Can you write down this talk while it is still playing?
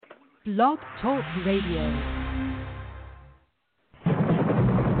Blog Talk Radio. 10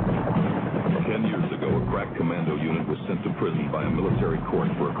 years ago, a crack commando unit was sent to prison by a military court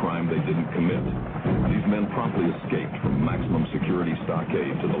for a crime they didn't commit. These men promptly escaped from maximum security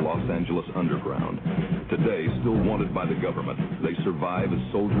stockade to the Los Angeles underground. Today, still wanted by the government, they survive as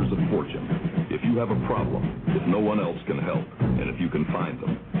soldiers of fortune. If you have a problem, if no one else can help, and if you can find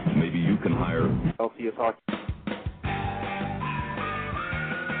them, maybe you can hire LCS Hockey.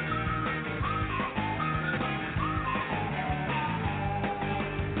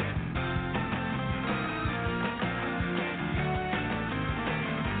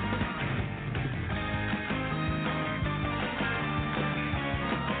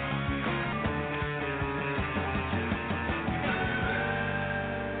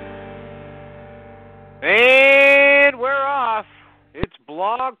 And we're off. It's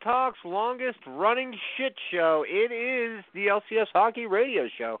Blog Talk's longest-running shit show. It is the LCS Hockey Radio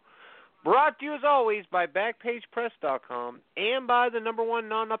Show. Brought to you, as always, by BackpagePress.com and by the #1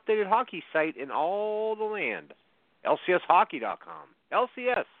 non-updated hockey site in all the land, LCSHockey.com.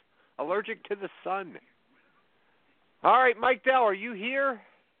 LCS, allergic to the sun. All right, Mikedell, are you here?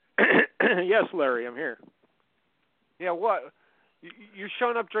 Yes, Larry, I'm here. Yeah, what? You're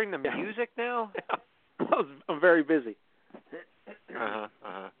showing up during the music now? I'm very busy.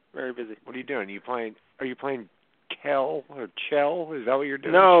 Very busy. What are you doing? Are you playing Kel or Chell? Is that what you're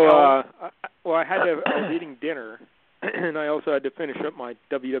doing? No, I was eating dinner, and I also had to finish up my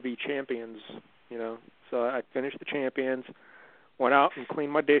WWE Champions, So I finished the Champions, went out and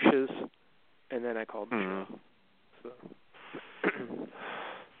cleaned my dishes, and then I called the show. So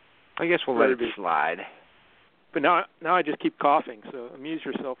I guess we'll let it slide. But now I just keep coughing, so amuse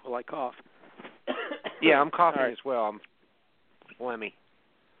yourself while I cough. Yeah, I'm coughing as well. I'm phlegmy.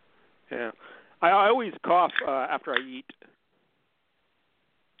 Yeah. I always cough after I eat.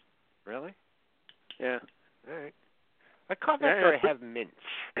 Really? Yeah. All right. I cough after I have mints.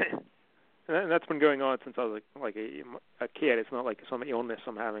 And that's been going on since I was like a kid. It's not like some illness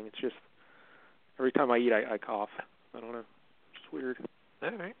I'm having. It's just every time I eat, I cough. I don't know. It's weird. All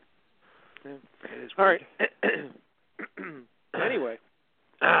right. Yeah. It is all weird. Right. Anyway.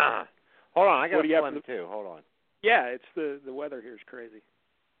 Hold on, I got a phlegm too. Hold on. Yeah, it's the weather here is crazy.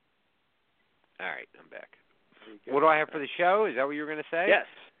 All right, I'm back. What do I have for the show? Is that what you were going to say?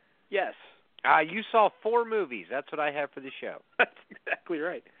 Yes. You saw 4 movies. That's what I have for the show. That's exactly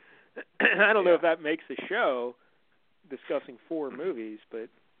right. I don't know if that makes the show discussing 4 movies, but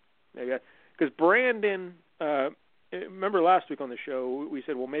maybe because Brandon. Remember last week on the show we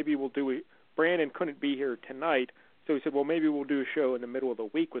said, well, maybe we'll do it. Brandon couldn't be here tonight. So we said, well, maybe we'll do a show in the middle of the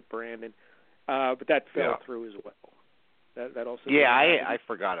week with Brandon, but that fell through as well. That also. Yeah, I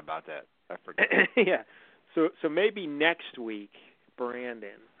forgot about that. I forgot. Yeah, so maybe next week,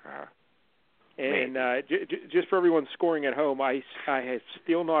 Brandon. And just for everyone scoring at home, I have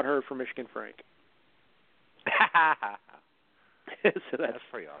still not heard from Michigan Frank. So that's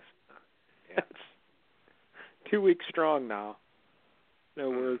pretty awesome. Yeah. That's 2 weeks strong now. No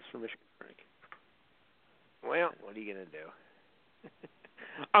words from Michigan Frank. Well, what are you going to do?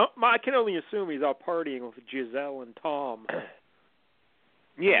 I can only assume he's out partying with Giselle and Tom.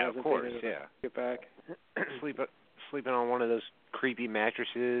 Yeah, of course, yeah. Get back. Sleeping on one of those creepy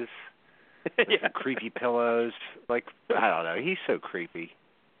mattresses. Yeah. Creepy pillows. Like, I don't know. He's so creepy.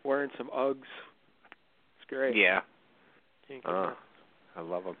 Wearing some Uggs. It's great. Yeah. I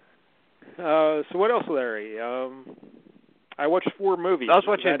love him. So what else, Larry? I watched 4 movies. I was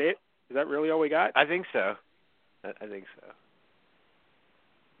watching. Is that it? Is that really all we got? I think so.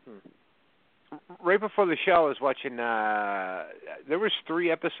 Right before the show, I was watching. There was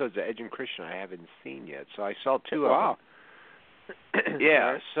 3 episodes of Edge and Christian I haven't seen yet, so I saw 2 of them.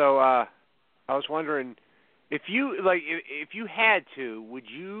 Yeah. So I was wondering if you had to, would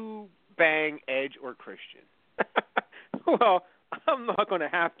you bang Edge or Christian? Well, I'm not going to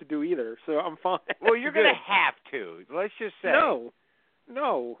have to do either, so I'm fine. Well, you're going to have to. Let's just say. No.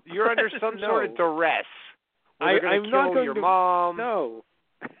 You're under some sort of duress. They're going to kill your mom. No.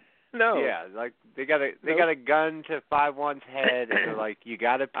 Yeah, like they got a gun to 5-1's head, and they're like, you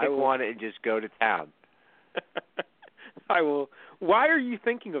got to pick one and just go to town. I will. Why are you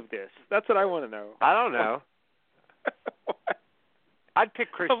thinking of this? That's what I want to know. I don't know. I'd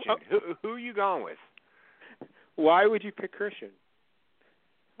pick Christian. Who are you going with? Why would you pick Christian?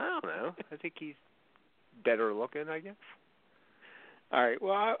 I don't know. I think he's better looking, I guess. All right.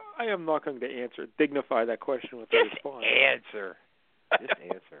 Well, I am not going to dignify that question with a response. Just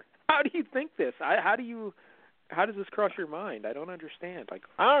answer. How do you think this? How do you how does this cross your mind? I don't understand. Like,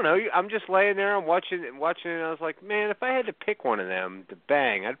 I don't know. I'm just laying there, I'm watching, and I was like, man, if I had to pick one of them to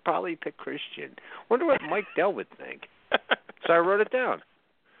bang, I'd probably pick Christian. Wonder what Mikedell would think. So I wrote it down.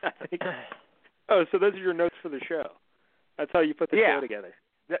 Oh, so those are your notes for the show. That's how you put the show together.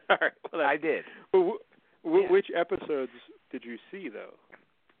 All right. Well, I did. Well, which episodes did you see, though?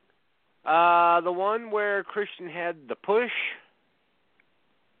 The one where Christian had the push.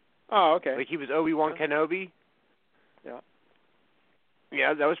 Oh, okay. Like he was Obi-Wan Kenobi. Yeah.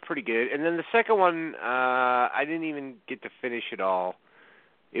 Yeah, that was pretty good. And then the second one, I didn't even get to finish it all.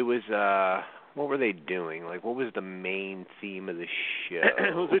 It was, what were they doing? Like, what was the main theme of the show?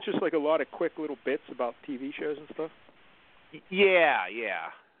 Was it just like a lot of quick little bits about TV shows and stuff? Yeah.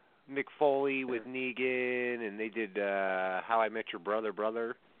 Mick Foley with Negan, and they did How I Met Your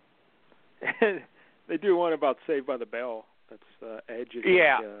Brother. They do one about Saved by the Bell. That's Edge.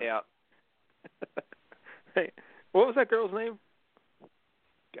 Yeah. Hey, what was that girl's name?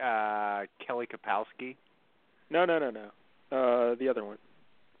 Kelly Kapowski. No. The other one.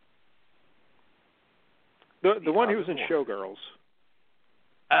 The one who was in Showgirls.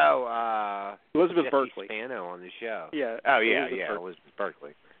 Oh, Elizabeth Jesse Berkley. Spano on the show. Yeah. Oh, yeah, Elizabeth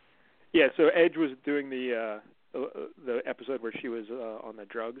Berkley. Yeah, so Edge was doing the episode where she was on the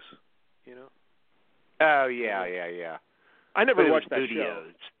drugs, you know? Oh, yeah. I never watched that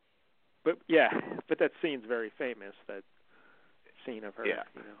studios. show. But that scene's very famous, that scene of her, you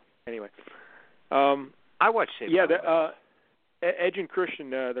know. Anyway. I watched it. Yeah, Edge and Christian,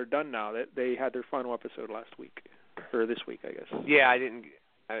 they're done now. They had their final episode last week, or this week, I guess. Yeah,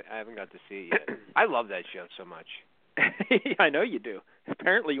 I haven't got to see it yet. I love that show so much. I know you do.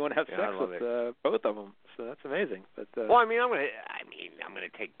 Apparently, you want to have sex with both of them, so that's amazing. But well, I'm gonna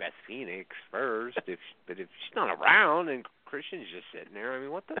take Beth Phoenix first. But if she's not around and Christian's just sitting there, I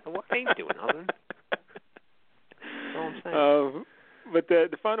mean, what ain't doing nothing. That's all I'm saying. But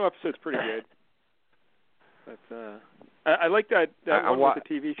the final episode's pretty good. But I like that one with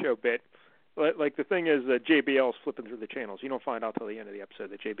the TV show bit. Like the thing is that JBL's flipping through the channels. You don't find out till the end of the episode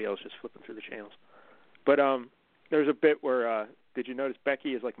that JBL's just flipping through the channels. But there's a bit where did you notice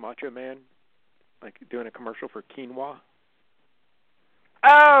Becky is like Macho Man, like doing a commercial for quinoa?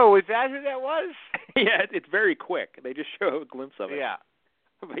 Oh, is that who that was? Yeah, it's very quick. They just show a glimpse of it. Yeah.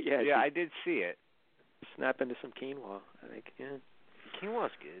 But yeah, I did see it. Snap into some quinoa, I think. Yeah.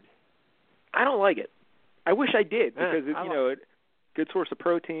 Quinoa's good. I don't like it. I wish I did because it's good source of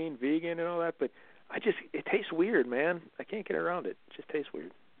protein, vegan and all that, but it tastes weird, man. I can't get around it. It just tastes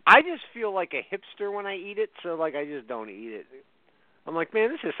weird. I just feel like a hipster when I eat it, so like I just don't eat it. I'm like, man,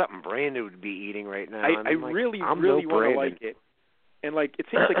 this is something Brandon would be eating right now. I really want to like it. And like it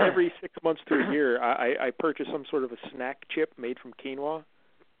seems like every 6 months to a year I purchase some sort of a snack chip made from quinoa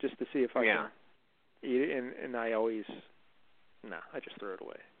just to see if I can eat it, and I always I just throw it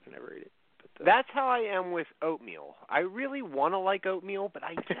away. I never eat it. But, that's how I am with oatmeal. I really want to like oatmeal, but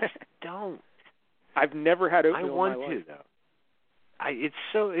I just don't. I've never had oatmeal I want in my to life.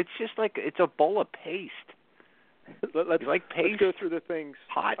 though. It's just like it's a bowl of paste. Let's paste? go through the things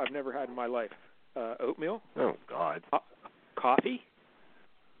hot. I've never had in my life. Oatmeal. Oh God. Coffee.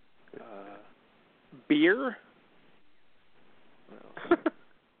 Beer.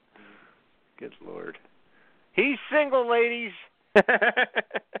 Good Lord. He's single, ladies.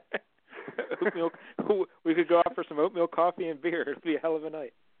 Oatmeal. We could go out for some oatmeal coffee and beer. It'd be a hell of a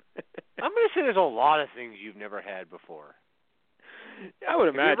night. I'm going to say there's a lot of things you've never had before. I would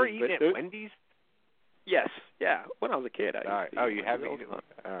imagine. Have you ever eaten at Wendy's? Yes. Yeah. When I was a kid, I used to eat you have eaten?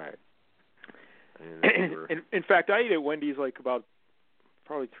 All right. In fact, I ate at Wendy's like about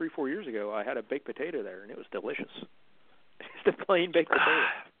probably 3-4 years ago. I had a baked potato there, and it was delicious. Just a plain baked potato.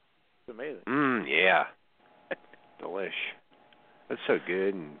 It's amazing. Yeah. Delish. That's so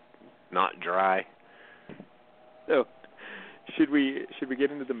good and not dry. So, should we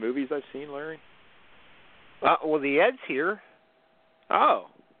get into the movies I've seen, Larry? Well, the Ed's here. Oh,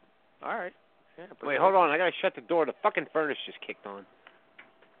 all right. Yeah, wait, hold on. I gotta shut the door. The fucking furnace just kicked on.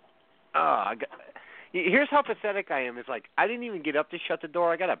 Here's how pathetic I am. It's like I didn't even get up to shut the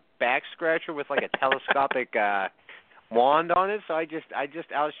door. I got a back scratcher with like a telescopic wand on it, so I just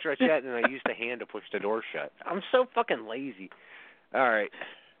outstretched that and I used the hand to push the door shut. I'm so fucking lazy. All right.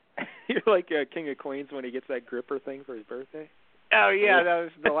 You're like King of Queens when he gets that gripper thing for his birthday. Oh yeah, that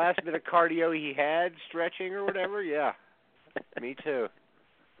was the last bit of cardio he had, stretching or whatever. Yeah, me too.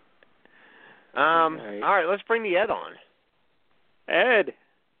 All right, let's bring the Ed on. Ed.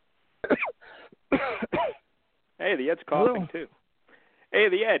 Hey, the Ed's coughing too. Hey,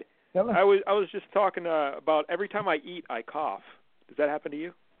 the Ed. Hello. I was just talking about every time I eat, I cough. Does that happen to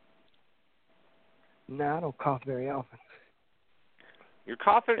you? No, I don't cough very often. You're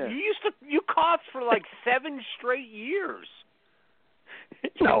coughing. Yeah. You coughed for like 7 straight years.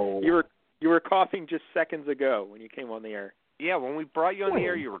 No. You were coughing just seconds ago when you came on the air. Yeah, when we brought you on the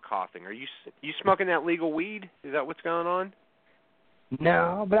air, you were coughing. Are you smoking that legal weed? Is that what's going on?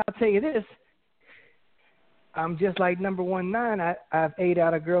 No, but I'll tell you this. I'm just like number 19. I've ate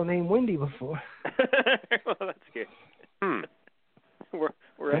out a girl named Wendy before. Well, that's good. We're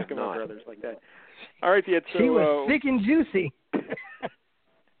Eskimo brothers like that. All right, Ed. So, she was thick and juicy.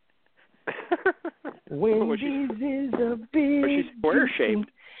 Wendy's is a big, was she square-shaped?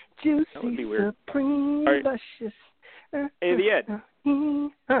 Juicy, That would be weird. supreme, Right. luscious. Hey, the Ed.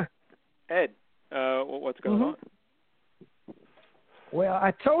 Huh. Ed, what's going on? Well,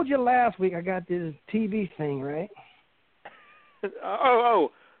 I told you last week I got this TV thing, right? The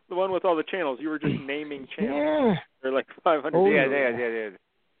one with all the channels. You were just naming channels. Yeah. They're like 500. Oh,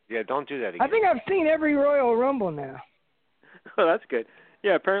 Yeah, don't do that again. I think I've seen every Royal Rumble now. Oh, that's good.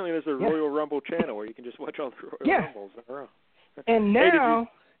 Yeah, apparently there's a Royal Rumble channel where you can just watch all the Royal Rumbles in a row. And now...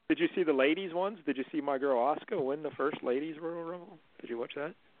 Did you see the ladies ones? Did you see my girl Asuka win the first ladies Royal Rumble? Did you watch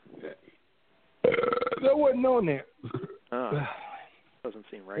that? That wasn't on there. Oh, doesn't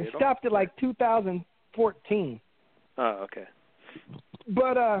seem right It at all. stopped at like 2014. Oh, okay.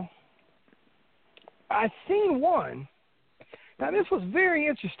 But I seen one. Now, this was very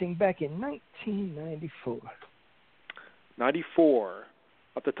interesting back in 1994. 94.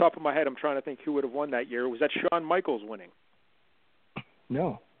 Off the top of my head, I'm trying to think who would have won that year. Was that Shawn Michaels winning?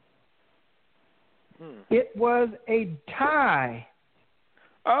 No. It was a tie.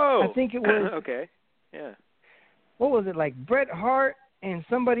 Oh. I think it was. Okay. Yeah. What was it, like Bret Hart and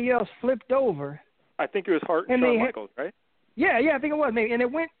somebody else flipped over? I think it was Hart and Shawn Michaels, right? Yeah, I think it was maybe. And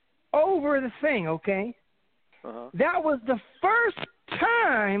it went over the thing, okay? Uh-huh. That was the first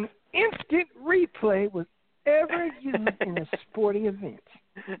time instant replay was ever used in a sporting event.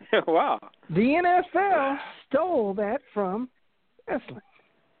 Wow. The NFL stole that from wrestling.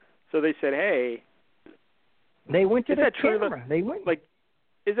 So they said, hey. They went to is the that true camera. They went. Like,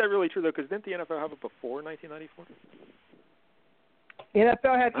 is that really true, though? Because didn't the NFL have it before 1994?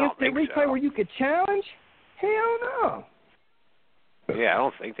 NFL had I don't instant think replay so. where you could challenge? Hell no. Yeah, I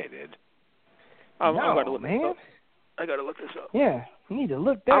don't think they did. I'm no, about to look man. this up. I got to look this up. Yeah, you need to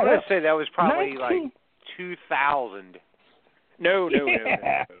look that I'm going up. to say that was probably 19... like 2000. No.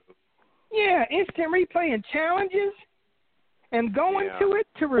 Yeah, instant replay and challenges and going to it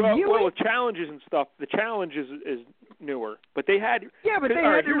to review well, it. challenges and stuff. The challenge is newer, but they had. Yeah, but they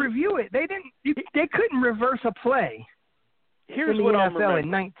had to review it. They didn't. They couldn't reverse a play. Here's in the what NFL I'm remembering.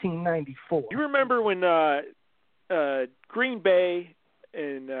 in 1994. You remember when Green Bay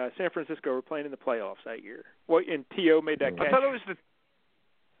and San Francisco were playing in the playoffs that year? And T.O. made that catch? I thought it was the.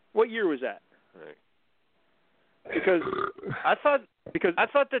 What year was that? Right. Because I thought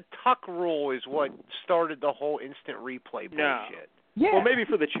the tuck rule is what started the whole instant replay bullshit. No. Yeah. Well, maybe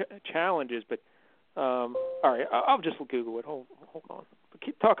for the challenges, but all right, I'll just Google it. Hold on.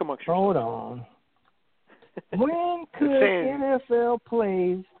 Keep talking amongst yourselves. Hold on. When could NFL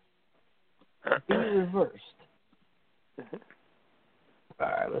plays be reversed? All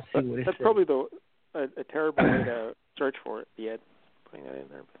right, let's see what it That's says. probably a terrible way to search for it. Yeah, putting that in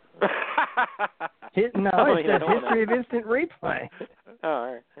there. It says history of instant replay. Oh,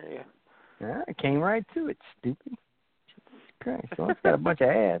 all right. There you go. Yeah, it came right to it, stupid. Jesus Christ. Well, it's got a bunch of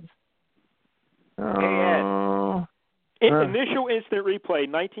ads. Oh. Initial instant replay,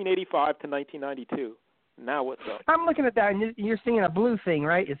 1985 to 1992. Now what's up? I'm looking at that, and you're seeing a blue thing,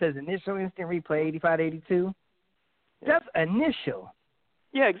 right? It says initial instant replay, 85 to 82. Yeah. That's initial.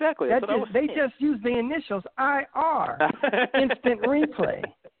 Yeah, exactly. They just use the initials IR, instant replay.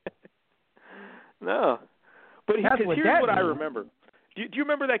 No. But That's here's what I means. remember. Do you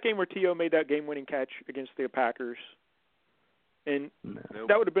remember that game where T.O. made that game-winning catch against the Packers? And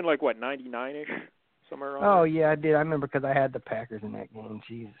that would have been like, what, 99-ish? Somewhere around Oh, there? yeah, I did. I remember because I had the Packers in that game.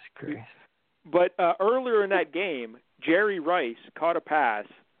 Jesus Christ. But earlier in that game, Jerry Rice caught a pass,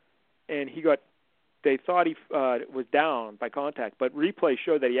 and they thought he was down by contact, but replay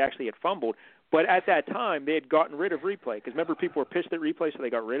showed that he actually had fumbled. But at that time, they had gotten rid of replay because remember people were pissed at replay, so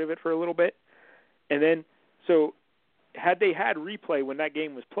they got rid of it for a little bit. And then, so had they had replay when that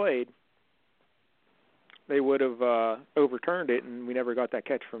game was played, they would have overturned it, and we never got that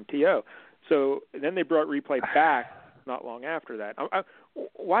catch from T.O. So then they brought replay back not long after that.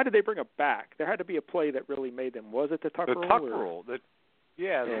 Why did they bring it back? There had to be a play that really made them. Was it the tuck rule? The tuck rule. The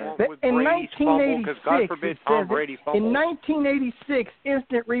one with in Brady's fumble, because God 1986, forbid Tom Brady fumbles. In 1986,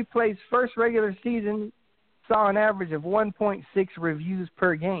 instant replay's first regular season saw an average of 1.6 reviews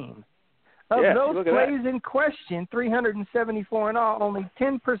per game. Of Yeah, those look at plays in question, 374 in all, only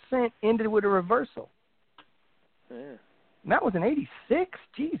 10% ended with a reversal. Yeah. And that was an 86?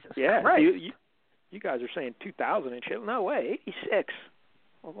 Jesus Yeah, Christ. you guys are saying 2,000 and shit. No way, 86.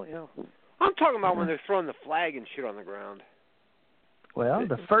 Holy hell. I'm talking about when they're throwing the flag and shit on the ground. Well,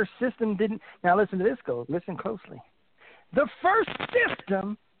 the first system didn't. Now listen to this, Gold. Listen closely. The first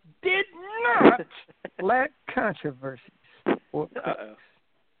system did not lack controversies or critics.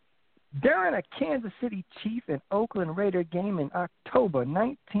 During a Kansas City Chief and Oakland Raider game in October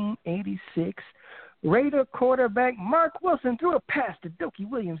 1986, Raider quarterback Mark Wilson threw a pass to Dookie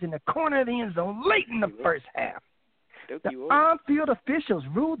Williams in the corner of the end zone late in the first half. The on-field officials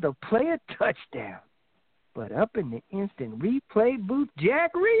ruled the play a touchdown. But up in the instant replay booth,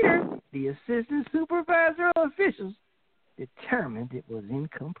 Jack Reeder, the assistant supervisor of officials, determined it was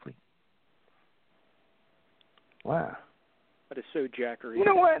incomplete. Wow. That is so Jack Reeder. You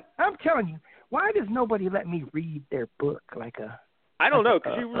know what? I'm telling you, why does nobody let me read their book like a... I don't know,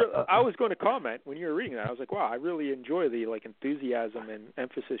 because I was going to comment when you were reading that. I was like, wow, I really enjoy the enthusiasm and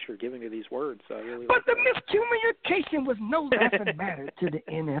emphasis you're giving to these words. So I really but the miscommunication was no laughing matter to the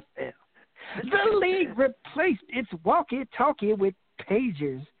NFL. The league replaced its walkie-talkie with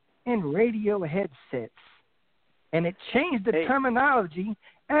pagers and radio headsets, and it changed the terminology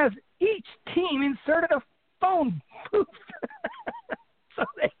as each team inserted a phone booth so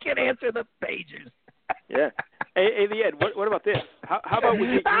they could answer the pagers. Yeah. Hey, Ed, what about this? How about we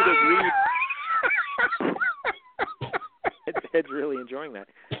get you to read... Ed's really enjoying that.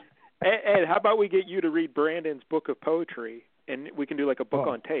 Ed, how about we get you to read Brandon's book of poetry, and we can do like a book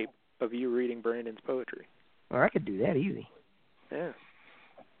on tape of you reading Brandon's poetry. Well, I could do that easy. Yeah.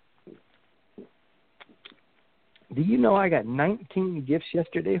 Do you know I got 19 gifts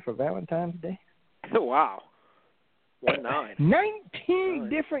yesterday for Valentine's Day? Wow. 19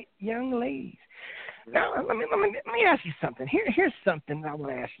 different young ladies. Now, let me ask you something. Here's something I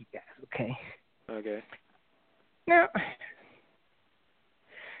want to ask you guys, okay? Okay. Now,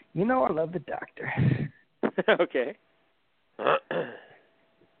 you know I love the doctor. Okay.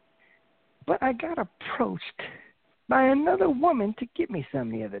 But I got approached by another woman to get me some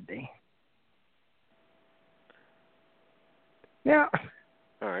the other day. Now,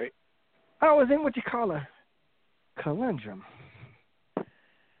 all right. I was in what you call a conundrum.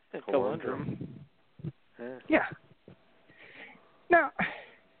 A conundrum? Yeah. Now,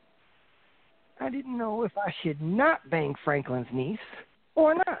 I didn't know if I should not bang Franklin's niece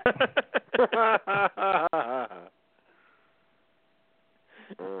or not.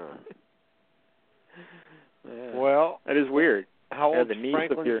 Well, that is weird. How old is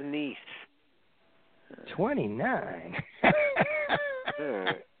Franklin's niece? 29.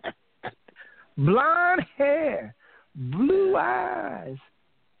 Blonde hair, blue eyes,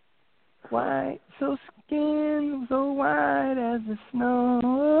 white, so skin so white as the snow.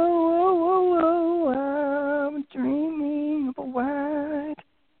 I'm dreaming of a white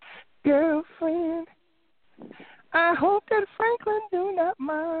girlfriend. I hope that Franklin do not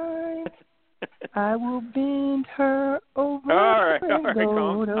mind. I will bend her over and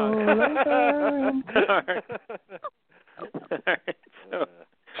go to so,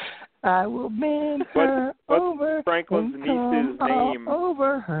 I will bend her over Franklin's and niece's name?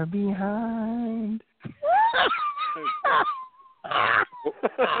 over her behind.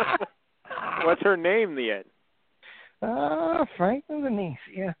 What's her name, the Ed? Franklin's niece,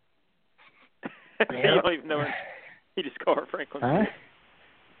 yeah. You don't even know her. You just call her Franklin's niece.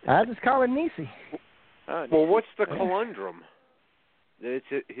 I just call her Niecy. Well, what's the conundrum? It's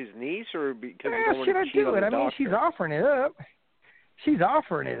his niece, or because you don't want to cheat on the doctor? I mean, she's offering it up. She's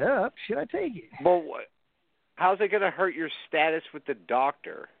offering it up. Should I take it? Well, how's it going to hurt your status with the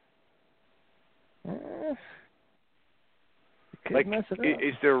doctor? Like,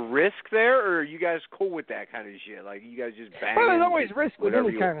 is there risk there, or are you guys cool with that kind of shit? Like, you guys just bang? Well, there's always risk with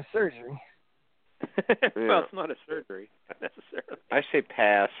any kind of surgery. Well, it's not a surgery, necessarily. I say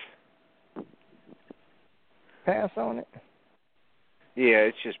pass. Pass on it? Yeah,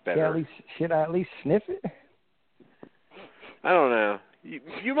 it's just better. Yeah, should I at least sniff it? I don't know.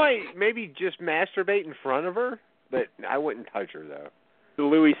 You might maybe just masturbate in front of her, but I wouldn't touch her, though. The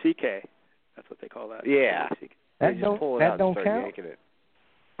Louis C.K. That's what they call that. Yeah. That don't count?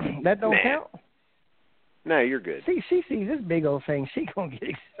 That don't count? No, you're good. See, she sees this big old thing. She going to get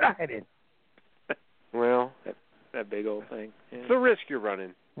excited. Well, that big old thing. Yeah. It's the risk you're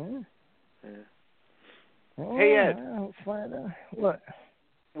running. Yeah. Hey, Ed. What?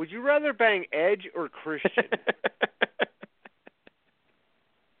 Would you rather bang Edge or Christian?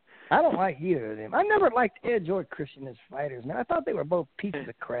 I don't like either of them. I never liked Edge or Christian as fighters, man. I thought they were both pieces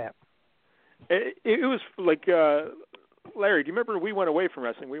of crap. It was like Larry. Do you remember we went away from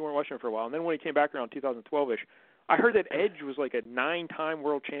wrestling? We weren't watching it for a while, and then when he came back around 2012ish, I heard that Edge was like a 9-time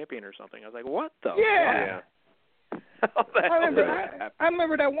world champion or something. I was like, what the? Yeah. Fuck? I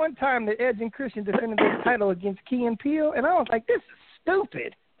remember that one time that Edge and Christian defended their title against Key and Peele, and I was like, this is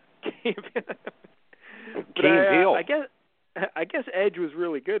stupid. But I guess Edge was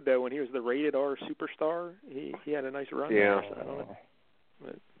really good though when he was the rated R superstar. He had a nice run. Yeah. There, so I don't know.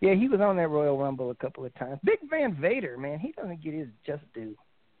 But, yeah, he was on that Royal Rumble a couple of times. Big Van Vader, man, he doesn't get his just due.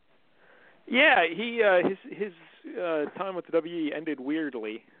 yeah, he his time with the WWE ended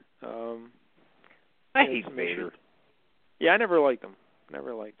weirdly. I hate Vader. Yeah, I never liked him.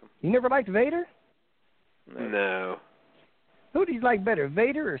 You never liked Vader? No. Who do you like better,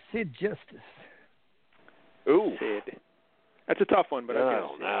 Vader or Sid Justice? Ooh. Sid. That's a tough one, but I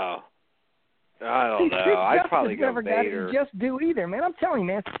don't know. I don't know. Sid I'd Justice probably go never Vader. got his just due either, man. I'm telling you,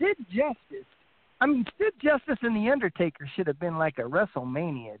 man, Sid Justice and The Undertaker should have been like a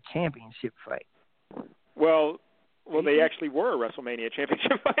WrestleMania championship fight. Well, they actually were a WrestleMania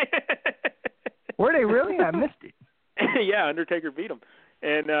championship fight. Were they really? I missed it. Yeah, Undertaker beat him,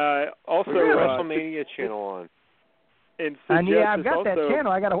 and also WrestleMania channel on. And yeah, I've got that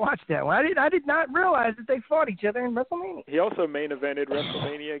channel. I got to watch that one. I did not realize that they fought each other in WrestleMania. He also main evented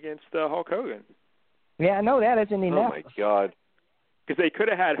WrestleMania against Hulk Hogan. Yeah, I know that. It's in Indianapolis. Oh my God! Because they could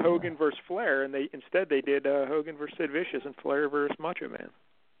have had Hogan versus Flair, and instead they did Hogan versus Sid Vicious and Flair versus Macho Man.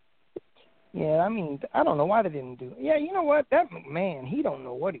 Yeah, I mean, I don't know why they didn't do it. Yeah, you know what? That McMahon, he don't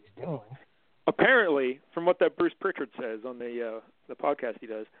know what he's doing. Apparently, from what that Bruce Pritchard says on the podcast he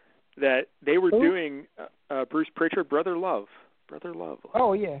does, that they were doing Bruce Pritchard, Brother Love.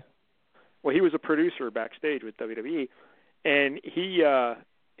 Oh, yeah. Well, he was a producer backstage with WWE, and he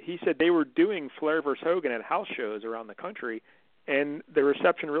said they were doing Flair versus Hogan at house shows around the country, and the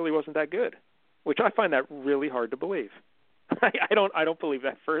reception really wasn't that good, which I find that really hard to believe. I don't believe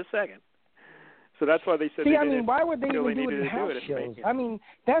that for a second. So that's why they said. See, I mean, why would they even do it in house shows? I mean,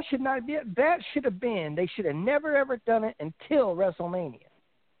 that should not be. That should have been. They should have never ever done it until WrestleMania.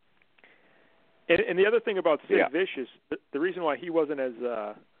 And the other thing about Sid Vicious, the reason why he wasn't as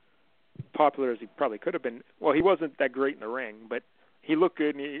popular as he probably could have been, well, he wasn't that great in the ring, but he looked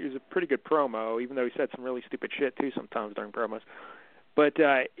good, and he was a pretty good promo, even though he said some really stupid shit, too, sometimes during promos. But,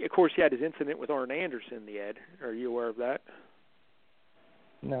 of course, he had his incident with Arn Anderson, Ed. Are you aware of that?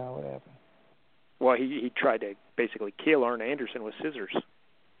 No, what happened? Well, he tried to basically kill Arn Anderson with scissors.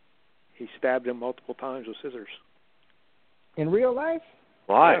 He stabbed him multiple times with scissors. In real life?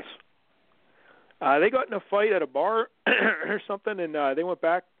 Why? Yes. They got in a fight at a bar or something, and they went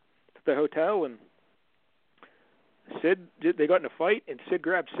back to the hotel, and they got in a fight, and Sid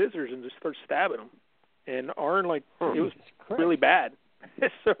grabbed scissors and just started stabbing him. And Arn, it was really bad.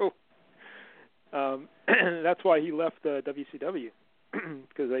 So that's why he left WCW,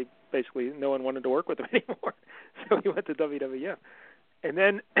 because no one wanted to work with him anymore. So he went to WWF. And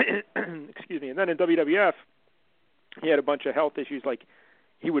then, and then in WWF, he had a bunch of health issues, like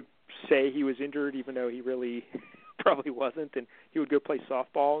he would say he was injured even though he really probably wasn't, and he would go play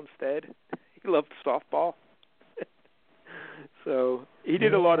softball instead. He loved softball. So he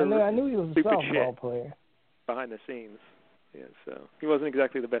did a lot of I knew he was a softball player behind the scenes. Yeah, so he wasn't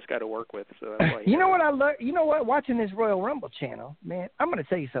exactly the best guy to work with. So that's why you know what I love? You know what? Watching this Royal Rumble channel, man, I'm going to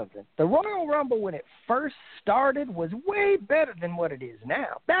tell you something. The Royal Rumble when it first started was way better than what it is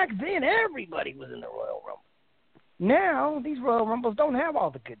now. Back then, everybody was in the Royal Rumble. Now, these Royal Rumbles don't have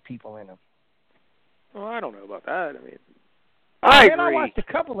all the good people in them. Well, I don't know about that. I mean, I agree. I watched a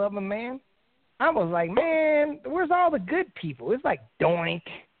couple of them, man. I was like, man, where's all the good people? It's like Doink,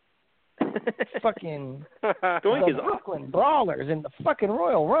 fucking Doink the Brooklyn Brawlers in the fucking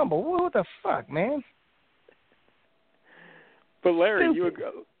Royal Rumble. What the fuck, man? But Larry,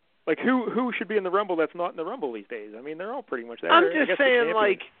 who should be in the Rumble that's not in the Rumble these days? I mean, they're all pretty much there. I'm just saying,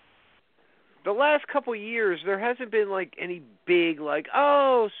 the last couple of years, there hasn't been, any big,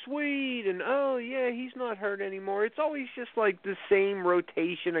 oh, sweet, and, oh, yeah, he's not hurt anymore. It's always just, the same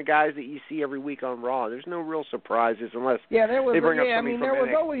rotation of guys that you see every week on Raw. There's no real surprises unless they bring up somebody from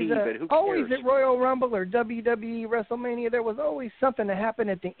NXT, but who cares? Always at Royal Rumble or WWE WrestleMania, there was always something that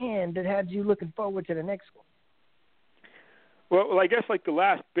happened at the end that had you looking forward to the next one. Well, I guess, the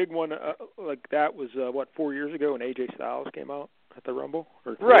last big one that was, 4 years ago when AJ Styles came out at the Rumble?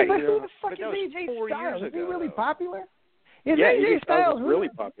 Right. But who the fuck is AJ Styles? Is he really popular? Is yeah, AJ Styles really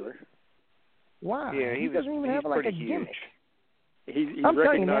popular. Wow. Yeah, he doesn't even have a gimmick. He's I'm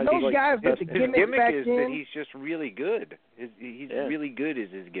telling you, man, those guys with the his gimmick back is then, that he's just really good. He's really good is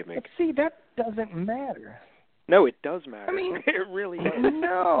his gimmick. But see, that doesn't matter. No, it does matter. I mean, it really does.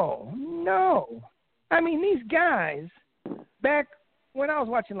 No. I mean, these guys, back when I was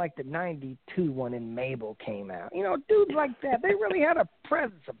watching like the 92 one and Mabel came out, dudes like that, they really had a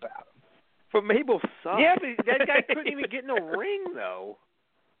presence about them. But Mabel sucked. Yeah, but that guy couldn't even get in a ring, though.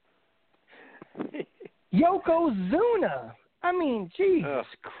 Yokozuna. I mean, Jesus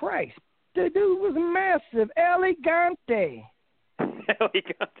Christ. The dude was massive. Elegante.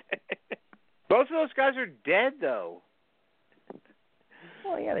 Both of those guys are dead, though.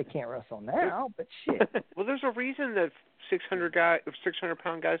 Well, yeah, they can't wrestle now, but shit. Well, there's a reason that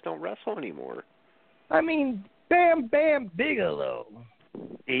 600-pound guys don't wrestle anymore. I mean, Bam Bam Bigelow.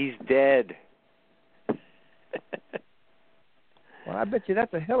 He's dead. Well, I bet you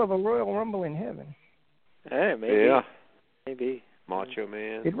that's a hell of a Royal Rumble in heaven. Hey, maybe. Yeah. Maybe. Macho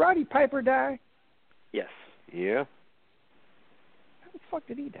Man. Did Roddy Piper die? Yes. Yeah. How the fuck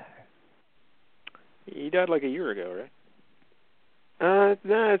did he die? He died like a year ago, right?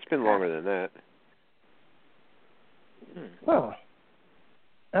 No, it's been longer than that. Oh.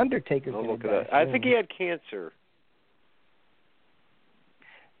 Undertaker's I'll gonna look it die up. I soon. think he had cancer.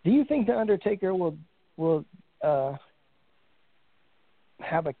 Do you think the Undertaker will have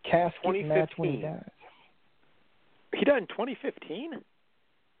a casket match when he dies? He died in 2015?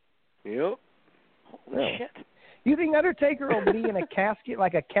 Yep. Holy Really? shit. You think Undertaker will be in a casket,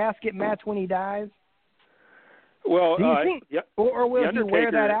 like a casket match when he dies? Well, Do you think, or will he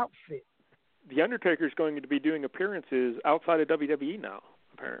wear that outfit? The Undertaker's going to be doing appearances outside of WWE now,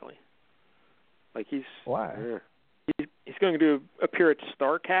 apparently. Like Why? He's going to appear at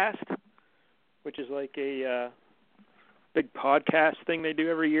StarCast, which is like a big podcast thing they do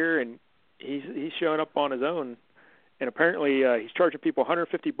every year, and he's showing up on his own, and apparently he's charging people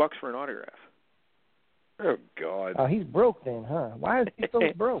 $150 for an autograph. Oh God. Oh, he's broke then, huh? Why is he so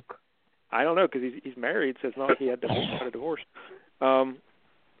broke? I don't know, because he's married, so it's not like he had a divorce. And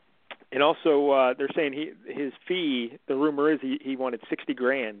also, they're saying his fee. The rumor is he wanted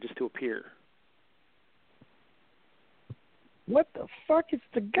 $60,000 just to appear. What the fuck is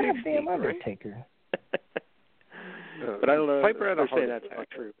the goddamn Undertaker? But I don't know. They're saying that's not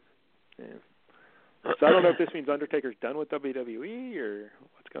true. Yeah. So I don't know if this means Undertaker's done with WWE or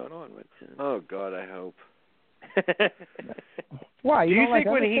what's going on. But oh God, I hope. Why? Do you think like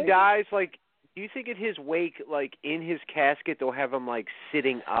when he Undertaker? dies, like, do you think at his wake, like in his casket, they'll have him like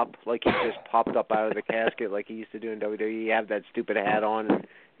sitting up, like he just popped up out of the casket, like he used to do in WWE? Have that stupid hat on and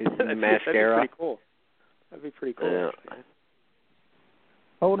his mascara. That'd be pretty cool. That'd be pretty cool. Yeah.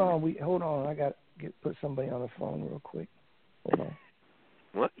 Hold on. I got to put somebody on the phone real quick. Hold on.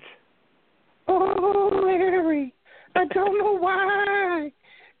 What? Oh, Larry, I don't know why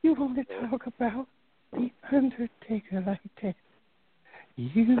you want to talk about the Undertaker like that.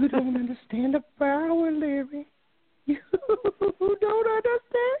 You don't understand the power, Larry. You don't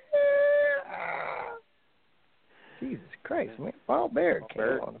understand. Jesus Christ, man. Paul Bearer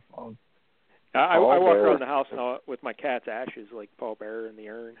came on the phone. I walk around the house and with my cat's ashes, like Paul Bearer in the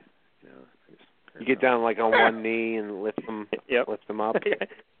urn. You get down like on one knee and lift them up.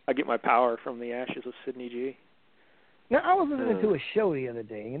 I get my power from the ashes of Sidney G. Now, I was listening to a show the other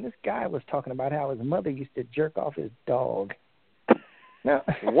day, and this guy was talking about how his mother used to jerk off his dog. Now,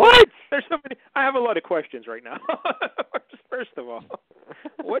 what? There's so many. I have a lot of questions right now. First of all,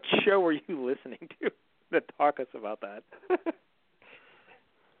 what show were you listening to that talk us about that?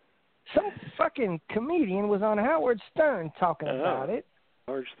 Some fucking comedian was on Howard Stern talking about it.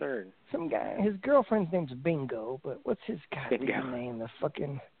 Howard Stern. Some guy, his girlfriend's name's Bingo, but what's his goddamn name? The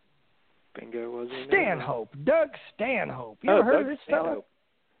fucking Bingo was his Stanhope. Doug Stanhope. You ever heard of this fella?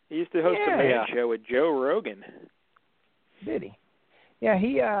 He used to host a man show with Joe Rogan. Did he? Yeah,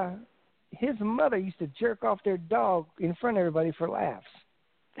 his mother used to jerk off their dog in front of everybody for laughs.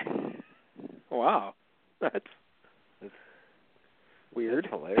 Wow. That's weird.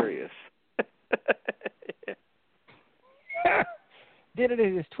 That's hilarious. Did it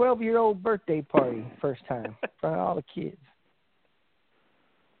at his 12-year-old birthday party first time in front of all the kids.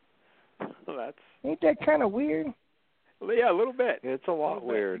 Well, ain't that kind of weird? Yeah, a little bit. It's a lot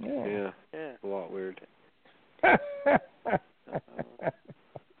weird. Yeah. A lot weird. All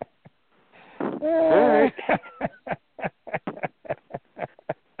right.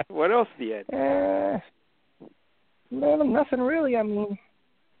 What else, Ed? Well, nothing really. I mean,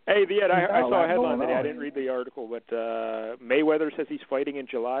 hey, Ed, I saw a headline today. I didn't read the article, but Mayweather says he's fighting in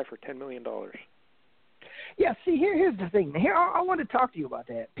July for $10 million. Yeah, see, here's the thing. Here, I want to talk to you about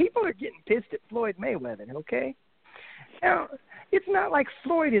that. People are getting pissed at Floyd Mayweather, okay? Now, it's not like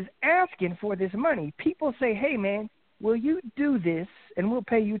Floyd is asking for this money. People say, hey, man, will you do this, and we'll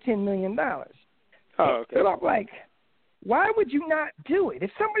pay you $10 million. Oh, okay. And I'm like, why would you not do it?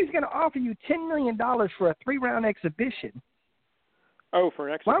 If somebody's going to offer you $10 million for a 3-round exhibition, for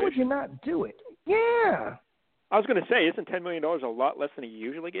an exhibition. why would you not do it? Yeah. I was going to say, isn't $10 million a lot less than he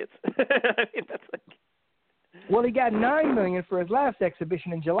usually gets? I mean, that's like... Well, he got $9 million for his last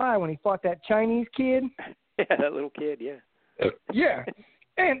exhibition in July when he fought that Chinese kid. Yeah, that little kid. Yeah. Yeah.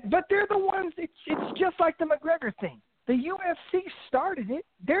 But they're the ones. It's just like the McGregor thing. The UFC started it.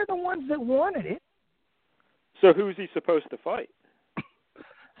 They're the ones that wanted it. So who's he supposed to fight?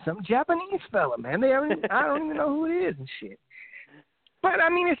 Some Japanese fella, man. I don't even know who it is and shit. But I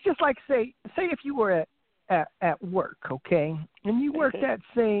mean, it's just like say if you were at work, okay, and you worked at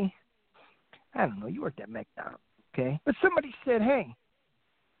say, I don't know, you worked at McDonald's, okay, but somebody said, hey,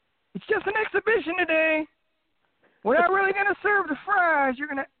 it's just an exhibition today. We're not really going to serve the fries. You're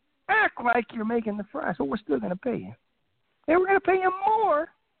going to act like you're making the fries, but we're still going to pay you. And we're going to pay you more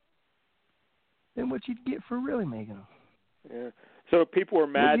than what you'd get for really making them. Yeah. So people were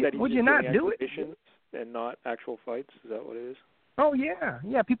mad that he's would just you not doing do exhibitions and not actual fights? Is that what it is? Oh, yeah.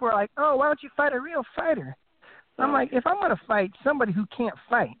 Yeah, people are like, oh, why don't you fight a real fighter? I'm like, if I'm going to fight somebody who can't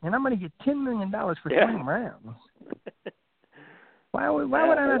fight, and I'm going to get $10 million for 20 rounds, why would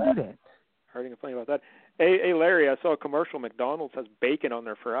I not do that? Heard him complain about that. Hey, Larry, I saw a commercial. McDonald's has bacon on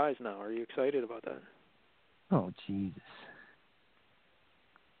their fries now. Are you excited about that? Oh, Jesus.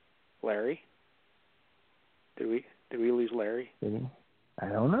 Larry? Did we lose Larry? I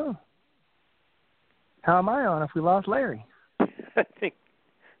don't know. How am I on if we lost Larry? I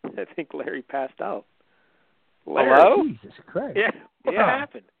think Larry passed out. Larry? Hello? Jesus Christ. Yeah. What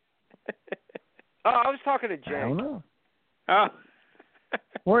happened? I was talking to Jay. I don't know. Oh.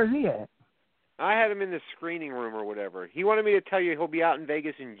 Where's he at? I had him in the screening room or whatever. He wanted me to tell you he'll be out in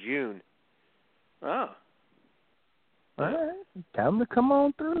Vegas in June. Oh. All right. Tell him to come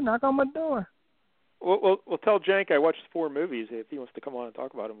on through. Knock on my door. We'll tell Jank I watched 4 movies. If he wants to come on and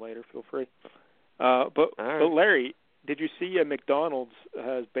talk about them later, feel free. But Larry, did you see McDonald's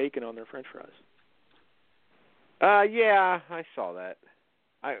has bacon on their French fries? Yeah, I saw that.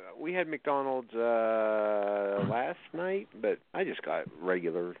 We had McDonald's last night, but I just got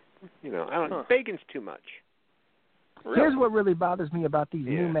regular. You know, I don't. Bacon's too much. Really? Here's what really bothers me about these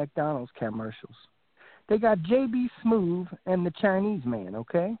new McDonald's commercials. They got JB Smoove and the Chinese man.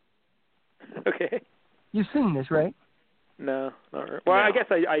 Okay. Okay. You've seen this, right? No, not really. Well, No. I guess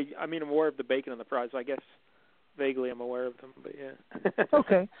I'm aware of the bacon on the fries. So I guess vaguely I'm aware of them, but yeah.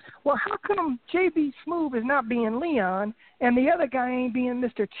 Okay. Well, how come JB Smoove is not being Leon and the other guy ain't being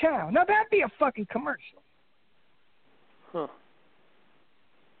Mr. Chow? Now, that'd be a fucking commercial. Huh.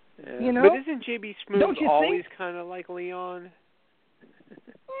 Yeah. You know? But isn't JB Don't Smoove you always think? kind of like Leon?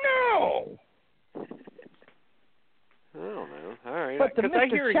 No. I don't know. All right. But the 'Cause I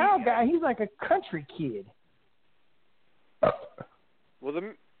Mr. hear Chow guy, he's like a country kid. Well,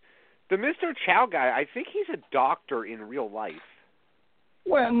 the Mr. Chow guy, I think he's a doctor in real life.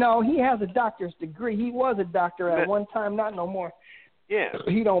 Well, no, he has a doctor's degree. He was a doctor at one time, not no more. Yeah.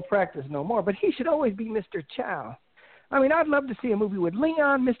 He don't practice no more, but he should always be Mr. Chow. I mean, I'd love to see a movie with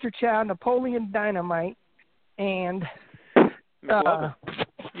Leon, Mr. Chow, Napoleon Dynamite, and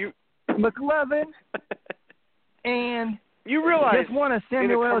McLovin, and you realize just one of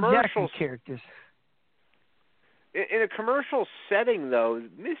Samuel L. Jackson's characters. In a commercial setting, though,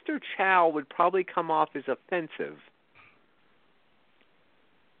 Mr. Chow would probably come off as offensive.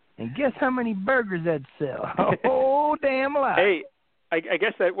 And guess how many burgers that'd sell? A whole damn lot. Hey, I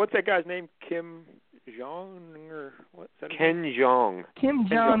guess what's that guy's name? Kim Jong or what's that? Ken Jeong. Kim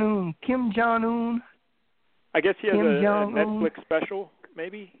Jong-un. Kim Jong-un. I guess he has Kim a Jong-un. Netflix special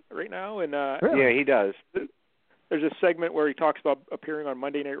maybe right now, and Really? Yeah, he does. There's a segment where he talks about appearing on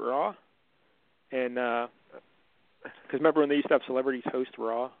Monday Night Raw, and because remember when they used to have celebrities host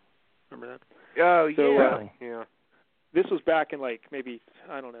Raw? Remember that? Oh, So, yeah. Yeah. This was back in like maybe,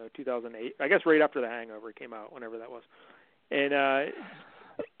 I don't know, 2008. I guess right after The Hangover came out, whenever that was. And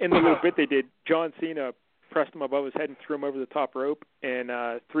in the little bit they did, John Cena pressed him above his head and threw him over the top rope, and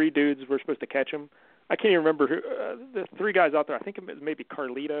 3 dudes were supposed to catch him. I can't even remember who. The 3 guys out there, I think it was maybe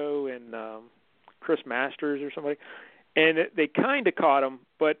Carlito and Chris Masters or somebody. And they kind of caught him,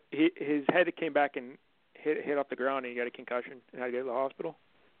 but his head came back and hit off the ground, and he got a concussion and had to go to the hospital.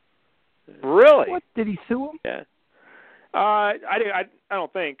 Really? What? Did he sue him? Yeah. I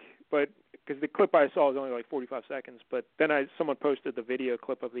don't think, but because the clip I saw was only like 45 seconds. But then someone posted the video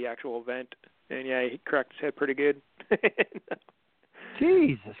clip of the actual event, and yeah, he cracked his head pretty good.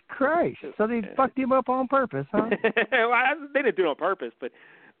 Jesus Christ! So they fucked him up on purpose, huh? Well, they didn't do it on purpose, but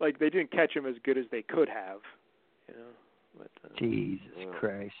like they didn't catch him as good as they could have, you know. But, Jesus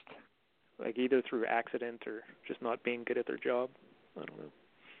Christ! like either through accident or just not being good at their job. I don't know.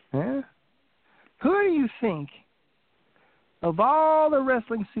 Huh? Who do you think, of all the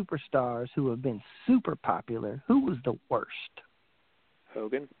wrestling superstars who have been super popular, who was the worst?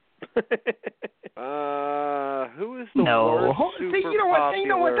 Hogan. Who is the worst super See, you know what? popular? You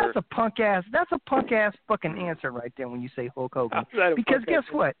know what? That's a punk ass fucking answer right there when you say Hulk Hogan. Because guess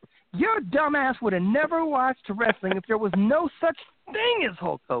what? Your dumbass would have never watched wrestling if there was no such thing as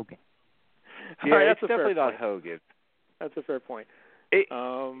Hulk Hogan. Yeah, right, it's definitely not Hogan. That's a fair point.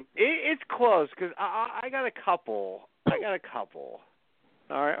 It's close because I got a couple.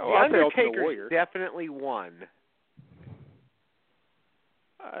 All right. The Well, I'd say Ultimate Undertaker's Warrior. definitely one.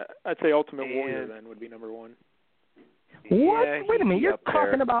 I'd say Ultimate Warrior then would be number one. What? Yeah, Wait a minute. You're there.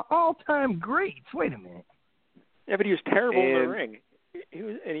 talking about all-time greats. Wait a minute. Yeah, but he was terrible in the ring.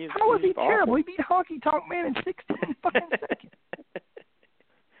 How was he terrible? He beat Honky Tonk Man in 16 fucking seconds.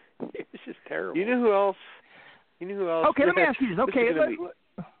 He was just terrible. You know who else? Okay, let me ask you this. Okay,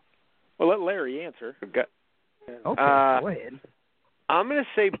 well, let Larry answer. Okay, go ahead. I'm going to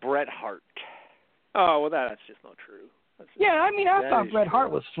say Bret Hart. Oh, well, that's just not true. I thought Bret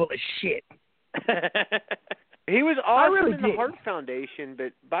Hart was full of shit. He was awesome in the did. Hart Foundation,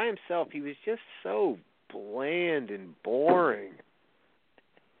 but by himself, he was just so bland and boring.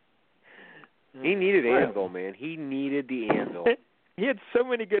 He needed Anvil, man. He needed the Anvil. He had so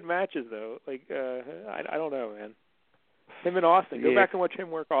many good matches, though. Like, I don't know, man. Him and Austin. Go back and watch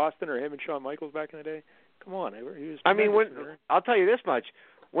him work Austin or him and Shawn Michaels back in the day. Come on. He was I'll tell you this much.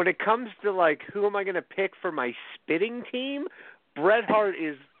 When it comes to, like, who am I going to pick for my spitting team, Bret Hart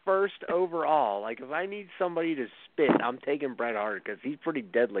is first overall. Like, if I need somebody to spit, I'm taking Bret Hart because he's pretty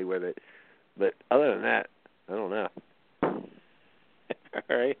deadly with it. But other than that, I don't know. All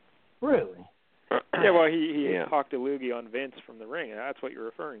right. Really? Yeah, well, he talked a loogie on Vince from the ring. That's what you're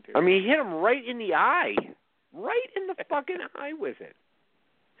referring to. I mean, he hit him right in the eye. Right in the fucking eye with it.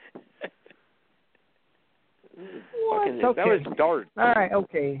 What? Fucking, that was dart. All right,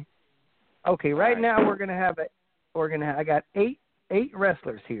 okay. Okay, right now I got eight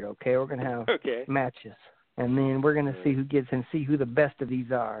wrestlers here, okay? We're gonna have matches. And then we're gonna see who gets and see who the best of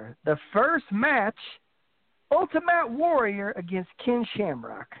these are. The first match, Ultimate Warrior against Ken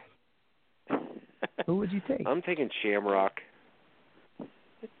Shamrock. Who would you take? I'm taking Shamrock.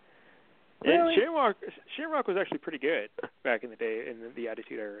 Really? Shamrock was actually pretty good back in the day, in the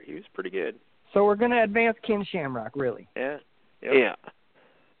Attitude Era. He was pretty good. So we're going to advance Ken Shamrock, really? Yeah. Yep. Yeah.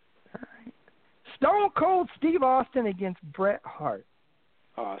 All right. Stone Cold Steve Austin against Bret Hart.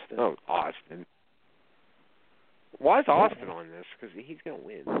 Austin. Oh, Austin. Why is Austin on this? Because he's going to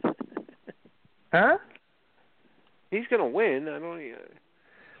win. Huh? He's going to win. I don't.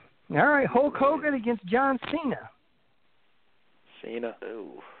 All right, Hulk Hogan against John Cena. Cena.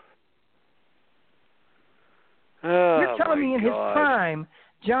 Oh. You're telling me in his prime,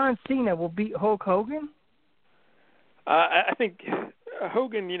 John Cena will beat Hulk Hogan? I think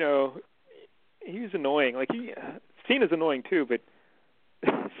Hogan, he was annoying. Like Cena's annoying too, but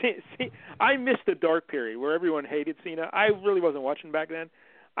I missed the dark period where everyone hated Cena. I really wasn't watching back then.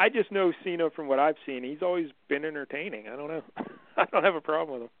 I just know Cena from what I've seen. He's always been entertaining. I don't know. I don't have a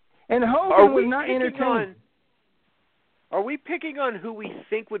problem with him. And Hogan was not entertaining. Are we picking on who we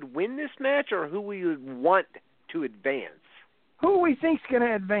think would win this match or who we would want to advance? Who we think's going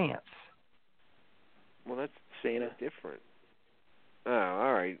to advance? Well, that's Cena. Different. Oh,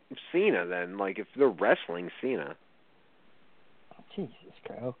 all right. Cena, then. Like, if they're wrestling, Cena. Oh, Jesus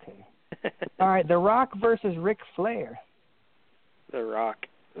Christ. Okay. All right, The Rock versus Ric Flair. The Rock.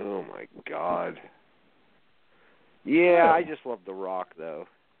 Oh, my God. Yeah, I just love The Rock, though.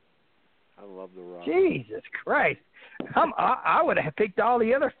 I love The Rock. Jesus Christ. I would have picked all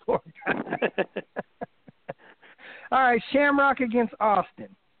the other four guys. All right, Shamrock against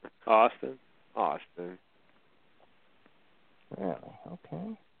Austin. Austin. Really?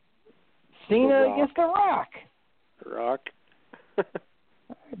 Okay. Cena against The Rock. The Rock.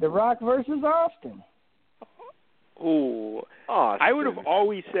 The Rock versus Austin. Ooh. Austin. I would have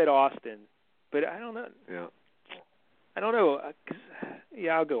always said Austin, but I don't know. Yeah. I don't know.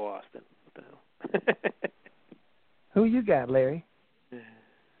 I'll go Austin. What the hell? Who you got, Larry?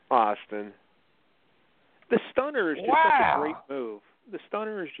 Austin. The stunner is just such a great move. The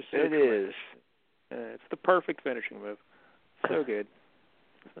stunner is just so It is. It's the perfect finishing move. So good.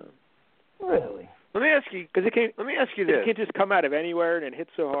 So. Really? Let me ask you. Let me ask you this. It can't just come out of anywhere and hit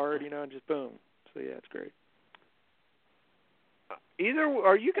so hard, and just boom. So yeah, it's great.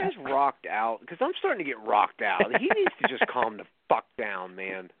 Are you guys rocked out? Because I'm starting to get rocked out. He needs to just calm the fuck down,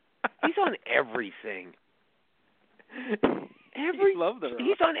 man. He's on everything. You love The Rock.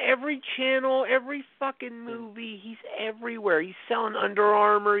 He's on every channel, every fucking movie. He's everywhere. He's selling Under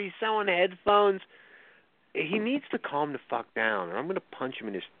Armour. He's selling headphones. He needs to calm the fuck down, or I'm going to punch him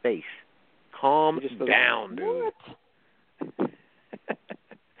in his face. Calm down, dude. What?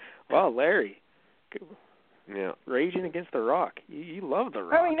 Wow, Larry. Yeah. Raging against The Rock. You love The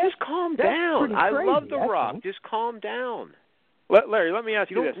Rock. I mean, Just calm down. I love The Rock. Just calm down. Larry, let me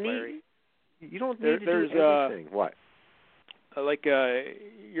ask you this, need, Larry. You don't need to there's, do everything. What?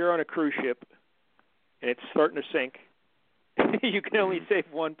 You're on a cruise ship, and it's starting to sink. You can only save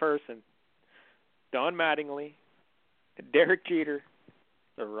one person. Don Mattingly, Derek Jeter,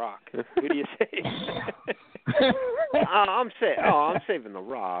 The Rock. Who do you save? I'm saving The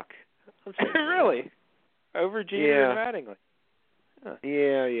Rock. Really? Over Jeter and Mattingly? Huh.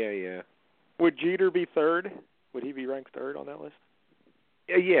 Yeah. Would Jeter be third? Would he be ranked third on that list?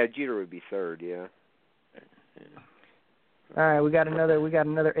 Yeah, Jeter would be third, yeah. All right, we got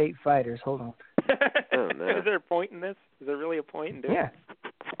another 8 fighters. Hold on. Oh, no. Is there a point in this? Is there really a point in doing Yeah.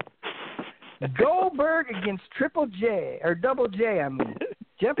 Goldberg against Triple J, or Double J, I mean.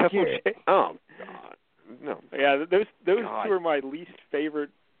 Jeff Jarrett. Oh, God. No. Yeah, those God. two are my least favorite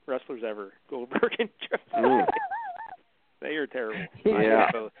wrestlers ever, Goldberg and Triple J. They are terrible. Yeah.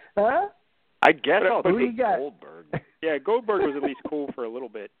 Huh? I guess I'll Who you take got? Goldberg. Yeah, Goldberg was at least cool for a little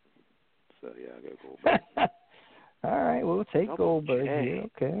bit. So, yeah, I'll go Goldberg. All right, we'll take Double Goldberg J. here,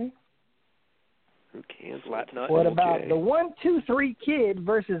 okay. Who cares? Flat nut. What Double about J. the 1, 2, 3 Kid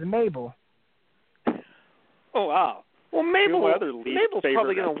versus Mabel? Oh, wow. Well, Two of my other least Mabel's favorite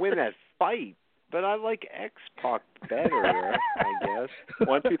probably going to wrestlers. win that fight, but I like X-Pac better, I guess.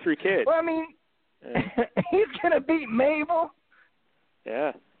 1, 2, 3 Kid. Well, I mean, Yeah. he's going to beat Mabel.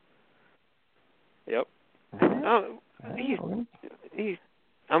 Yeah. Yep. Mabel,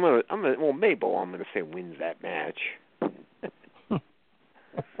 I'm gonna say wins that match.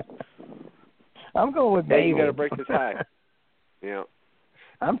 I'm going with Hey, Mabel. you gotta break the tie. Yeah.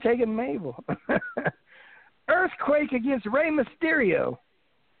 I'm taking Mabel. Earthquake against Rey Mysterio.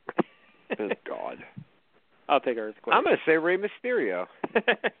 Good God. I'll take Earthquake. I'm gonna say Rey Mysterio.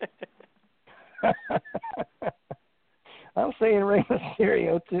 I'm saying Rey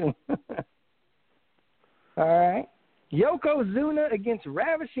Mysterio too. All right. Yokozuna against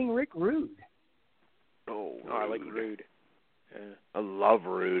Ravishing Rick Rude. Oh, I like Rude. Yeah. I love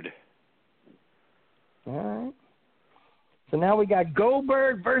Rude. All right. So now we got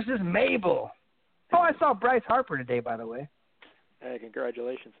Goldberg versus Mabel. Oh, I saw Bryce Harper today, by the way. Hey,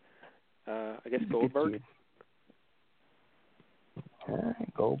 congratulations. I guess He's a good Goldberg. kid. All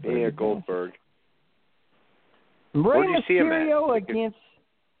right, Goldberg. Yeah, Goldberg. Rey Where'd you see him at? Mysterio against.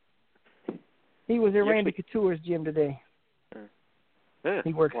 He was at You Randy actually- Couture's gym today. Yeah.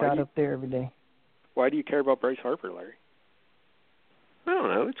 He works Why out do you- up there every day. Why do you care about Bryce Harper, Larry? I don't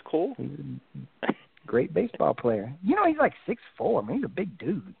know. It's cool. He's a great baseball player. You know, he's like 6'4". I mean, he's a big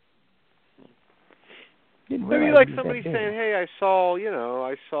dude. Didn't Maybe realize like he was somebody that big. saying, "Hey, I saw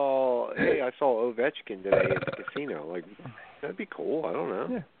Ovechkin today at the casino." Like, that'd be cool. I don't know.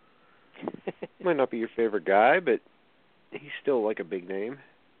 Yeah. Might not be your favorite guy, but he's still like a big name.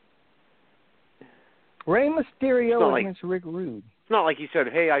 Rey It's Mysterio not like- against Rick Rude. It's not like he said,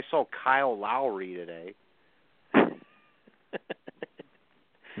 "Hey, I saw Kyle Lowry today."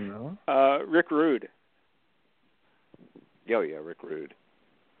 No. Rick Rude. Oh yeah, Rick Rude.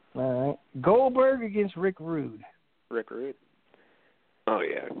 All right. Goldberg against Rick Rude. Rick Rude. Oh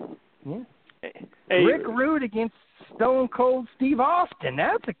yeah. Yeah. Hey, Rick Rude against Stone Cold Steve Austin.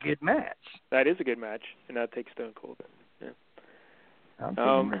 That's a good match. that is a good match, and that takes Stone Cold. Yeah. I'm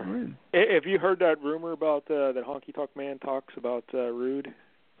taking Rick Rude. Have you heard that rumor about that Honky Tonk Man talks about Rude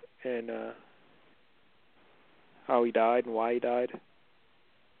and how he died and why he died?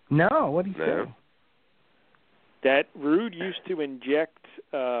 No, what did he No. say? That Rude used to inject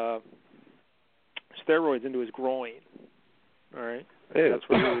steroids into his groin. All right, Ew. that's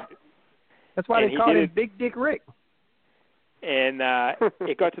what Rude. That's why And they he called did him it- Big Dick Rick. And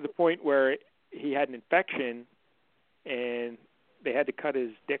it got to the point where he had an infection, and they had to cut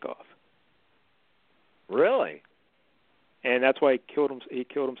his dick off. Really? And that's why he killed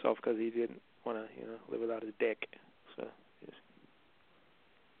himself because he didn't want to, live without his dick. So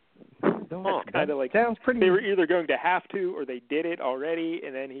it's kind of like Sounds pretty. they were either going to have to, or they did it already,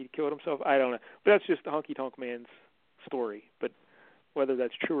 and then he killed himself. I don't know, but that's just the Honky Tonk Man's story. But whether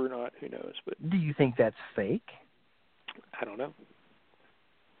that's true or not, who knows? But Do you think that's fake? I don't know.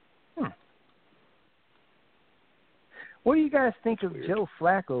 What do you guys think of Joe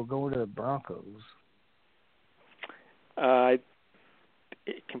Flacco going to the Broncos?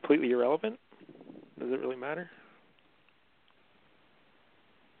 Completely irrelevant. Does it really matter?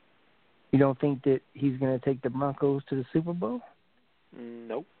 You don't think that he's going to take the Broncos to the Super Bowl?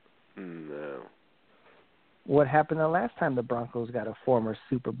 Nope. No. What happened the last time the Broncos got a former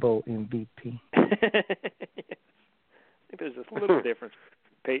Super Bowl MVP? I think there's a little difference.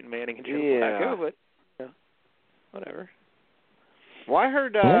 Peyton Manning and Joe Flacco, but whatever. Well,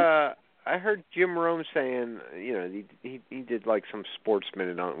 I heard Jim Rome saying, he did like some sports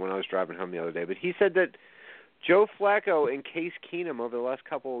minute when I was driving home the other day, but he said that Joe Flacco and Case Keenum over the last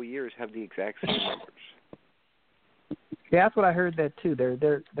couple of years have the exact same numbers. Yeah, that's what I heard that too.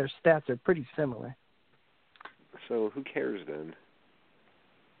 Their stats are pretty similar. So who cares then?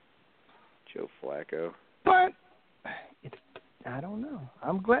 Joe Flacco. But I don't know.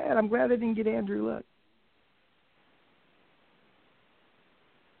 I'm glad they didn't get Andrew Luck.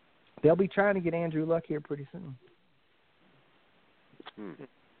 They'll be trying to get Andrew Luck here pretty soon.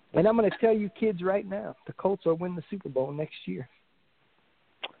 And I'm going to tell you kids right now, the Colts will win the Super Bowl next year.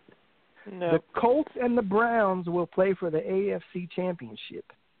 No. The Colts and the Browns will play for the AFC Championship.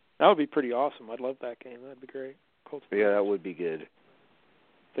 That would be pretty awesome. I'd love that game. That'd be great. Colts. Yeah, that would be good.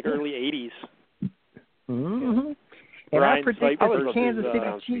 Like early 80s. Mm-hmm. And I predict that the Kansas City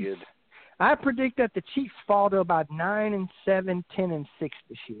Chiefs. I predict that the Chiefs fall to about 9-7, 10-6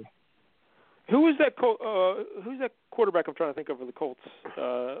 this year. Who's that quarterback I'm trying to think of for the Colts?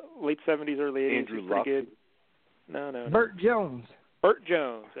 Late 70s, early 80s. Andrew pretty Luck. good. No. Burt Jones. Burt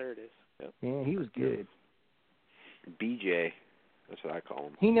Jones. There it is. Yep. Yeah, he was good. BJ. That's what I call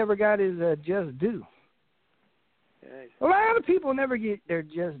him. He never got his just due. Yeah, A lot of people never get their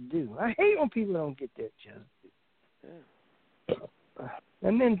just due. I hate when people don't get their just due. Yeah.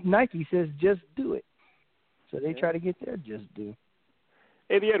 And then Nike says, just do it. So they try to get their just due.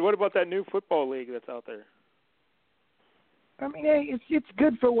 Hey, Ed, what about that new football league that's out there? I mean, hey, it's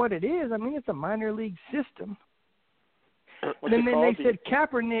good for what it is. I mean, it's a minor league system. What's And then called? they said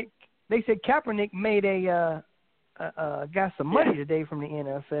Kaepernick made got some money today from the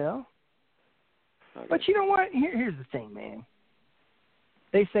NFL. Okay. But you know what? Here's the thing, man.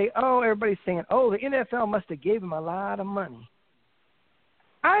 They say, everybody's saying, the NFL must have gave him a lot of money.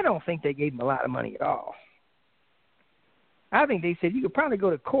 I don't think they gave him a lot of money at all. I think they said you could probably go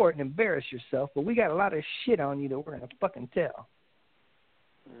to court and embarrass yourself, but we got a lot of shit on you that we're going to fucking tell.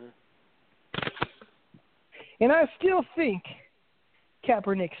 And I still think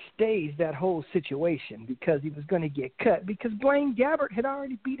Kaepernick stays that whole situation because he was going to get cut because Blaine Gabbert had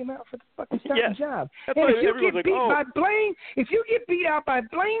already beat him out for the fucking starting job. That's And why if you everyone's get like, beat by Blaine, if you get beat out by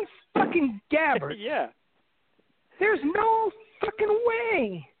Blaine fucking Gabbert, yeah. There's no fucking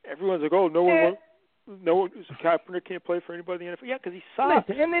way. Everyone's like, no one, Kaepernick can't play for anybody in the NFL. Yeah, because he sucks.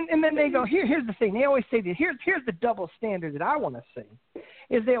 Listen, and then they go, here's the thing. They always say that here's the double standard that I want to say,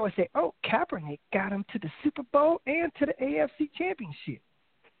 is they always say, Kaepernick got him to the Super Bowl and to the AFC Championship.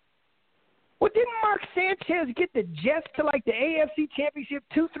 Well, didn't Mark Sanchez get the Jets to like the AFC Championship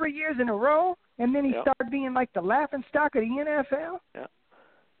 2-3 years in a row, and then he started being like the laughingstock of the NFL? Yeah.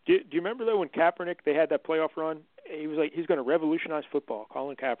 Do you remember though when Kaepernick they had that playoff run? He was like he's going to revolutionize football.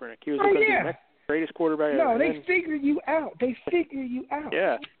 Colin Kaepernick. He was going to be the next greatest quarterback ever. No, they figure you out.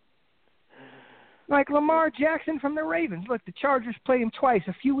 Yeah. Like Lamar Jackson from the Ravens. Look, the Chargers played him twice,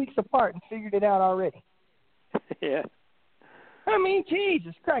 a few weeks apart, and figured it out already. Yeah. I mean,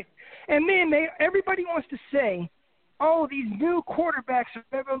 Jesus Christ. And then everybody wants to say, these new quarterbacks are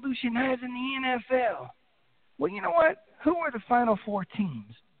revolutionizing the NFL. Well, you know what? Who are the final four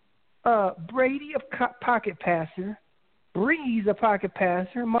teams? Brady, a pocket passer. Breeze, a pocket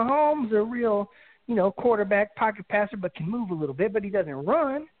passer. Mahomes, a real, quarterback, pocket passer, but can move a little bit, but he doesn't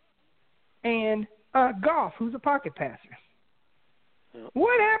run. And Goff, who's a pocket passer. Yep.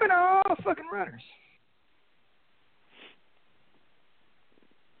 What happened to all the fucking runners?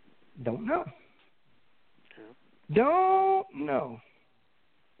 Don't know. Yep. Don't know.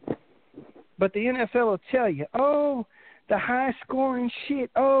 But the NFL will tell you, the high-scoring shit,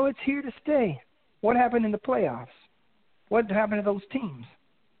 it's here to stay. What happened in the playoffs? What happened to those teams?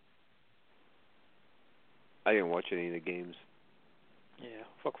 I didn't watch any of the games. Yeah,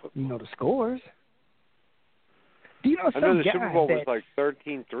 fuck football. You know the scores. Do you know I know the Super Bowl was like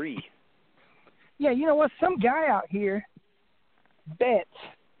 13-3. Yeah, you know what? Some guy out here bets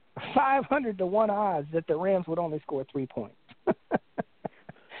 500 to 1 odds that the Rams would only score 3 points.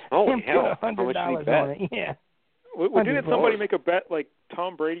 Holy hell! How much did he bet? On it. Yeah. Well, didn't somebody make a bet like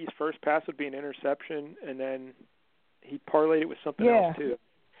Tom Brady's first pass would be an interception, and then he parlayed it with something else too?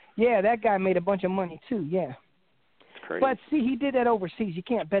 Yeah, that guy made a bunch of money too. Yeah. It's crazy. But see, he did that overseas. You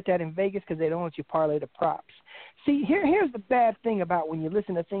can't bet that in Vegas because they don't let you parlay the props. See, here's the bad thing about when you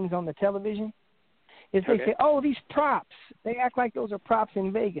listen to things on the television. is they say, oh, these props. They act like those are props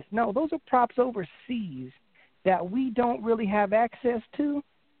in Vegas. No, those are props overseas that we don't really have access to.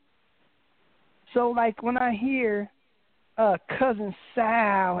 So, like, when I hear Cousin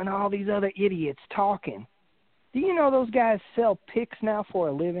Sal and all these other idiots talking, do you know those guys sell picks now for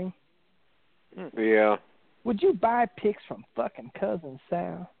a living? Yeah. Would you buy picks from fucking Cousin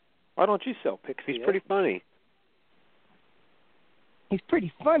Sal? Why don't you sell picks? He's pretty funny. He's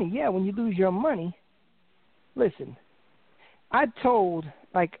pretty funny, yeah, when you lose your money. Listen, I told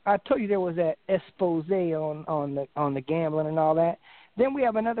you there was that expose on the gambling and all that. Then we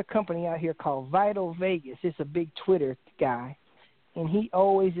have another company out here called Vital Vegas. It's a big Twitter guy, and he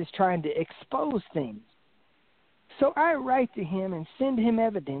always is trying to expose things. So I write to him and send him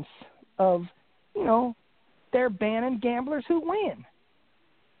evidence of, they're banning gamblers who win.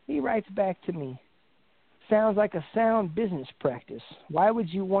 He writes back to me, sounds like a sound business practice. Why would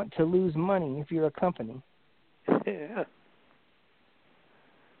you want to lose money if you're a company? Yeah.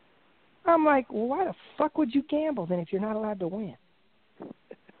 I'm like, well, why the fuck would you gamble then if you're not allowed to win?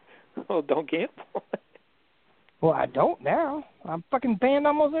 Well, don't gamble. Well, I don't now. I'm fucking banned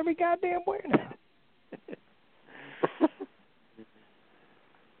almost every goddamn where now.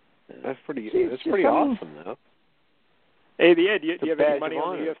 That's pretty awesome, though. Hey, do you have any money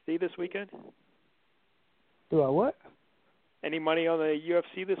on the UFC this weekend? Do I what? Any money on the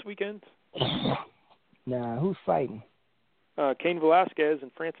UFC this weekend? Nah, who's fighting? Cain Velasquez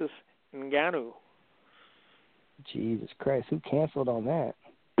and Francis Ngannou. Jesus Christ, who canceled on that?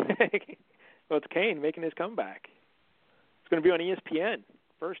 Well, it's Cain making his comeback. It's going to be on ESPN,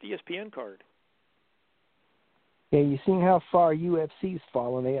 first ESPN card. Yeah, you seen how far UFC's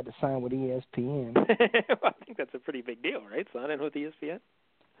fallen? They had to sign with ESPN. Well, I think that's a pretty big deal, right? Signing with ESPN.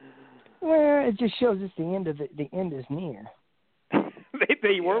 Well, it just shows us the end of the end is near.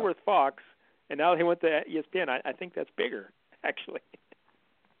 they were with Fox, and now they went to ESPN. I think that's bigger, actually.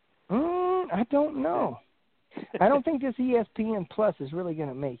 I don't know. I don't think this ESPN Plus is really going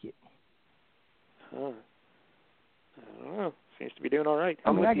to make it. Huh. I don't know. Seems to be doing all right.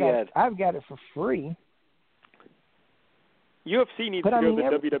 I've got it for free. UFC needs to go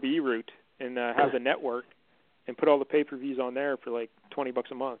the WWE route and have the network and put all the pay-per-views on there for like $20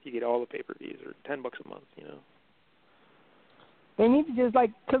 a month. You get all the pay-per-views, or $10 a month. They need to just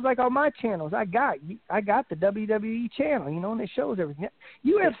because on my channels, I got the WWE channel, and it shows everything.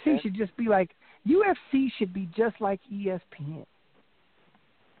 UFC should just be like UFC should be just like ESPN.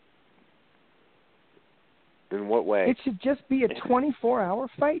 In what way? It should just be a 24-hour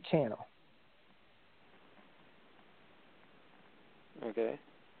fight channel. Okay.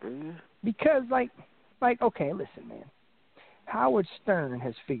 Because okay, listen, man. Howard Stern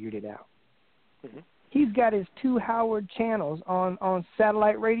has figured it out. Mm-hmm. He's got his 2 Howard channels on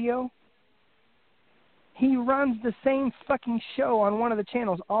satellite radio. He runs the same fucking show on one of the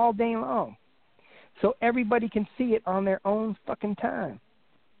channels all day long. So everybody can see it on their own fucking time.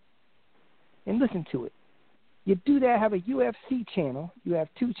 And listen to it. You do that, have a UFC channel, you have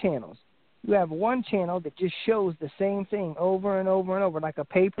 2 channels. You have one channel that just shows the same thing over and over and over, like a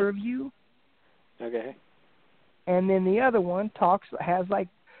pay-per-view. Okay. And then the other one has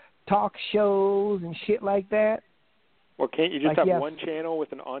talk shows and shit like that. Well, can't you just have one channel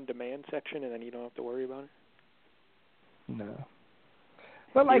with an on-demand section and then you don't have to worry about it? No.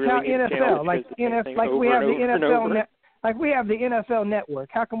 But like how NFL, we have the NFL we have the NFL network.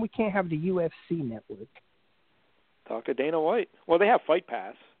 How come we can't have the UFC network? Talk to Dana White. Well, they have Fight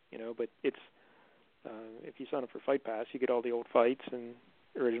Pass, but it's if you sign up for Fight Pass, you get all the old fights and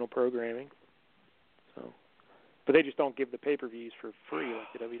original programming. So, but they just don't give the pay-per-views for free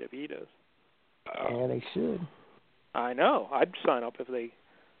like the WWE does. Yeah, they should. I know. I'd sign up if they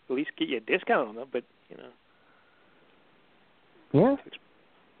at least get you a discount on them, but Yeah.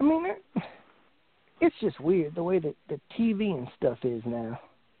 I mean, it's just weird the way that the TV and stuff is now.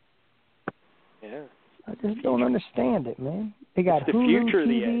 Yeah. I just don't understand it, man. They got the Hulu future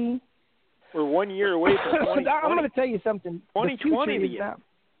TV. We're 1 year away from 2020. I'm going to tell you something. 2020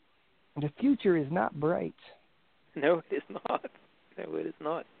 the future is not bright. No, it is not. No, it is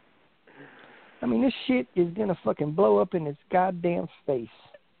not. I mean, this shit is going to fucking blow up in its goddamn face.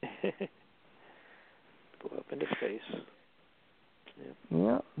 Blow up into space.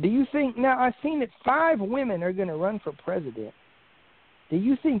 Yeah. Do you think, now I've seen that 5 women are going to run for president. Do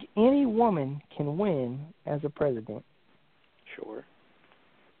you think any woman can win as a president? Sure.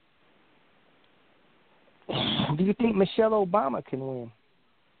 Do you think Michelle Obama can win?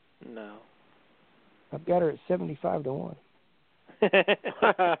 No. I've got her at 75-1.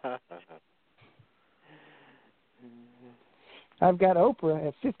 I've got Oprah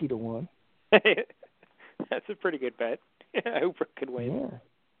at 50-1. That's a pretty good bet. Oprah could win.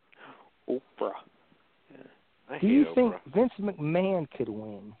 Yeah. Oprah. Yeah. Do you think Vince McMahon could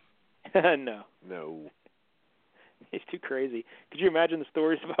win? No. No. He's too crazy. Could you imagine the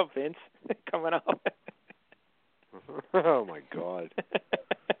stories about Vince coming out? Oh my God.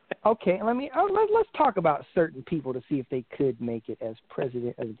 Okay, let's talk about certain people to see if they could make it as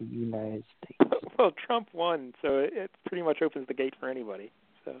president of the United States. Well, Trump won, so it pretty much opens the gate for anybody.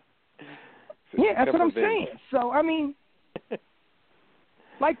 So. Yeah, that's what I'm saying. So I mean,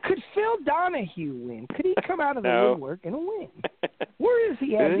 like, could Phil Donahue win? Could he come out of the woodwork and win? Where is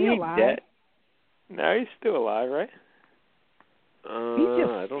he at? Is he alive? Dead? No, he's still alive, right?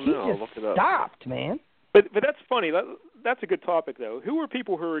 I don't know. I'll look it up. Stopped, man. But that's funny. That's a good topic, though. Who are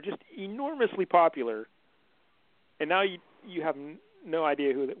people who are just enormously popular, and now you have no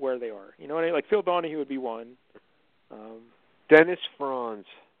idea where they are? You know what I mean? Like Phil Donahue would be one. Dennis Franz.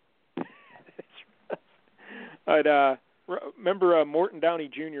 Remember Morton Downey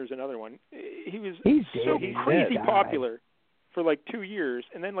Jr. is another one. He's so crazy popular for like 2 years,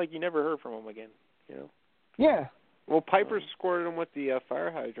 and then like you never heard from him again. You know? Yeah. Well, Piper squirted him with the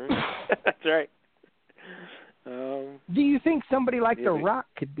fire hydrant. That's right. Do you think somebody like The Rock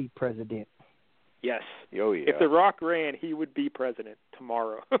could be president? Yes. Oh, yeah. If The Rock ran, he would be president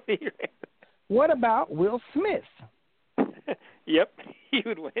tomorrow. What about Will Smith? Yep, he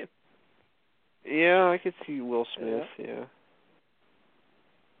would win. Yeah, I could see Will Smith, yeah.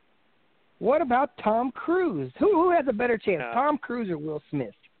 What about Tom Cruise? Who has a better chance, Tom Cruise or Will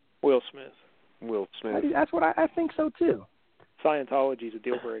Smith? Will Smith. Will Smith. That's what I think so, too. Scientology's a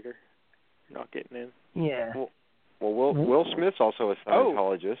deal breaker. You're not getting in. Yeah. Well, Will Smith's also a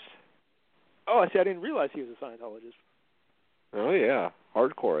Scientologist. Oh, I see. I didn't realize he was a Scientologist. Oh, yeah.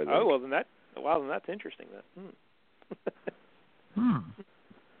 Hardcore, I think. Oh, well, then that's interesting, then.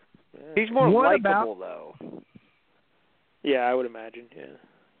 He's more likable, though. Yeah, I would imagine, yeah.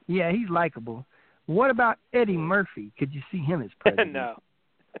 Yeah, he's likable. What about Eddie Murphy? Could you see him as president? No.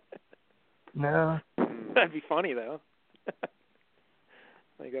 No? That'd be funny, though. I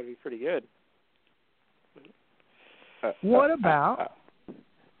think that'd be pretty good. What about...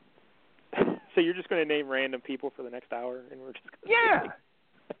 So you're just going to name random people for the next hour, and we're just going to... Yeah.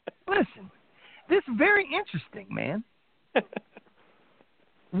 Listen, this is very interesting, man.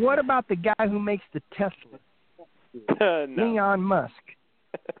 What about the guy who makes the Tesla? No. Elon Musk.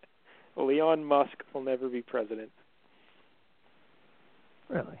 Elon Musk will never be president.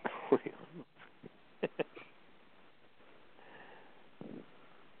 Really?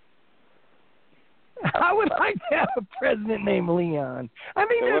 I would like to have a president named Leon. I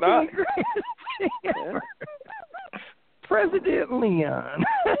mean, that'd be the greatest thing ever. President Leon.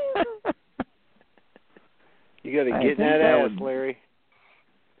 You got to get in that ass, Larry.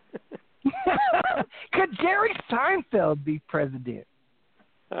 Could Jerry Seinfeld be president?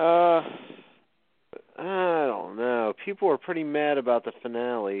 I don't know. People are pretty mad about the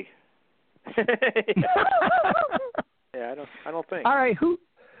finale. Yeah, I don't think. All right, who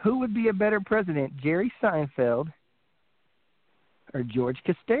would be a better president, Jerry Seinfeld or George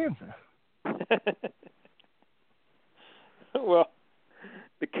Costanza? Well,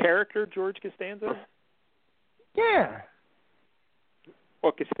 the character George Costanza? Yeah.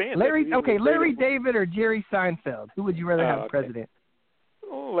 Well, Costanza. Larry David or Jerry Seinfeld? Who would you rather have president?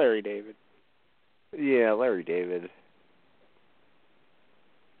 Oh, Larry David. Yeah, Larry David.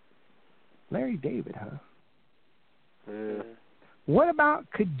 Larry David, huh? Yeah. What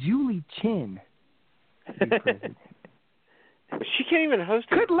about could Julie Chen be president? She can't even host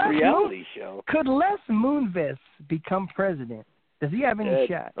a reality show. Could Les Moonves become president? Does he have any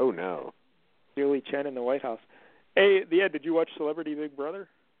shot? Oh, no. Julie Chen in the White House. Hey, did you watch Celebrity Big Brother?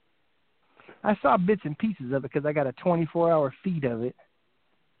 I saw bits and pieces of it because I got a 24-hour feed of it.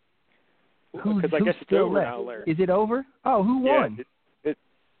 Who's I guess still over left? now, Larry. Is it over? Oh, who won?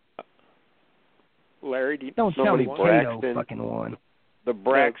 Larry, don't tell me Kato fucking won. The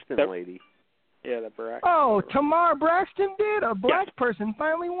Braxton lady. Yeah, the Braxton. Oh, Tamar Braxton did. A black person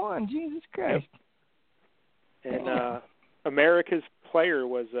finally won. Jesus Christ. Yep. And America's player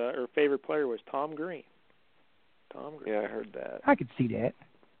was, or favorite player was Tom Green. Tom Green. Yeah, I heard that. I could see that.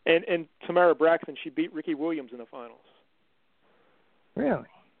 And Tamara Braxton, she beat Ricky Williams in the finals. Really?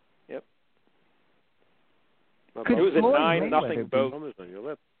 Yep. Could it was Floyd a 9-0 vote.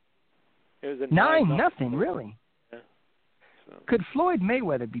 It was a 9-0, really? Yeah. So. Could Floyd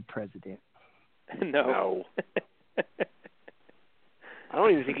Mayweather be president? No. I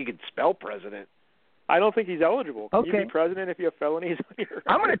don't even think he could spell president. I don't think he's eligible. Can you be president if you have felonies on your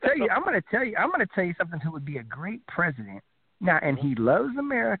I'm going to tell you something who would be a great president. Now, and he loves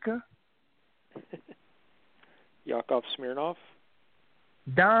America. Yakov Smirnoff.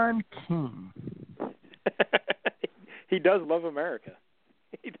 Don King. He does love America.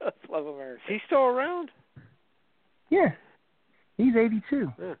 He does love America. Is he still around? Yeah. He's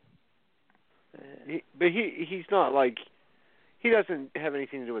 82. Yeah. But he's not like, he doesn't have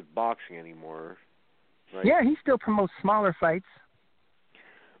anything to do with boxing anymore. Right? Yeah, he still promotes smaller fights.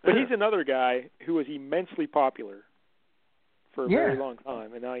 But he's another guy who was immensely popular for a very long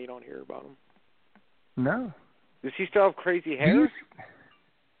time, and now you don't hear about him. No. Does he still have crazy hair?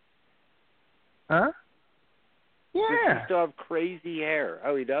 Huh? Yeah. Does he still have crazy hair?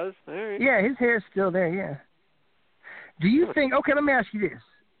 Oh, he does? All right. Yeah, his hair's still there, yeah. Do you think, okay, let me ask you this.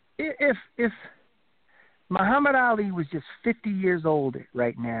 If Muhammad Ali was just 50 years old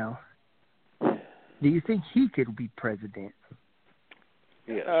right now, do you think he could be president?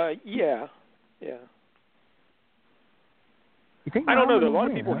 Yeah. Yeah. You think I don't know. Muhammad A lot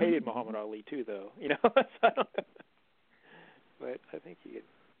would of people win, hated Muhammad Ali too, though. You know, so I don't know. But I think he could.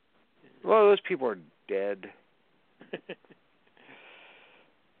 Well, those people are dead.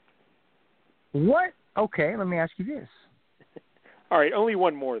 What? Okay, let me ask you this. All right, only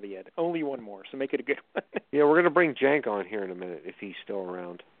one more, Ed. Only one more, so make it a good one. Yeah, we're going to bring Jank on here in a minute if he's still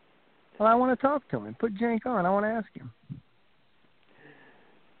around. Well, I want to talk to him. Put Jank on. I want to ask him.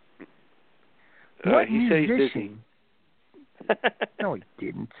 What he said he's busy. No, he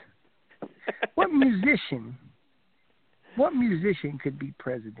didn't. What musician could be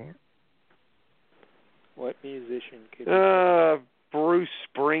president? What musician could Bruce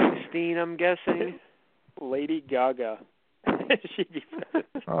Springsteen, I'm guessing. Lady Gaga. She'd be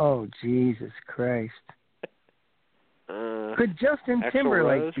president. Oh, Jesus Christ. Could Justin Axl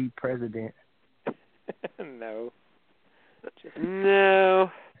Timberlake Rose? be president? No. No,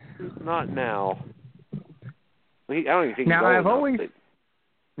 not now. I don't even think Now, he's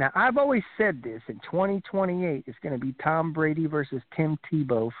I've always said this. In 2028, it's going to be Tom Brady versus Tim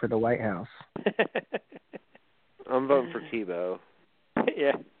Tebow for the White House. I'm voting for Tebow.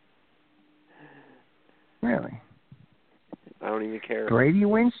 Yeah. Really? I don't even care. Brady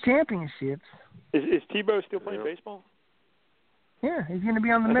wins championships. Is Tebow still playing baseball? Yeah, he's going to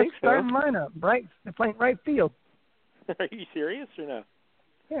be on the I Mets think so. starting lineup. Right, they're playing right field. Are you serious or no?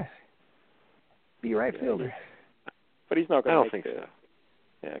 Yeah. Be right fielder. But he's not I going to don't think so.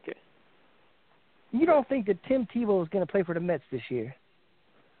 Yeah, okay. You don't think that Tim Tebow is going to play for the Mets this year?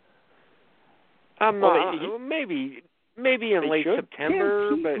 I'm not. Maybe in late should.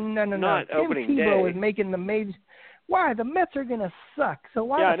 September, but not Tim opening Tebow day. is making the major. Why? The Mets are going to suck. So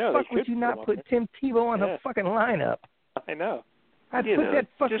why I the know, fuck they would should you put not him put up Tim Tebow on the fucking lineup? I know. I'd You put know, that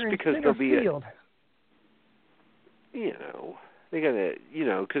fucker just in because center there'll be field. They gotta,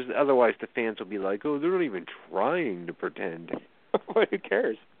 because otherwise the fans will be like, oh, they're not even trying to pretend. Well, who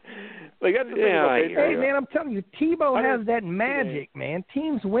cares? Like, that's the thing about I baseball. hear Hey, you. man, I'm telling you, Tebow has that magic, man.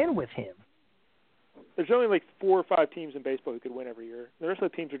 Teams win with him. There's only like 4 or 5 teams in baseball who could win every year. The rest of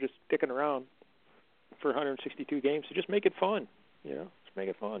the teams are just sticking around for 162 games. So just make it fun, Just make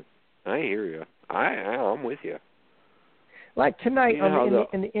it fun. I hear you. I'm with you. Like tonight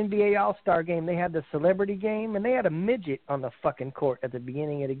in the NBA All-Star game, they had the celebrity game, and they had a midget on the fucking court at the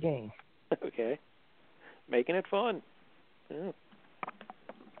beginning of the game. Okay. Making it fun. Yeah.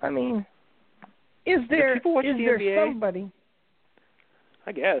 I mean, is there NBA? somebody?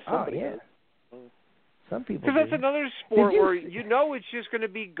 I guess. Oh, yeah. Some people Because that's do. another sport where it's just going to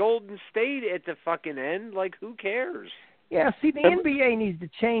be Golden State at the fucking end. Like, who cares? Yeah, see, the NBA needs to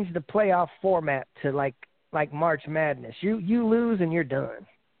change the playoff format to like March Madness. You lose and you're done.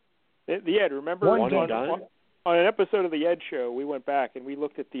 The Ed, remember on an episode of the Ed Show, we went back and we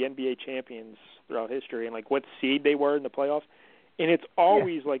looked at the NBA champions throughout history and like what seed they were in the playoffs, and it's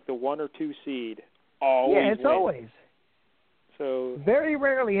always like the 1 or 2 seed. Always. Yeah, it's wins. always. So very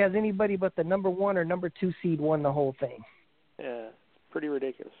rarely has anybody but the number 1 or number 2 seed won the whole thing. Yeah, it's pretty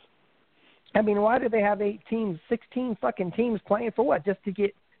ridiculous. I mean, why do they have 8 teams, 16 fucking teams playing for what? Just to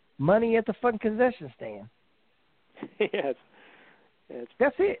get money at the fucking concession stand.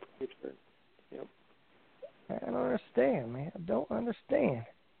 That's it. Yep. I don't understand, man. I don't understand.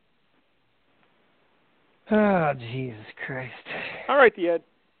 Oh, Jesus Christ. All right, Ed.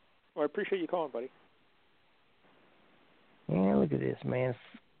 Well, I appreciate you calling, buddy. Yeah, look at this, man.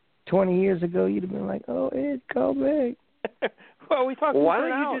 20 years ago, you'd have been like, oh, Ed, call back. Well, we talked. Why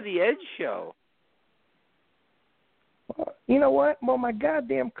don't you do the Ed Show? Well, you know what? Well, my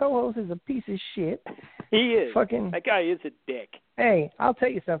goddamn co-host is a piece of shit. He is. Fucking. That guy is a dick. Hey, I'll tell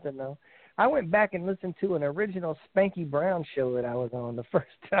you something, though. I went back and listened to an original Spanky Brown show that I was on the first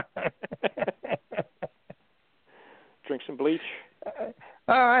time. Drink some bleach.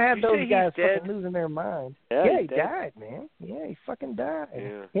 I had You say those he's guys dead? fucking losing their minds. Yeah, Yeah, he he's dead. died, man. Yeah, he fucking died.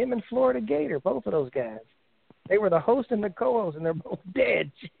 Yeah. Him and Florida Gator, both of those guys. They were the host and the co-host, and they're both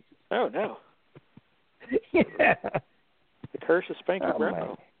dead. Oh, no. Yeah. The curse of Spanky Oh,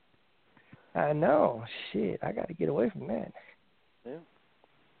 Brown. I know. Shit, I got to get away from that. Yeah.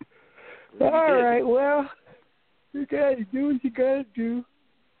 All right, well, you guys do what you got to do.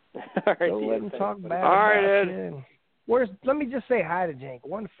 All right, Don't let him talk bad All right, about Ed. you. And let me just say hi to Jank.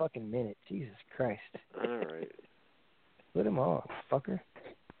 1 fucking minute. Jesus Christ. All right. Put him on, fucker.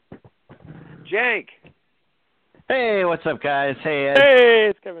 Jank. Hey, what's up, guys? Hey, Ed. Hey,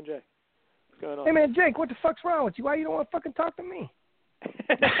 it's Kevin J. What's going on? Hey, man, Jank, what the fuck's wrong with you? Why you don't want to fucking talk to me?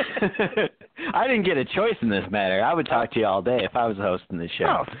 I didn't get a choice in this matter. I would talk to you all day if I was hosting this show.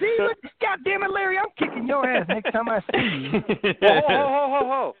 Oh, see? God damn it, Larry, I'm kicking your ass next time I see you.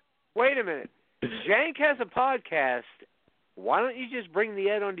 Whoa. Wait a minute. Jank has a podcast. Why don't you just bring the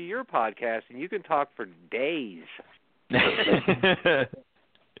Ed onto your podcast and you can talk for days?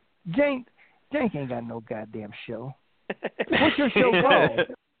 Jank ain't got no goddamn show. What's your show called?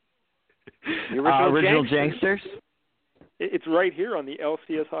 The Original Janksters. Janksters? It's right here on the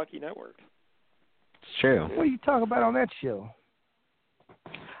LCS Hockey Network. It's true. What do you talk about on that show?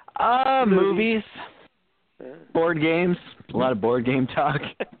 Movies, Yeah. board games, a lot of board game talk.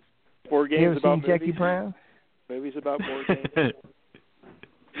 Board You games ever about seen Jackie movies. Brown? Movies about board games.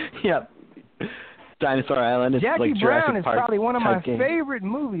 Yep. Dinosaur Island. It's Jackie like Brown Jurassic is Park probably one of my type game. favorite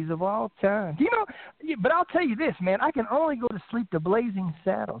movies of all time. Do you know? But I'll tell you this, man. I can only go to sleep to Blazing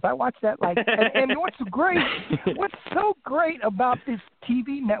Saddles. I watch that and what's so great about this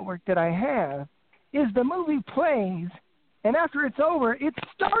TV network that I have is the movie plays, and after it's over, it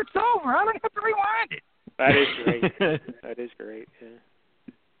starts over. I don't have to rewind it. That is great. That is great. Yeah.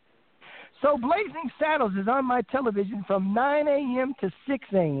 So Blazing Saddles is on my television from 9 a.m. to 6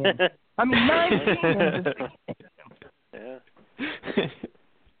 a.m. I mean, 9 p.m. to 6 a.m. Yeah.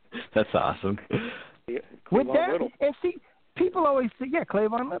 That's awesome. With Cleavon that, Little. and see, people always say, yeah,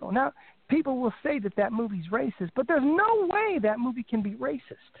 Cleavon Little. Now, people will say that movie's racist, but there's no way that movie can be racist.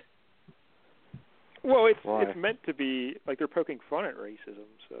 Well, Why? it's meant to be like they're poking fun at racism,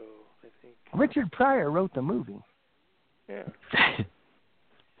 so I think. Richard Pryor wrote the movie. Yeah.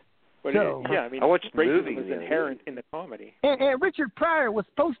 But So- I mean, I watched the racism movie, is yeah. inherent in the comedy. And Richard Pryor was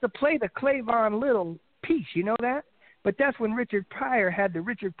supposed to play the Cleavon Little piece, you know that? But that's when Richard Pryor had the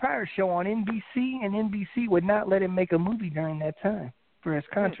Richard Pryor show on NBC, and NBC would not let him make a movie during that time for his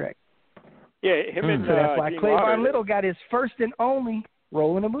contract. Yeah, him and So that's why Gene Cleavon Wilder. Little got his first and only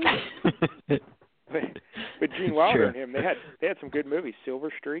role in a movie. But Gene Wilder Sure. and him, they had some good movies.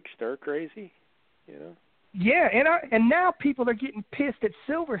 Silver Streak, Stir Crazy, you know. Yeah, and now people are getting pissed at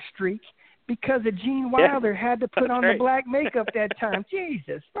Silver Streak because of Gene Wilder had to put That's on right. the black makeup that time.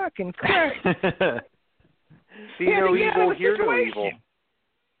 Jesus fucking Christ. See He had no to get out evil, of the hear no situation. evil.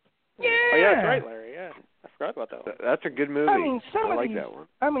 Yeah. Oh yeah, that's right, Larry. Yeah, I forgot about that one. That's a good movie. I mean, some I of like these, that one.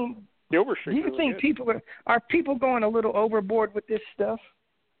 I mean, Silver do Streak. you really think good. people are people going a little overboard with this stuff?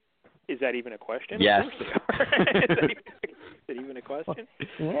 Is that even a question? Yes. Of course they are. Is that even a question?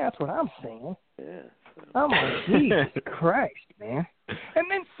 Yeah, that's what I'm saying. Yeah. So. I'm like, Jesus Christ, man. And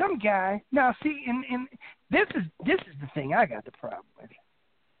then some guy. Now, see, and this is the thing I got the problem with.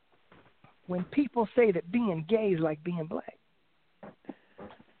 When people say that being gay is like being black,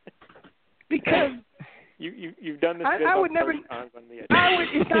 because You've done this. I bit would about never. 30 times on the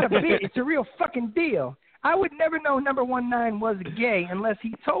It's not a bit. It's a real fucking deal. I would never know number 19 was gay unless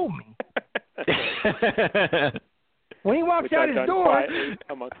he told me. When he walks Which out I've his done door, quietly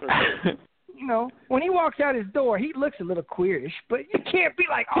amongst our friends. you know, when he walks out his door, he looks a little queerish, but you can't be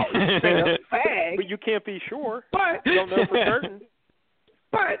like, oh, he's straight up fag. But you can't be sure. But You don't know for certain.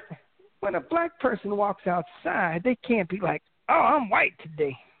 But when a black person walks outside, they can't be like, oh, I'm white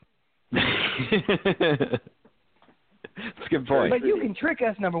today. That's a good point. But you can trick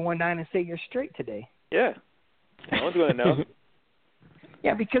us, number 19, and say you're straight today. Yeah. No one's going to know.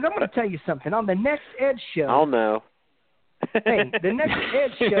 Yeah, because I'm going to tell you something. On the next Ed show, I'll know. hey, the next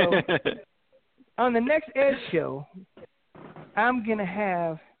Ed show, on the next Ed show, I'm going to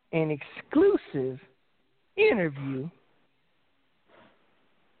have an exclusive interview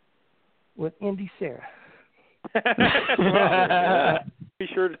with Indy Sarah. Well, be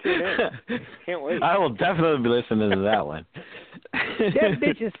sure to tune in. Can't wait. I will definitely be listening to that one. That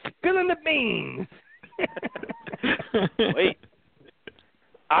bitch is spilling the beans. Wait.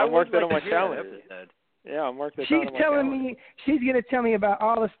 I'll mark that on my to hear that calendar. episode. Yeah, I'll mark that She's down on my telling calendar. me she's going to tell me about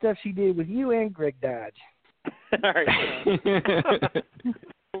all the stuff she did with you and Greg Dodge. All right.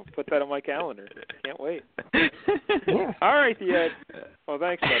 Put that on my calendar. Can't wait. Yeah. All right, Ed. Well,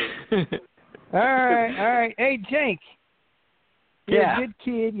 thanks, buddy. All right. Hey, Jake. You're Yeah. a good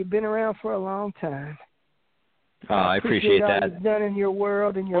kid. You've been around for a long time. Oh, I appreciate all that. you've done in your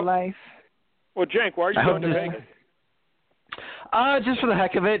world and your life. Well, Jenk, why are you going to Vegas? Just for the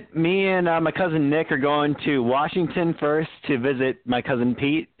heck of it. Me and my cousin Nick are going to Washington first to visit my cousin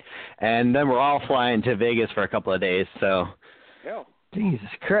Pete, and then we're all flying to Vegas for a couple of days. So. Hell. Jesus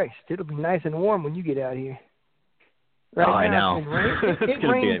Christ! It'll be nice and warm when you get out here. Right now, I know. It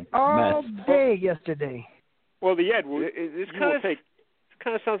rained all day yesterday. Well, the Ed, this kind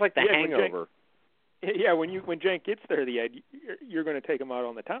of sounds like the Hangover. When Jenk gets there, the Ed, you're going to take him out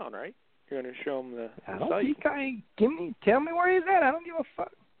on the town, right? You're going to show him the site. Tell me where he's at. I don't give a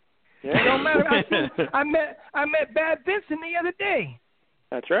fuck. Yeah. It don't matter. I met Bad Vincent the other day.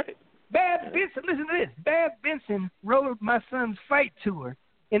 That's right. Bad Vincent, listen to this. Bad Vincent rode my son's fight tour,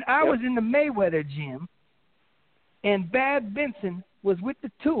 and I was in the Mayweather gym, and Bad Vincent was with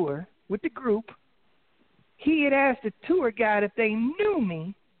the tour, with the group. He had asked the tour guide if they knew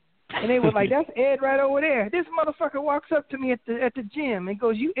me, and they were like, "That's Ed right over there." This motherfucker walks up to me at the gym and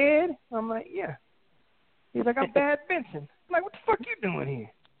goes, "You Ed?" I'm like, "Yeah." He's like, "I'm Bad Vincent." I'm like, "What the fuck you doing here?"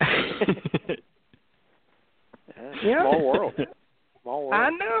 Small world. Small world. I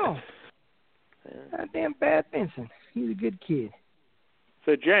know. Goddamn Bad Vincent. He's a good kid.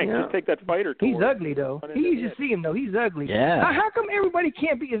 So, Jenk, just take that fighter tour. He's ugly, though. You should see him, though. He's ugly. Yeah. How come everybody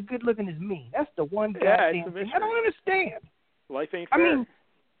can't be as good looking as me? That's the one goddamn thing. I don't understand. Life ain't fair. I mean,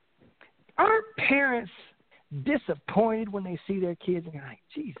 aren't parents disappointed when they see their kids and they're like,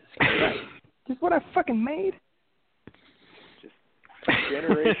 Jesus Christ, this is what I fucking made? Just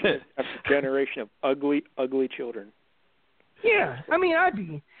generation after generation of ugly, ugly children. Yeah. I mean,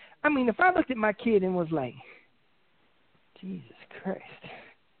 if I looked at my kid and was like, Jesus Christ,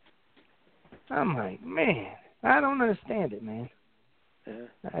 I'm like, man, I don't understand it, man. Yeah.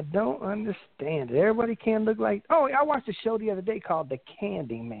 I don't understand it. Everybody can't look like. Oh, I watched a show the other day called The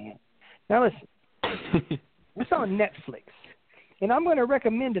Candy Man. Now listen, it's on Netflix, and I'm going to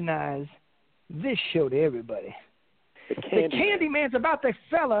recommendinize this show to everybody. The Candy Man's about the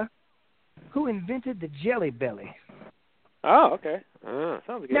fella who invented the Jelly Belly. Oh, okay.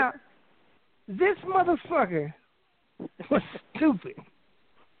 Sounds good. Now, this motherfucker was stupid.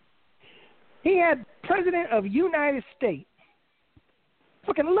 He had President of United States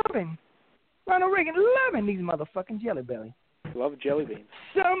fucking loving, Ronald Reagan loving these motherfucking Jelly Belly. Love jelly beans.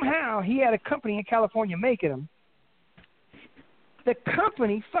 Somehow he had a company in California making them. The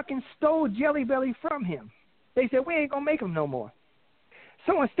company fucking stole Jelly Belly from him. They said, we ain't going to make them no more.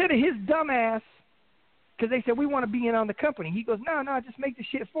 So instead of his dumb ass, because they said, we want to be in on the company, he goes, no, just make the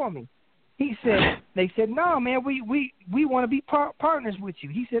shit for me. They said, no, man, we want to be partners with you.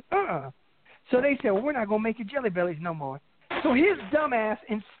 He said, So they said, well, we're not going to make your Jelly Bellies no more. So his dumb ass,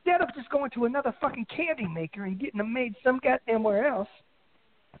 instead of just going to another fucking candy maker and getting them made some goddamn where else,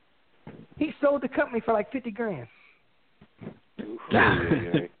 he sold the company for like $50,000.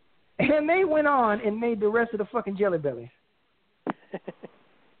 And they went on and made the rest of the fucking Jelly Bellies.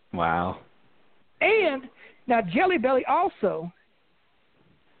 Wow. And now Jelly Belly also,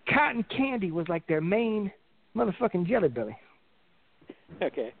 cotton candy was like their main motherfucking Jelly Belly.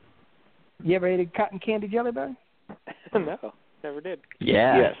 Okay. You ever ate a cotton candy Jelly Belly? No, never did.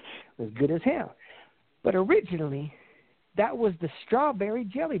 Yeah. Yes. It was good as hell. But originally, that was the strawberry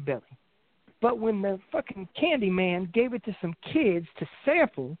Jelly Belly. But when the fucking candy man gave it to some kids to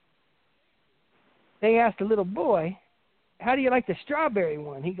sample, they asked the little boy, how do you like the strawberry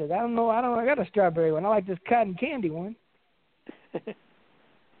one? He goes, I don't know. I got a strawberry one. I like this cotton candy one.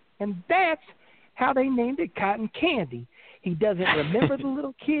 And that's how they named it cotton candy. He doesn't remember the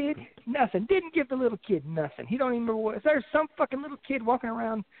little kid, nothing. Didn't give the little kid nothing. He don't even remember what. There's some fucking little kid walking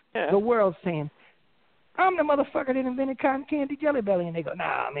around the world saying, I'm the motherfucker that invented cotton candy Jelly Belly. And they go,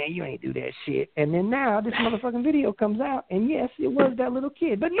 nah, man, you ain't do that shit. And then now this motherfucking video comes out, and yes, it was that little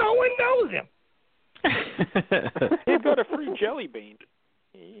kid. But no one knows him. He got a free jelly bean.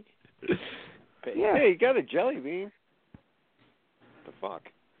 Yeah. Hey, you got a jelly bean. The fuck?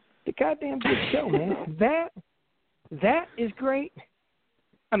 The goddamn good show, man. That is great.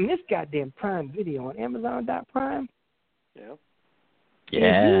 I mean, this goddamn Prime Video on Amazon.Prime. Yeah.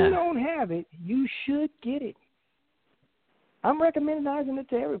 If you don't have it, you should get it. I'm recommending it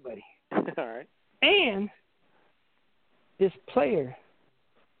to everybody. All right. And this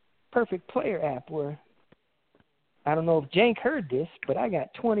Perfect Player app where, I don't know if Jank heard this, but I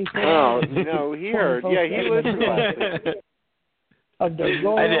got 24 hours. Oh, no, he heard. Yeah, he listened to it. Of the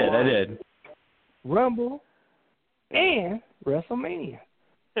Royal I did. Rumble and WrestleMania.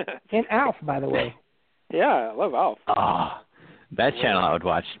 And Alf, by the way. Yeah, I love Alf. Oh, that channel I would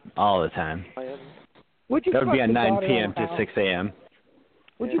watch all the time. Would you That would fuck be on the 9 daughter p.m. of to Alf? 6 a.m.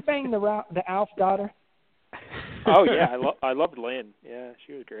 Would you bang the Alf daughter? Oh yeah, I loved Lynn. Yeah,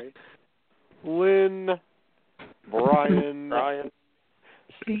 she was great. Lynn, Brian.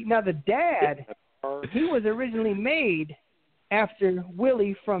 See, now the dad, he was originally made after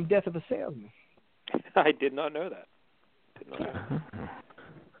Willie from Death of a Salesman. I did not know that.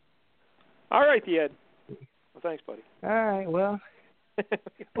 All right, Ed. Well, thanks, buddy. All right, well.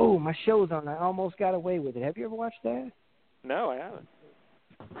 Oh, my show's on. I Almost Got Away with It. Have you ever watched that? No, I haven't.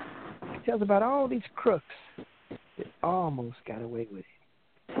 It tells about all these crooks that almost got away with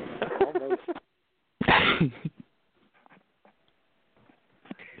it. Almost.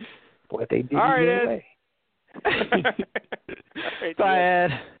 But they didn't All right, get Ed. away. All right, Bye,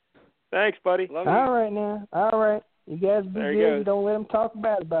 Ed. Thanks, buddy. Love you. All right, now. All right. You guys be There he good. goes. Don't let them talk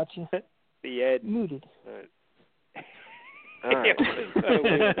bad about you. The Ed. Muted. All right.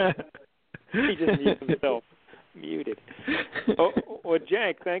 He just muted himself. Muted. Well,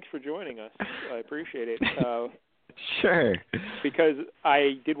 Jank, thanks for joining us. I appreciate it. Sure. Because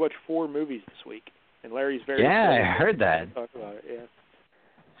I did watch 4 movies this week, and Larry's very Yeah, excited I heard that. to talk about it. Yeah.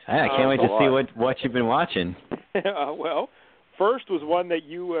 I can't wait to see what you've been watching. Well, first was one that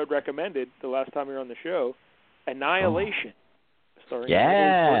you recommended the last time you were on the show, Annihilation. Starring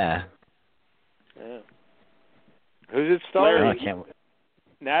Yeah. Yeah. Who's it starring? I can't wait.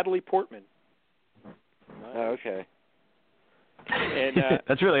 Natalie Portman. Oh, okay. And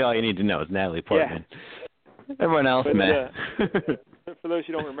that's really all you need to know is Natalie Portman. Yeah. Everyone else, man. For those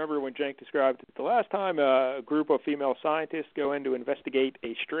who don't remember, when Jank described it the last time, a group of female scientists go in to investigate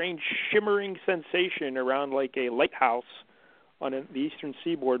a strange shimmering sensation around like a lighthouse on the eastern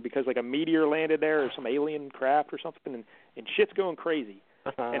seaboard because like a meteor landed there or some alien craft or something, and shit's going crazy.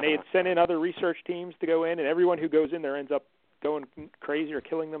 And they had sent in other research teams to go in, and everyone who goes in there ends up going crazy or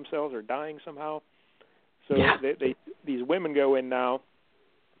killing themselves or dying somehow. So these women go in now,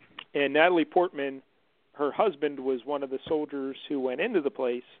 and Natalie Portman, her husband was one of the soldiers who went into the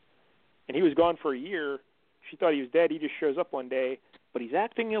place, and he was gone for a year. She thought he was dead. He just shows up one day, but he's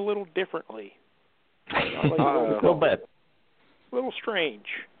acting a little differently. A little bit. A little strange.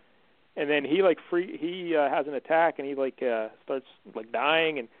 And then he has an attack, and he starts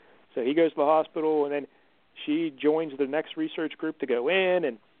dying, and so he goes to the hospital, and then she joins the next research group to go in,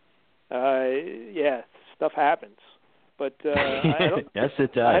 and stuff happens. But I don't, yes,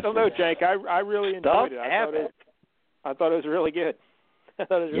 it does. I don't know, Jank. I really enjoyed it. I thought it was really good. I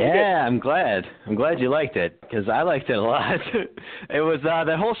thought it was really good. Yeah, I'm glad. I'm glad you liked it because I liked it a lot. It was that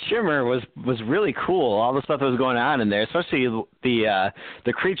whole shimmer was really cool. All the stuff that was going on in there, especially the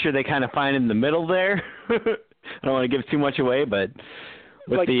creature they kind of find in the middle there. I don't want to give too much away, but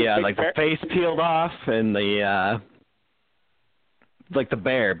with the face peeled off and the the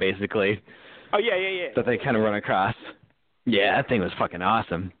bear basically. Oh yeah. That they kind of run across. Yeah, that thing was fucking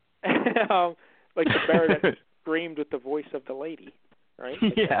awesome. Like the bear that screamed with the voice of the lady, right?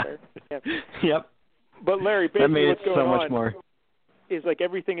 Like yeah. Yep. But Larry, that made basically it what's going so much on more. is like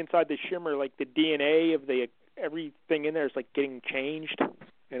everything inside the shimmer, like the DNA of everything in there is like getting changed,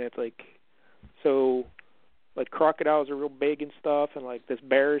 and it's like so like crocodiles are real big and stuff, and like this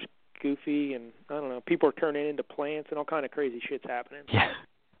bear's goofy, and I don't know, people are turning into plants, and all kind of crazy shit's happening. Yeah.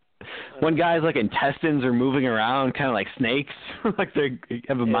 One guy's intestines are moving around, kind of like snakes, like they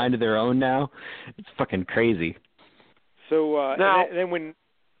have a mind of their own now. It's fucking crazy. So now, and then when,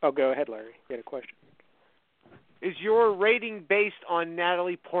 go ahead, Larry. You had a question. Is your rating based on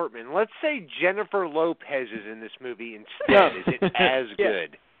Natalie Portman? Let's say Jennifer Lopez is in this movie instead. Is it as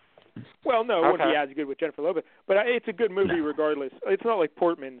good? Well, no, it wouldn't be as good with Jennifer Lopez, but it's a good movie regardless. It's not like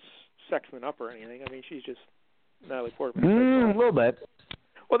Portman's sexing it up or anything. I mean, she's just Natalie Portman. A little bit.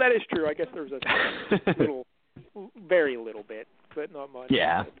 Well, that is true. I guess there was a very little bit, but not much.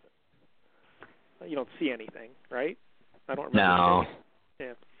 Yeah. You don't see anything, right? I don't remember. No.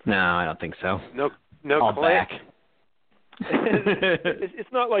 Yeah. No, I don't think so. No All click. back.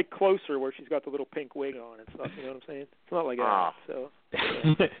 It's not like Closer where she's got the little pink wig on and stuff. You know what I'm saying? It's not like that. So.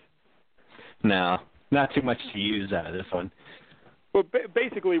 Yeah. No, not too much to use out of this one. Well,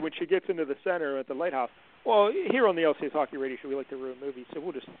 basically, when she gets into the center at the lighthouse, well, here on the LCS Hockey Radio Show, we like to ruin movies, so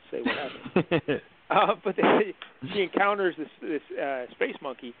we'll just say what happens. But she encounters this space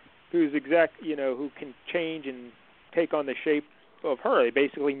monkey who's who can change and take on the shape of her. They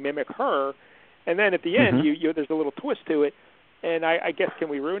basically mimic her, and then at the end, there's a little twist to it. And I guess, can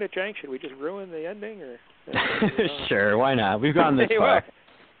we ruin it, Jank? Should we just ruin the ending, or? Sure, why not? We've gone this far.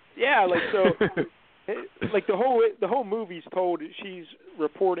 Yeah, so like the whole movie's told she's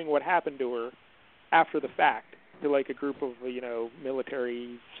reporting what happened to her after the fact to like a group of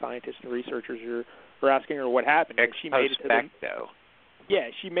military scientists and researchers are asking her what happened. And she made it to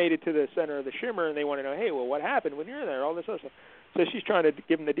she made it to the center of the shimmer, and they want to know, hey, well, what happened when you're there? All this other stuff. So she's trying to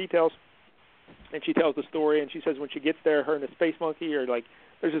give them the details, and she tells the story. And she says when she gets there, her and the space monkey are like,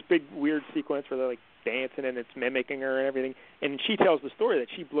 there's this big weird sequence where they're like dancing and it's mimicking her and everything. And she tells the story that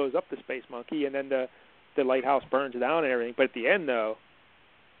she blows up the space monkey, and then the lighthouse burns down and everything. But at the end, though,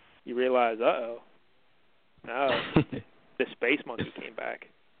 you realize, the space monkey came back.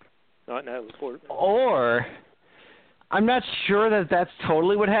 Not Natalie Portman. Or I'm not sure that that's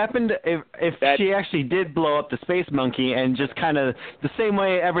totally what happened. If she actually did blow up the space monkey, and just kind of the same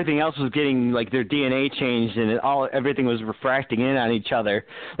way everything else was getting like their DNA changed and everything was refracting in on each other.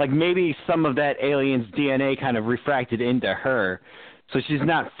 Like maybe some of that alien's DNA kind of refracted into her, so she's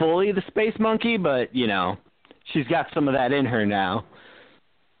not fully the space monkey, but she's got some of that in her now.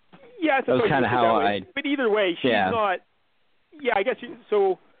 Yeah, I suppose that was kind of how But either way, she's not. Yeah, I guess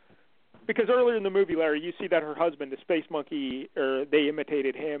so. Because earlier in the movie, Larry, you see that her husband, the space monkey, or they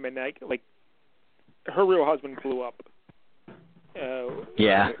imitated him, and like her real husband blew up. So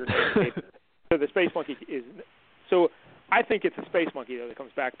the space monkey is. So I think it's a space monkey though that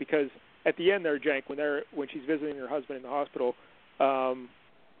comes back, because at the end there, Jank, when she's visiting her husband in the hospital,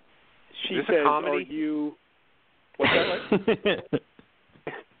 she says, "Are you?" What's that like?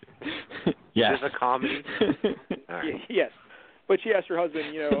 Yes. Is this a comedy? Right. Yes. But she asked her husband,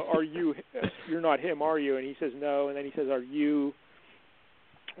 are you, you're not him, are you? And he says no. And then he says, are you,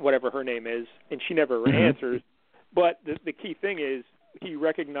 whatever her name is? And she never answers. But the key thing is he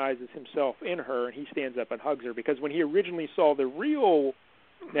recognizes himself in her, and he stands up and hugs her. Because when he originally saw the real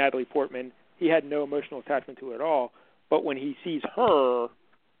Natalie Portman, he had no emotional attachment to her at all. But when he sees her,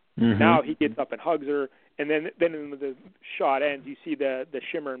 now he gets up and hugs her. And then when the shot ends, you see the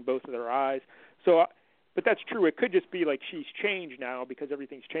shimmer in both of their eyes. So, but that's true. It could just be like she's changed now because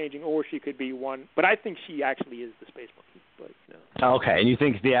everything's changing, or she could be one. But I think she actually is the space monkey. But Okay, and you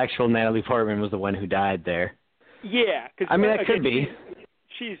think the actual Natalie Portman was the one who died there? Yeah, because I mean that could be.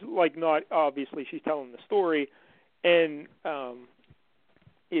 She's like not obviously she's telling the story, and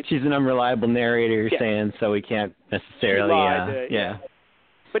she's an unreliable narrator. You're saying, so we can't necessarily.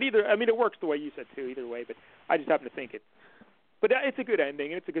 But it works the way you said too. Either way, but I just happen to think it. But it's a good ending,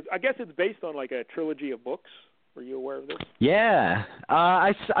 and it's a good. I guess it's based on like a trilogy of books. Were you aware of this? Yeah,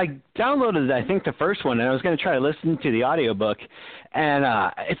 I downloaded I think the first one, and I was going to try to listen to the audiobook, and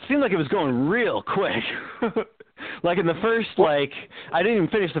it seemed like it was going real quick. Like in the first, I didn't even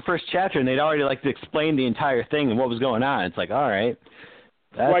finish the first chapter, and they'd already explained the entire thing and what was going on. It's like, all right,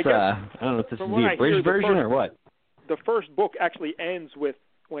 that's I don't know if this is the abridged version or what. The first book actually ends with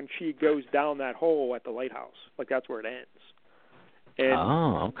when she goes down that hole at the lighthouse. Like that's where it ends. And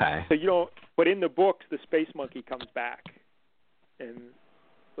okay. So you don't. But in the books, the space monkey comes back, and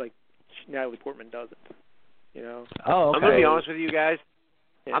like Natalie Portman doesn't. Oh, okay. I'm gonna be honest with you guys.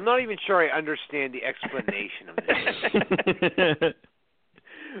 Yeah. I'm not even sure I understand the explanation of this.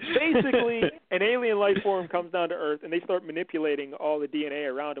 Basically, an alien life form comes down to Earth, and they start manipulating all the DNA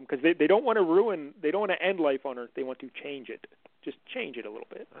around them because they don't want to ruin. They don't want to end life on Earth. They want to change it. Just change it a little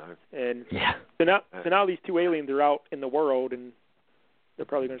bit. And so now these two aliens are out in the world, and they're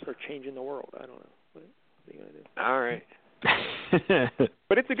probably going to start changing the world. I don't know. What are you going to do? All right.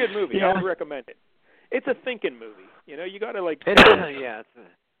 But it's a good movie. I would recommend it. It's a thinking movie. You got to like.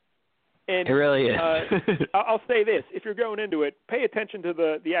 And it really is. I'll say this: if you're going into it, pay attention to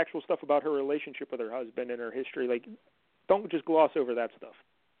the actual stuff about her relationship with her husband and her history. Like, don't just gloss over that stuff.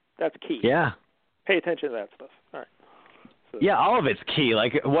 That's key. Yeah. Pay attention to that stuff. All right. So. Yeah, all of it's key.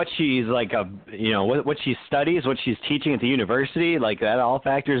 Like what she's what she studies, what she's teaching at the university, like that all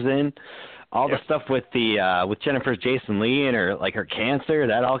factors in. All the stuff with with Jennifer Jason Leigh and her cancer,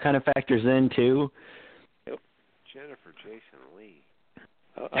 that all kind of factors in too. Yep. Jennifer Jason Leigh.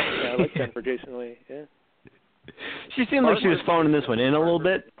 I like Jennifer Jason Leigh. Yeah. She seemed like she was phoning this one in a little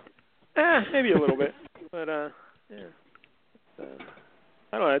bit. Maybe a little bit, but I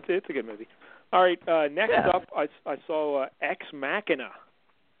don't know. It's a good movie. All right. Next up, I saw Ex Machina.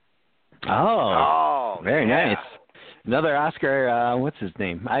 Oh, very nice. Another Oscar. What's his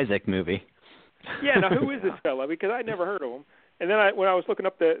name? Isaac movie. Yeah. Now, who is this fella? Because I never heard of him. And then when I was looking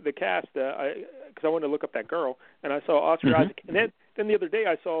up the cast, because I wanted to look up that girl, and I saw Oscar Isaac. And then the other day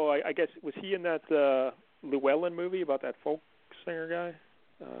I saw, I guess, was he in that Llewellyn movie about that folk singer guy?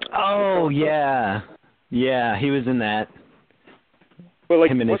 Yeah, he was in that. Well,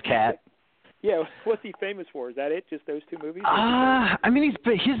 him and his cat. Yeah, what's he famous for? Is that it? Just those two movies? I mean,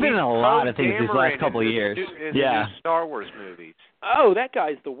 he's been in a lot of things these last couple of years. In the new Star Wars movies. Oh, that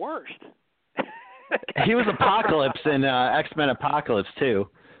guy's the worst. He was Apocalypse in X-Men Apocalypse too,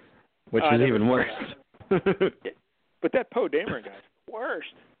 which is even worse. But that Poe Dameron guy's the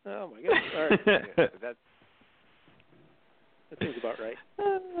worst. Oh my goodness! All right, that seems about right.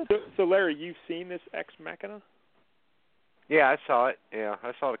 So Larry, you've seen this Ex Machina? Yeah, I saw it. Yeah,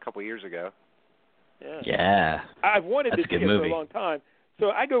 I saw it a couple of years ago. Yeah. I've wanted to see it movie. for a long time.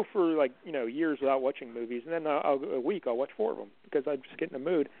 So I go for years without watching movies, and then a week I'll watch 4 of them because I just get in the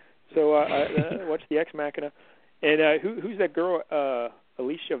mood. So I watch the Ex Machina, and who's that girl?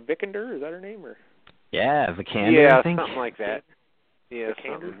 Alicia Vikander, is that her name or? Yeah, Vikander. I think. Something like that. Yeah,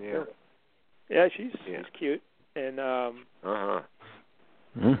 Vikander. something. Yeah. Yeah, she's cute, and I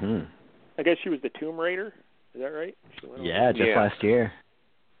guess she was the Tomb Raider. Is that right? Last year.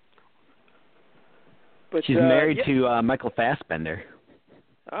 But she's married to Michael Fassbender.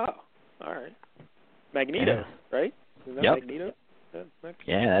 Oh, all right. Magneto, right? Isn't that Magneto?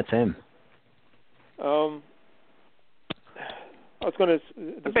 Yeah, that's him. I was going to.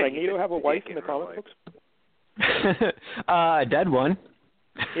 Does Magneto have a wife in the comic books? A dead one.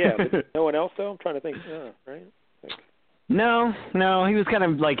 Yeah, but no one else though. I'm trying to think. Right? No. He was kind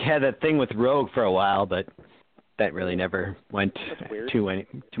of had that thing with Rogue for a while, but that really never went too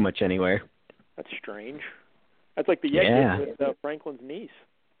much anywhere. That's strange. That's like the Yeti with Franklin's niece.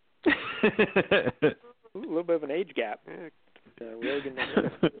 A little bit of an age gap. Rogue and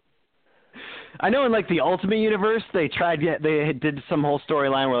Magneto. I know in the Ultimate Universe they did some whole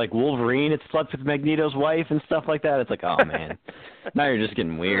storyline where Wolverine had slept with Magneto's wife and stuff like that. It's oh man, now you're just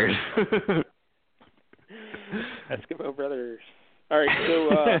getting weird. Eskimo Brothers. All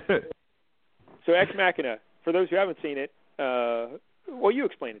right, so Ex Machina. For those who haven't seen it, well, you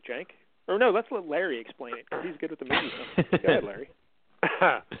explain it, Jank. Or no, let's let Larry explain it because he's good with the movie. Go ahead, Larry.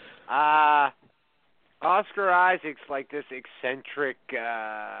 Oscar Isaac's this eccentric,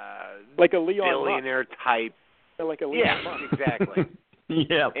 like a Leon billionaire Musk. Type. Like a Leon Musk. Exactly.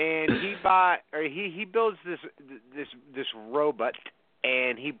 Yeah. And he builds this robot,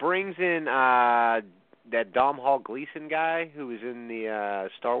 and he brings in that Domhnall Gleeson guy who was in the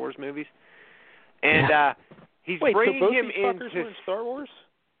Star Wars movies, and he's bringing him into Star Wars.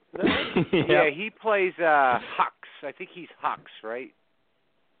 Yeah, he plays Hux. I think he's Hux, right?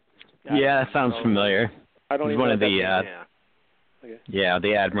 Yeah, that sounds familiar. I don't He's even one know of the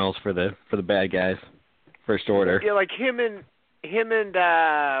the admirals for the bad guys, First Order. Yeah, him and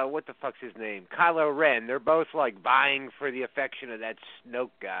what the fuck's his name? Kylo Ren. They're both vying for the affection of that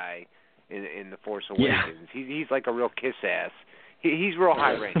Snoke guy in the Force Awakens. Yeah. He's a real kiss ass. He's real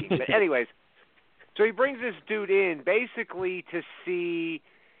high ranking. But anyways, so he brings this dude in basically to see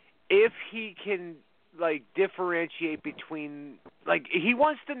if he can differentiate between he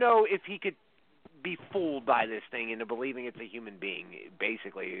wants to know if he could be fooled by this thing into believing it's a human being,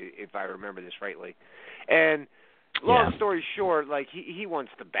 basically, if I remember this rightly. And long story short, he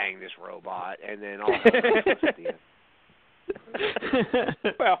wants to bang this robot, and then all at the end.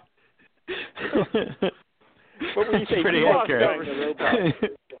 Well, but when you say pretty accurate. The robot,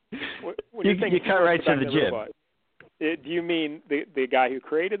 when you cut right to the jib. Do you mean the guy who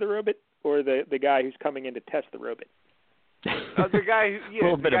created the robot, or the guy who's coming in to test the robot? The guy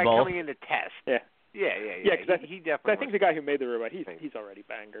coming in to test. Yeah. Yeah. He definitely. I think the guy who made the robot, he's already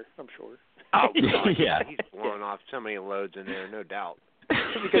banged her, I'm sure. Oh, yeah. He's blowing off so many loads in there, no doubt.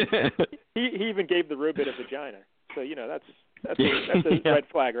 Because he even gave the robot a vagina. So that's a red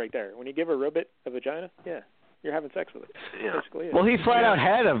flag right there. When you give a robot a vagina, you're having sex with it. Yeah. Basically, well, he flat out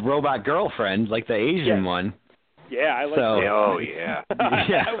had a robot girlfriend, like the Asian one. Yeah, I like that. Oh, yeah.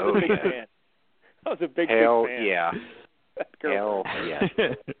 I was a big fan. I was a big fan. Hell yeah. Hell yeah.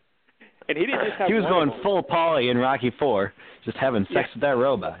 And he didn't just have He was one going full Pauly in Rocky IV, just having sex with that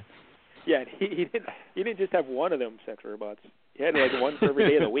robot. Yeah, he didn't just have one of them sex robots. He had one for every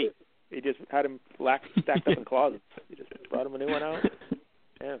day of the week. He just had them stacked up in closets. He just brought him a new one out.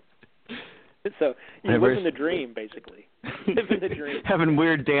 Yeah. So he's living the dream, basically. Living the dream. Having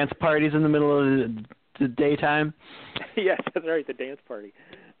weird dance parties in the middle of the daytime. Yes, that's right, the dance party.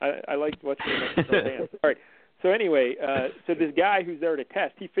 I like watching the dance. All right. So anyway, so this guy who's there to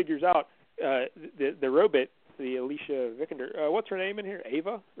test, he figures out the robot, the Alicia Vikander. What's her name in here?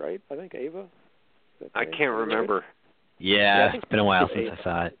 Ava, right? I think Ava. I can't remember. Yeah, it's been a while since I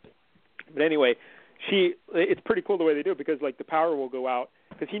saw it. But anyway, it's pretty cool the way they do it because the power will go out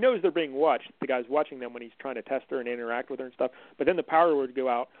because he knows they're being watched. The guy's watching them when he's trying to test her and interact with her and stuff. But then the power would go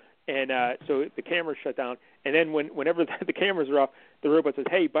out And so the cameras shut down, and then whenever the cameras are off, the robot says,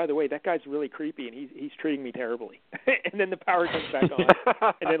 "Hey, by the way, that guy's really creepy, and he's treating me terribly." And then the power comes back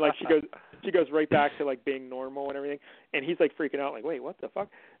on, and then like she goes right back to like being normal and everything, and he's like freaking out, like, "Wait, what the fuck?"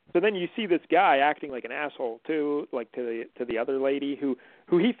 So then you see this guy acting like an asshole too, like to the other lady who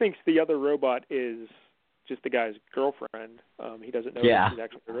he thinks the other robot is just the guy's girlfriend. He doesn't know that she's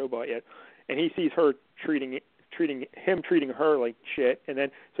actually a robot yet, and he sees her treating her like shit, and then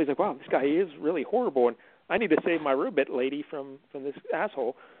so he's like, wow, this guy is really horrible, and I need to save my robot lady from this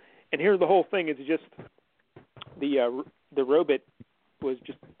asshole. And here the whole thing is just the robot was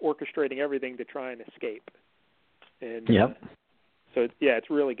just orchestrating everything to try and escape. And so yeah, it's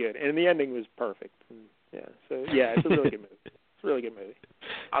really good, and the ending was perfect. And, it's a really good movie. It's a really good movie.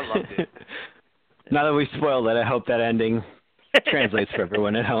 I loved it. Now that we spoiled it, I hope that ending translates for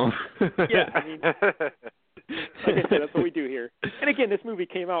everyone at home. Yeah, I mean, like I said, that's what we do here. And again, this movie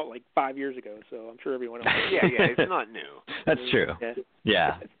came out like 5 years ago, so I'm sure everyone else. Yeah, it's not new. That's true.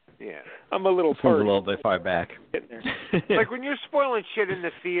 Yeah. I'm a little bit far back. Getting there. Like when you're spoiling shit in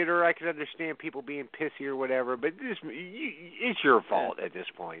the theater, I can understand people being pissy or whatever, but it's your fault at this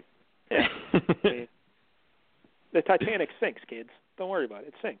point. Yeah. The Titanic sinks, kids. Don't worry about it.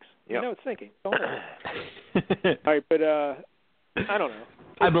 It sinks. Yep. You know it's sinking. Don't worry. All right, but I don't know.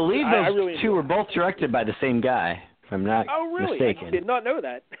 I believe those really two were both directed by the same guy, if I'm not mistaken. I did not know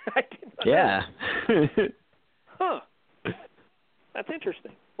that. I did not know that. Huh. That's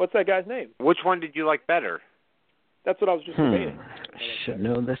interesting. What's that guy's name? Which one did you like better? That's what I was just debating. I should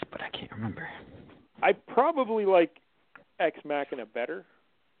know this, but I can't remember. I probably like Ex Machina better,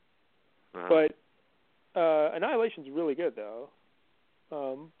 but Annihilation's really good, though.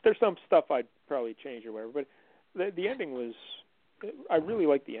 There's some stuff I'd probably change or whatever, but the ending was... I really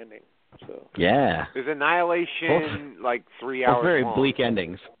like the ending. So yeah. Is Annihilation like 3 hours long? Very bleak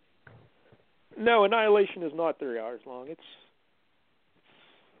endings. No, Annihilation is not 3 hours long. It's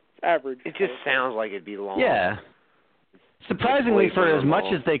average. It just sounds like it'd be long. Yeah. Surprisingly, for as much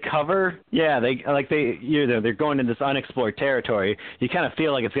as they cover, they're going in this unexplored territory. You kind of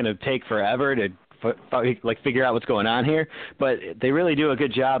feel like it's going to take forever to figure out what's going on here, but they really do a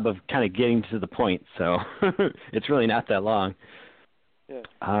good job of kind of getting to the point. So it's really not that long. Yeah.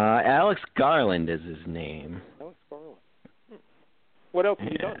 Alex Garland is his name. Alex Garland. What else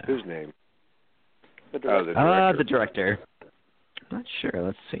have you done? Whose name? The director. The director. I'm not sure.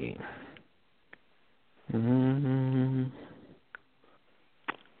 Let's see.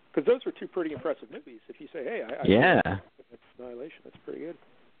 Because those were two pretty impressive movies. If you say, hey, that's Annihilation, that's pretty good.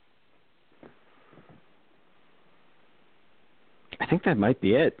 I think that might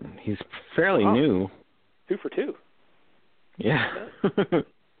be it. He's fairly new. 2 for 2. Yeah. It's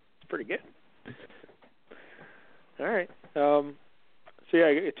pretty good. All right. So,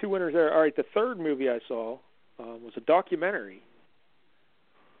 yeah, 2 winners there. All right, the third movie I saw was a documentary.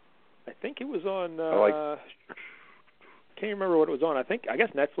 I think it was on... can't remember what it was on. I guess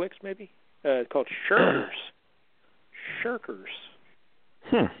Netflix, maybe. It's called Shirkers. Shirkers.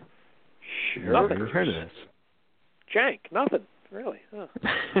 Nothing. I've heard of this. Jank. Nothing. Really? Huh.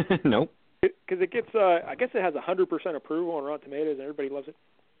 Nope. Because it gets, I guess it has 100% approval on Rotten Tomatoes, and everybody loves it.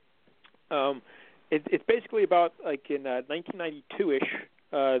 It's basically about, like, in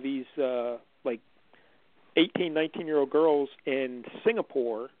 1992-ish, these, 18, 19-year-old girls in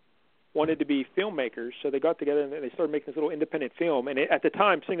Singapore wanted to be filmmakers, so they got together and they started making this little independent film. And at the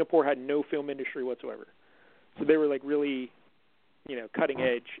time, Singapore had no film industry whatsoever. So they were, like, really, cutting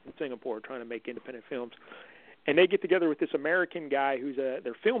edge in Singapore trying to make independent films. And they get together with this American guy who's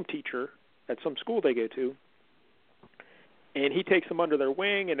their film teacher at some school they go to. And he takes them under their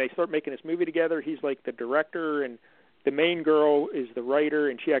wing, and they start making this movie together. He's like the director, and the main girl is the writer,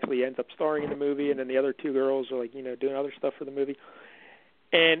 and she actually ends up starring in the movie. And then the other 2 girls are like, doing other stuff for the movie.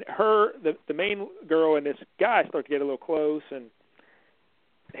 And the main girl and this guy start to get a little close, and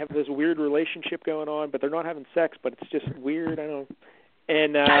they have this weird relationship going on, but they're not having sex, but it's just weird. I don't know.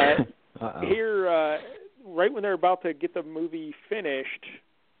 And here... right when they're about to get the movie finished,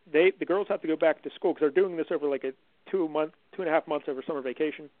 the girls have to go back to school because they're doing this over like a 2.5 months over summer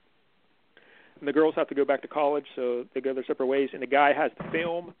vacation. And the girls have to go back to college, so they go their separate ways. And the guy has the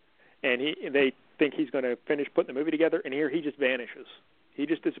film, and they think he's going to finish putting the movie together. And here he just vanishes. He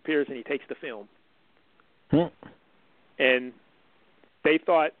just disappears, and he takes the film. And they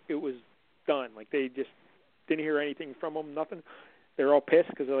thought it was done. Like they just didn't hear anything from him, nothing. They're all pissed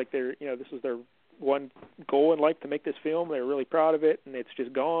because this was their one goal in life to make this film. They were really proud of it, and it's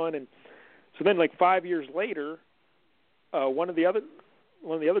just gone. And so then, like 5 years later, one of the other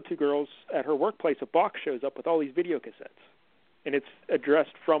 2 girls at her workplace, a box shows up with all these video cassettes, and it's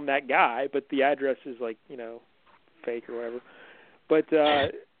addressed from that guy, but the address is like, fake or whatever. But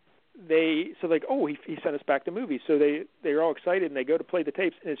he sent us back the movie. So they're all excited and they go to play the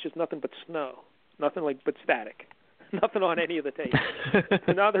tapes, and it's just nothing but snow, nothing but static, nothing on any of the tapes.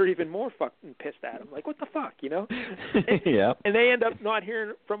 So now they're even more fucking pissed at him. Like, what the fuck, Yeah. And they end up not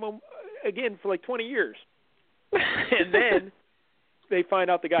hearing from him again for like 20 years. And then they find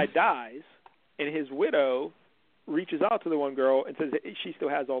out the guy dies, and his widow reaches out to the one girl and says that she still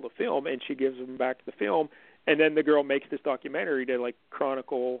has all the film, and she gives him back the film. And then the girl makes this documentary to like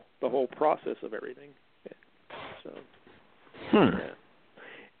chronicle the whole process of everything. Yeah. So, yeah.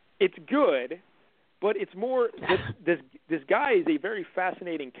 It's good, but it's more this guy is a very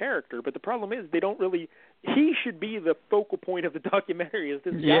fascinating character. But the problem is they don't really. He should be the focal point of the documentary. Is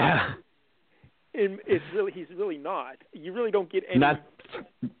this guy? Yeah. And he's really not. You really don't get any.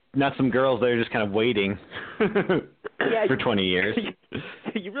 Not some girls that are just kind of waiting for 20 years.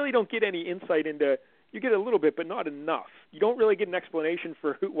 You really don't get any insight into. You get a little bit, but not enough. You don't really get an explanation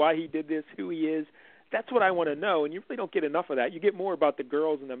for why he did this, who he is. That's what I want to know, and you really don't get enough of that. You get more about the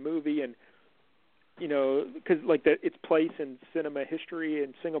girls in the movie, and because like its place in cinema history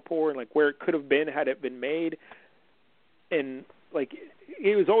in Singapore, and like where it could have been had it been made, and like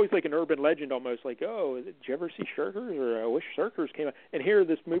it was always like an urban legend almost. Like, oh, did you ever see Shirkers? Or I wish Shirkers came out. And here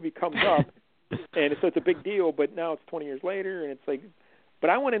this movie comes up, and so it's a big deal. But now it's 20 years later, and it's like, but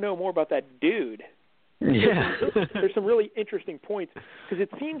I want to know more about that dude. Yeah. There's some really interesting points because it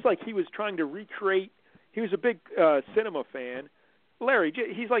seems like he was trying to recreate. He was a big cinema fan. Larry,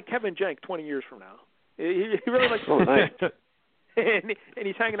 he's like Kevin Jank 20 years from now. He really likes. Oh, nice. and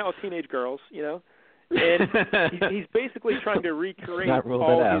he's hanging out with teenage girls, And he's basically trying to recreate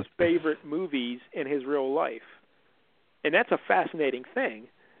all his favorite movies in his real life, and that's a fascinating thing.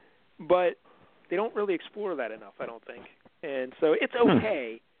 But they don't really explore that enough, I don't think. And so it's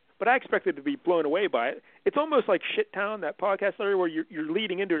okay. But I expected to be blown away by it. It's almost like Shit Town, that podcast, Larry, where you're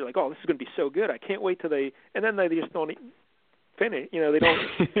leading into it, like, oh, this is going to be so good. I can't wait till and then they just don't finish. They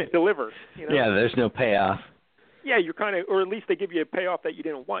don't deliver. Yeah, there's no payoff. Yeah, you're kind of, or at least they give you a payoff that you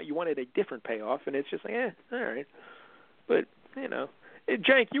didn't want. You wanted a different payoff, and it's just like, all right. But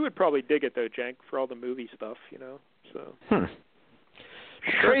Jank, you would probably dig it though, Jank, for all the movie stuff, So.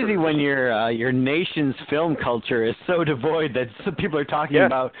 Crazy when your nation's film culture is so devoid that some people are talking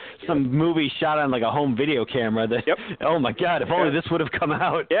about some movie shot on like a home video camera that, oh my God, if only this would have come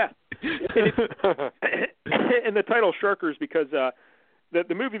out. Yeah. And the title Shirkers because the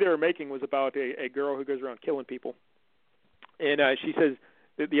movie they were making was about a girl who goes around killing people. And she says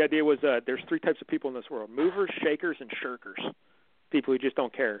that the idea was there's three types of people in this world: movers, shakers, and shirkers. People who just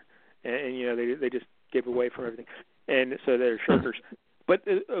don't care. And they just give away from everything. And so they're shirkers. But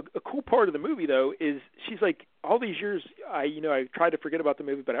a cool part of the movie, though, is she's like, all these years, I tried to forget about the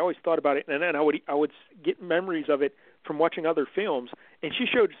movie, but I always thought about it, and then I would get memories of it from watching other films. And she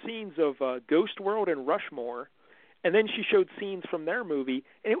showed scenes of Ghost World and Rushmore, and then she showed scenes from their movie,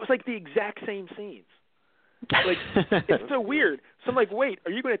 and it was like the exact same scenes. Like, it's so weird. So I'm like, wait,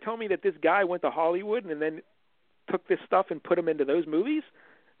 are you going to tell me that this guy went to Hollywood and then took this stuff and put them into those movies?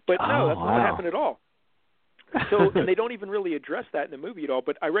 But no, that's not what happened at all. So, and they don't even really address that in the movie at all.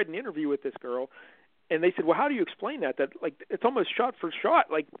 But I read an interview with this girl, and they said, well, how do you explain that? That, like, it's almost shot for shot,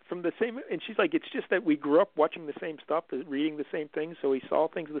 like, from the same, and she's like, it's just that we grew up watching the same stuff, reading the same things, so we saw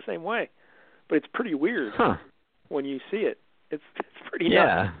things the same way. But it's pretty weird when you see it. It's pretty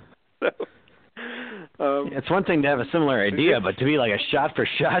nuts. So, it's one thing to have a similar idea, but to be like a shot for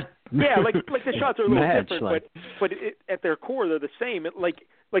shot. Yeah, like the shots are a little different, like, but at their core they're the same. Like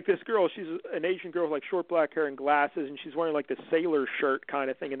this girl, she's an Asian girl with like short black hair and glasses, and she's wearing like the sailor shirt kind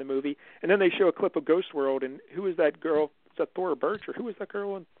of thing in the movie. And then they show a clip of Ghost World, and who is that girl? Is that Thora Birch, or who is that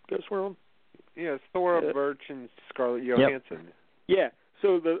girl in Ghost World? Yeah, it's Thora Birch and Scarlett Johansson. Yeah,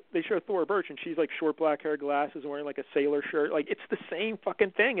 so they show Thora Birch, and she's like short black hair, glasses, and wearing like a sailor shirt. Like, it's the same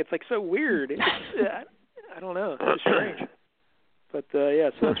fucking thing. It's like so weird. I don't know. It's strange. But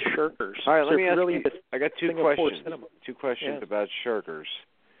so that's Shirkers. All right, let me ask really you. I got two questions. Two questions about Shirkers.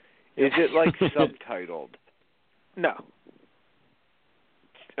 Is it like subtitled? No.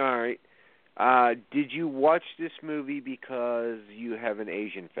 All right. Did you watch this movie because you have an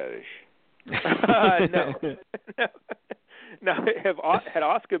Asian fetish? No. No. Had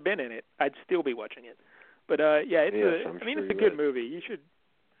Oscar been in it, I'd still be watching it. But it's a good movie. You should.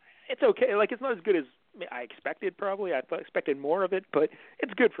 It's okay. Like, it's not as good as I expected. Probably I expected more of it, but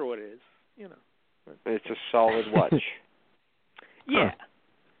it's good for what it is. It's a solid watch. Yeah.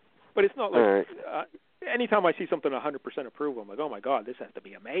 But it's not like anytime I see something 100% approval, I'm like, oh my God, this has to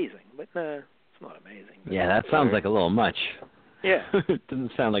be amazing. But it's not amazing. Yeah, that sounds like a little much. Yeah. It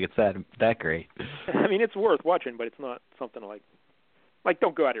doesn't sound like it's that great. I mean, it's worth watching, but it's not something like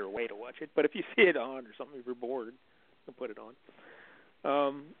don't go out of your way to watch it. But if you see it on or something, if you're bored, you'll put it on.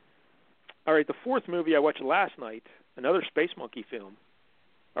 All right, the fourth movie I watched last night, another Space Monkey film,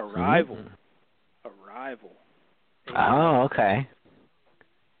 Arrival. Arrival. Oh, okay.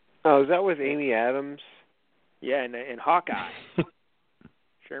 Oh, is that with Amy Adams? Yeah, and Hawkeye.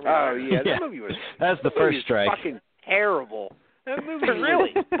 Oh, yeah, that movie was... That's the first strike. Fucking terrible. That movie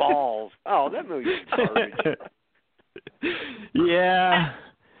Really? was balls. Oh, that movie was garbage. Yeah.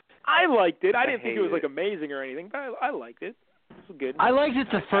 I liked it. I didn't think it was hated amazing or anything, but I liked it. It was good. I liked it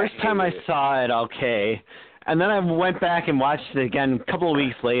the first time I saw it, okay. And then I went back and watched it again a couple of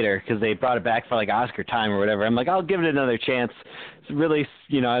weeks later because they brought it back for Oscar time or whatever. I'm like, I'll give it another chance. It's really,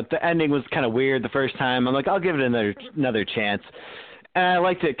 the ending was kind of weird the first time. I'm like, I'll give it another chance. And I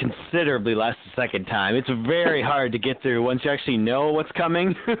liked it considerably less the second time. It's very hard to get through once you actually know what's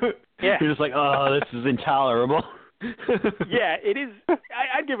coming. Yeah. You're just like, oh, this is intolerable. Yeah, it is.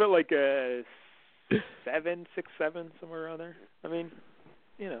 I'd give it a 7, 6, 7, somewhere around there. I mean,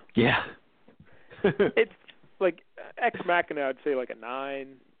 Yeah. It's like Ex Machina, I'd say a 9.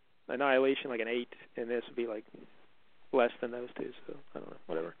 Annihilation, an 8. And this would be less than those two. So, I don't know.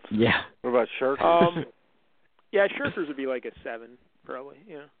 Whatever. Yeah. What about Shirkers? Yeah, Shirkers would be a 7, probably.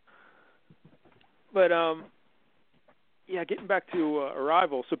 Yeah. But, yeah, getting back to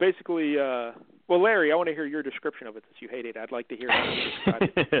Arrival. So basically, Larry, I want to hear your description of it since you hate it. I'd like to hear how you describe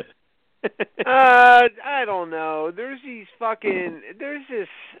it. I don't know. There's this.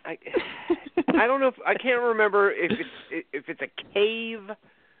 I don't know I can't remember if it's a cave,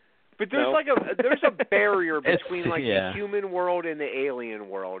 but there's there's a barrier between the human world and the alien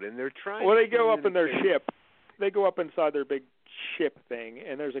world, and they're trying. Well, they go up in their ship. They go up inside their big ship thing,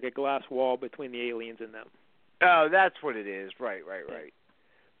 and there's a glass wall between the aliens and them. Oh, that's what it is. Right.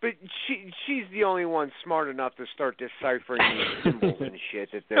 But she's the only one smart enough to start deciphering these symbols and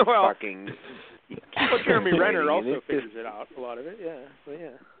shit that they're fucking. Well, Jeremy Renner also figures it out, a lot of it. Yeah. So,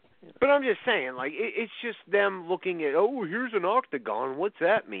 yeah. But I'm just saying, it's just them looking at, here's an octagon. What's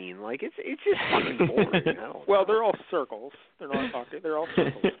that mean? It's just fucking boring. Well, they're all circles. They're not octagons. They're all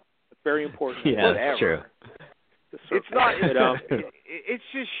circles. It's very important. Yeah, that's true. It's not. It's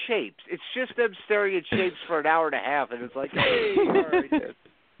just shapes. It's just them staring at shapes for an hour and a half, and it's like, hey, all right.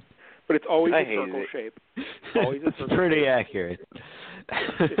 But it's always a circle shape. Always a circle. It's pretty accurate.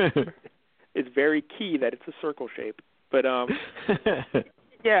 It's very key that it's a circle shape. But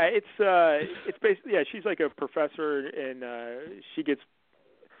yeah, it's basically she's a professor, and she gets.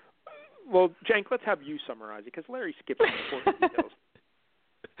 Well, Jank, let's have you summarize it because Larry skipped some important details.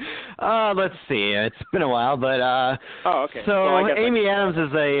 Let's see. It's been a while, but okay. So Amy Adams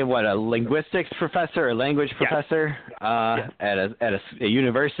is a linguistics professor or language professor at a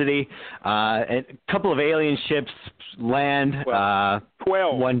university. A couple of alien ships land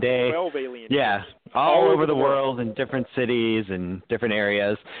 12 one day. 12 alien ships. All over the world in different cities and different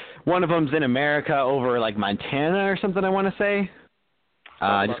areas. One of them's in America over Montana or something, I want to say.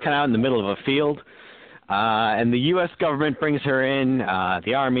 Just kind of out in the middle of a field. And the U.S. government brings her in.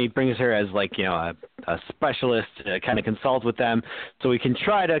 The Army brings her as a specialist to kind of consult with them, so we can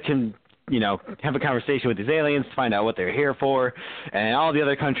try to have a conversation with these aliens to find out what they're here for. And all the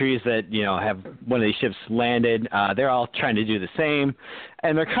other countries that have one of these ships landed, they're all trying to do the same,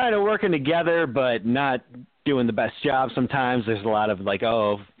 and they're kind of working together, but not doing the best job. Sometimes there's a lot of we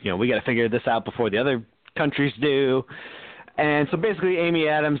got to figure this out before the other countries do. And so basically Amy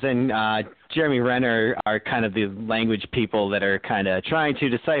Adams and Jeremy Renner are kind of the language people that are kind of trying to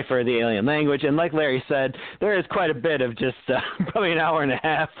decipher the alien language. And like Larry said, there is quite a bit of just probably an hour and a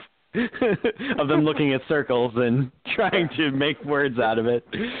half of them looking at circles and trying to make words out of it.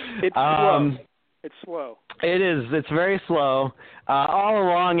 It's slow. It's slow. It is. It's very slow. All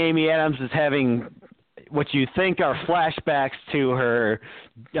along, Amy Adams is having what you think are flashbacks to her,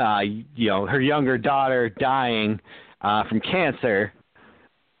 her younger daughter dying from cancer,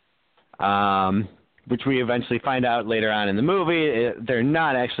 which we eventually find out later on in the movie. They're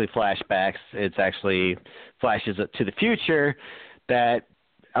not actually flashbacks. It's actually flashes to the future that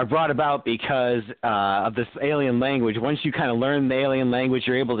are brought about because of this alien language. Once you kind of learn the alien language,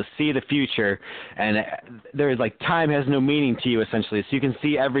 you're able to see the future, and there's time has no meaning to you essentially. So you can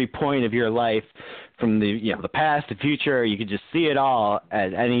see every point of your life from the the past, the future. You can just see it all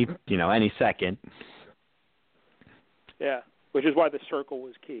at any second. Yeah, which is why the circle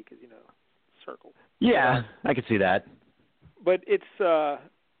was key, because circle. Yeah, I could see that. But it's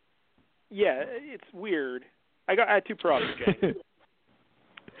it's weird. I had two problems, Jay.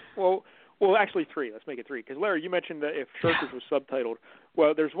 Well, Well, actually 3. Let's make it 3. Because, Larry, you mentioned that if Shirkers was subtitled.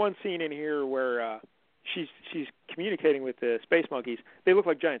 Well, there's one scene in here where she's communicating with the space monkeys. They look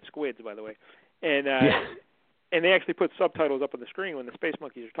like giant squids, by the way. And and they actually put subtitles up on the screen when the space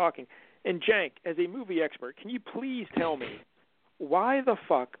monkeys are talking. And, Jank, as a movie expert, can you please tell me why the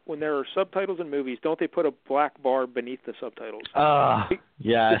fuck, when there are subtitles in movies, don't they put a black bar beneath the subtitles?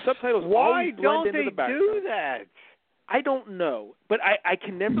 Yes. The subtitles Why always blend don't into they the background. do that? I don't know, but I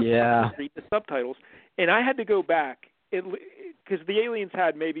can never read the subtitles, and I had to go back because the aliens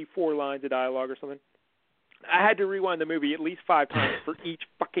had maybe 4 lines of dialogue or something. I had to rewind the movie at least 5 times for each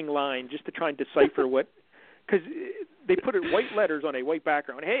fucking line just to try and decipher what, because they put it white letters on a white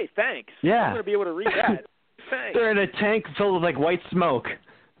background. Hey, thanks. Yeah. I'm going to be able to read that. Thanks. They're in a tank filled with like white smoke.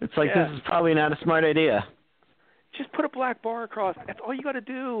 It's like this is probably not a smart idea. Just put a black bar across. That's all you got to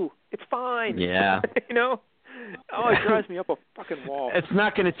do. It's fine. Yeah. You know? Oh, it drives me up a fucking wall. It's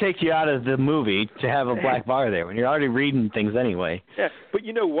not going to take you out of the movie to have a black bar there when you're already reading things anyway. Yeah, but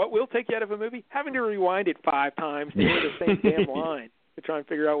you know what will take you out of a movie? Having to rewind it 5 times to hear the same damn line to try and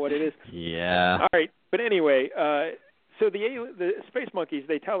figure out what it is. Yeah. All right, but anyway, so the space monkeys,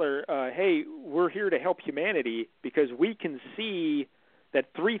 they tell her, hey, we're here to help humanity because we can see that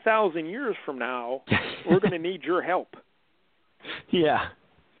 3,000 years from now, we're going to need your help. Yeah.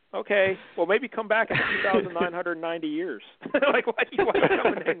 Okay, well, maybe come back in 2,990 years. Like, why are you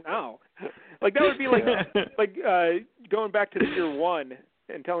coming in now? Like, that would be like going back to the year 1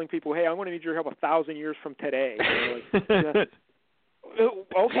 and telling people, hey, I'm going to need your help 1,000 years from today. You know, like,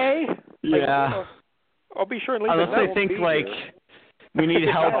 okay. Yeah. Like, I'll be sure and leave. Unless they think, like, we need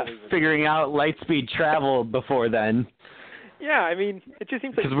help figuring out light speed travel before then. Yeah, I mean, it just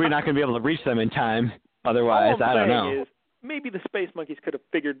seems like... Because we're not going to be able to reach them in time. Otherwise, I don't know. Maybe the space monkeys could have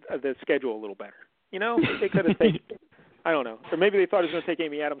figured the schedule a little better. You know, they could have taken, I don't know. Or maybe they thought it was going to take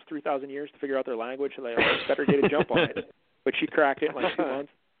Amy Adams 3,000 years to figure out their language, so they better get a jump on it. But she cracked it in like 2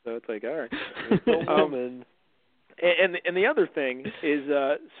 months, so it's like, all right. And the other thing is,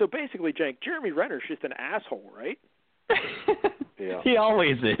 so basically, Jank, Jeremy Renner's just an asshole, right? Yeah. He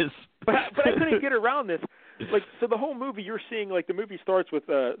always is. But I couldn't get around this. Like, so the whole movie, you're seeing, like, the movie starts with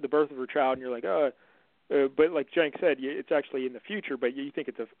the birth of her child, and you're like, but like Jank said, it's actually in the future, but you think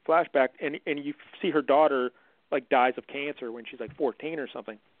it's a flashback, and you see her daughter like dies of cancer when she's like 14 or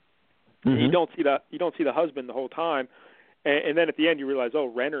something. Mm-hmm. And you don't see the husband the whole time, and then at the end you realize,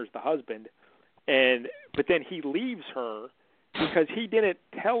 oh, Renner's the husband, but then he leaves her because he didn't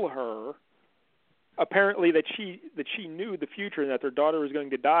tell her apparently that she knew the future and that their daughter was going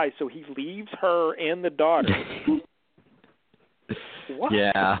to die, so he leaves her and the daughter. What?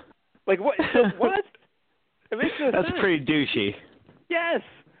 Yeah. Like what? So what? It makes no sense. That's pretty douchey. Yes.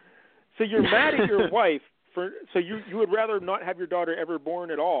 So you're mad at your wife so you would rather not have your daughter ever born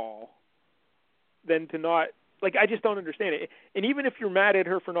at all than to not, like, I just don't understand it. And even if you're mad at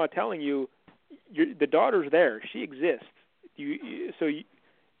her for not telling you, the daughter's there. She exists. So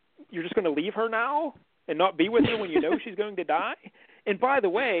you're just going to leave her now and not be with her when you know she's going to die? And by the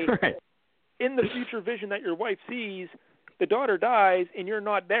way, right. In the future vision that your wife sees, the daughter dies and you're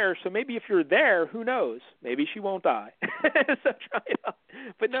not there, so maybe if you're there, who knows? Maybe she won't die. So try it out.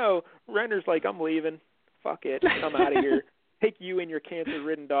 But no, Renner's like, I'm leaving. Fuck it. I'm out of here. Take you and your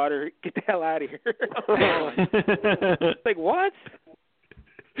cancer-ridden daughter. Get the hell out of here. Like, what?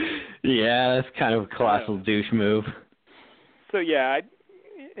 Yeah, that's kind of a colossal douche move. So, yeah.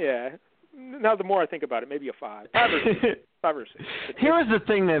 Now, the more I think about it, maybe a 5. 5 or 6. Here was the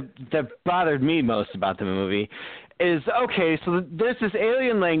thing that bothered me most about the movie is, okay, so there's this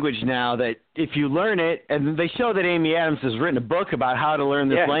alien language now that if you learn it, and they show that Amy Adams has written a book about how to learn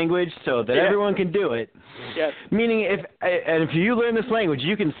this language so that everyone can do it. Yes. Meaning, if you learn this language,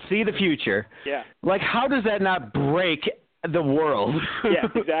 you can see the future. Yeah. Like, how does that not break the world? Yeah,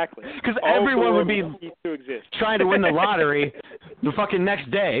 exactly. Because everyone would be trying to win the lottery the fucking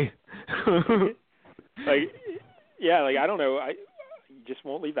next day. Like, I don't know. You just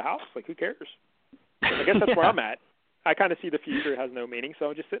won't leave the house. Like, who cares? I guess that's where I'm at. I kind of see the future has no meaning, so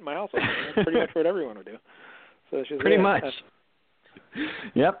I'll just sit in my house. That's pretty much what everyone would do. So it's just pretty much.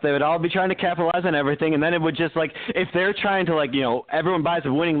 Yep, they would all be trying to capitalize on everything, and then it would just, like, if they're trying to, like, everyone buys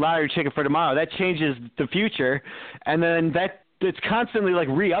a winning lottery ticket for tomorrow, that changes the future, and then it's constantly, like,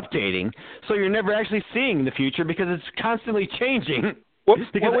 re-updating. So you're never actually seeing the future because it's constantly changing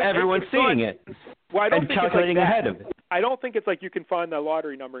because everyone's seeing it and calculating ahead of it. I don't think it's like you can find the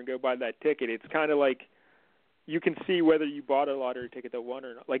lottery number and go buy that ticket. It's kind of like you can see whether you bought a lottery ticket that won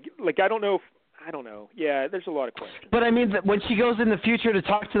or not. Like I don't know I don't know. Yeah, there's a lot of questions. But I mean, when she goes in the future to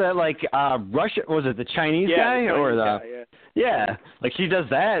talk to that Russia, was it the Chinese guy or the? Guy, yeah, like she does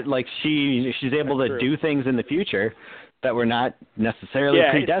that. Like she's able to do things in the future that were not necessarily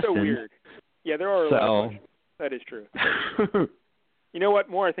predestined. It's so weird. Yeah, there are a lot of questions. That is true. You know what?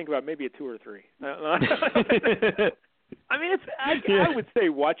 More I think about, maybe a 2 or 3. I mean, I would say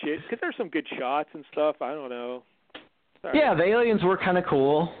watch it because there's some good shots and stuff. I don't know. Yeah, the aliens were kind of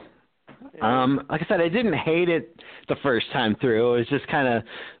cool. Yeah. Like I said, I didn't hate it the first time through. It was just kind of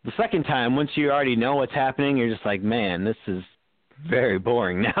the second time, once you already know what's happening, you're just like, man, this is very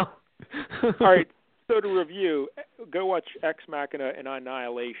boring now. All right, so to review, go watch Ex Machina and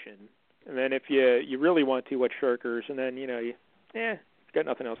Annihilation. And then if you really want to, watch Shirkers. And then, you've got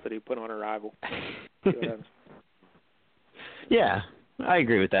nothing else to do, put on Arrival. See what happens. Yeah, I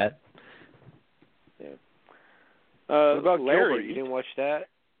agree with that. Yeah. What about Larry? Gilbert? You didn't watch that?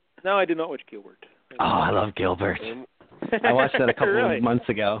 No, I did not watch Gilbert. Oh, I love Gilbert. I watched that a couple of months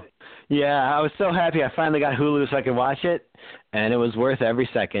ago. Yeah, I was so happy I finally got Hulu so I could watch it, and it was worth every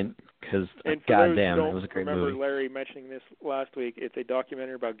second because, goddamn, it was a great movie. Remember Larry mentioning this last week. It's a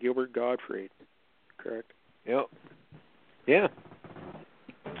documentary about Gilbert Gottfried, correct? Yep. Yeah.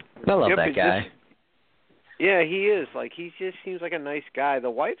 I love that guy. Yeah, he is. Like, he just seems like a nice guy. The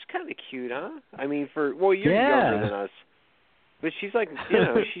wife's kind of cute, huh? I mean, you're younger than us. But she's like,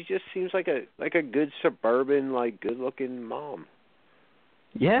 she just seems like a good suburban, good-looking mom.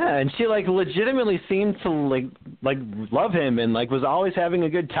 Yeah, and she legitimately seemed to like love him and was always having a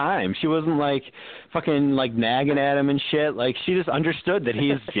good time. She wasn't fucking nagging at him and shit. Like she just understood that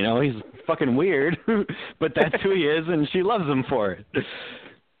he's he's fucking weird, but that's who he is, and she loves him for it.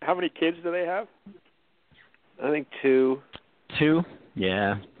 How many kids do they have? I think 2. 2?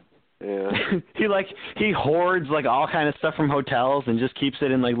 Yeah. Yeah. he hoards all kind of stuff from hotels and just keeps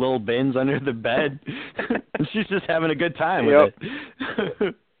it in little bins under the bed. And she's just having a good time with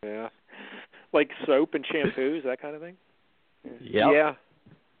it. Yeah. Like soap and shampoos, that kind of thing? Yep. Yeah.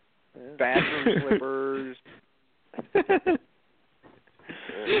 Bathroom slippers. He's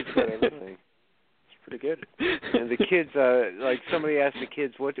got everything. It's pretty good. And the kids, somebody asked the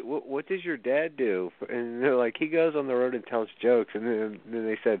kids, what does your dad do? And they're like, he goes on the road and tells jokes. And then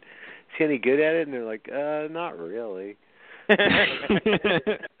they said, is he any good at it? And they're like, not really. I don't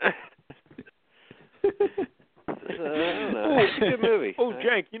know. It's a good movie. Oh,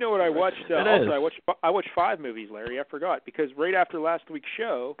 Jank, you know what I watched? I watched 5 movies, Larry. I forgot because right after last week's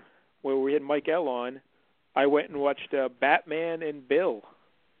show, where we had Mikedell on, I went and watched Batman and Bill.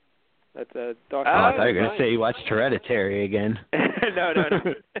 That's a documentary. I thought you were going to say you watched Hereditary again. No.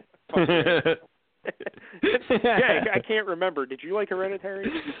 Jank, I can't remember. Did you like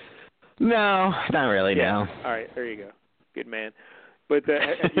Hereditary? No, not really. Yeah. No. All right, there you go. Good man. But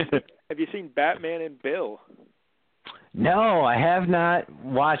have you seen Batman and Bill? No, I have not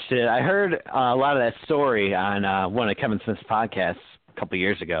watched it. I heard a lot of that story on one of Kevin Smith's podcasts a couple of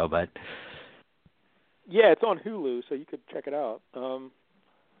years ago, but yeah, it's on Hulu, so you could check it out.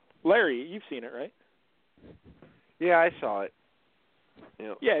 Larry, you've seen it, right? Yeah, I saw it.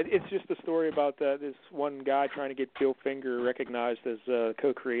 Yeah, it's just a story about this one guy trying to get Bill Finger recognized as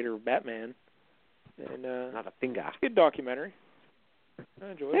co-creator of Batman. And not a finger. It's a good documentary. I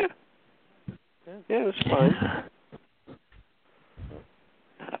enjoyed it. Yeah, it was fun.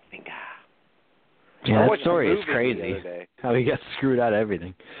 Not a finger. Yeah, that story is crazy. How he got screwed out of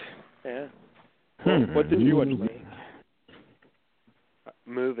everything. Yeah. What did you watch, Larry?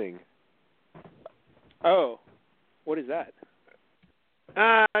 Moving. Oh, what is that?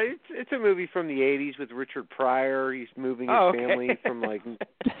 It's a movie from the 80s with Richard Pryor. He's moving his family from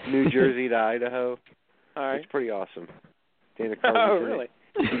New Jersey to Idaho. All right. It's pretty awesome. Dana Carvey's Oh, in really?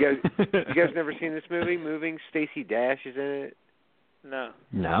 it. You guys never seen this movie? Moving. Stacey Dash is in it. No.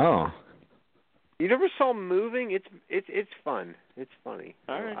 You never saw Moving? It's fun. It's funny.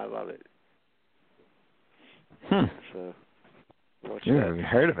 All right. I love it. So. I've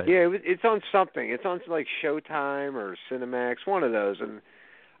heard of it. Yeah, it's on something. It's on Showtime or Cinemax, one of those. And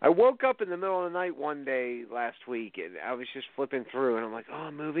I woke up in the middle of the night one day last week, and I was just flipping through, and I'm like,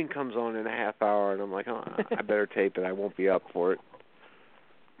 oh, Moving comes on in a half hour, and I'm like, oh, I better tape it. I won't be up for it.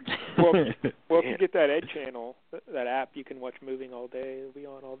 Well, if you get that Ed channel, that app, you can watch Moving all day. It'll be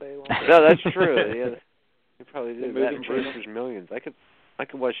on all day long. No, that's true. Yeah, you probably do. That and channel. Brewster's Millions. I could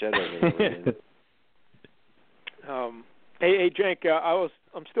watch that over and over again. Hey, Jank,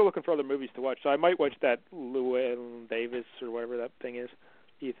 I'm still looking for other movies to watch, so I might watch that Llewellyn Davis or whatever that thing is,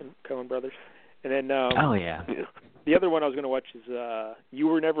 Ethan Coen Brothers, and then oh yeah, the other one I was going to watch is You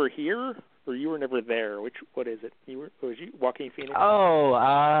Were Never Here. or You Were Never There. What is it? Was you Joaquin Phoenix? Oh,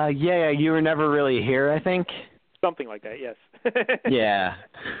 yeah, You Were Never Really Here, I think. Something like that, yes. Yeah.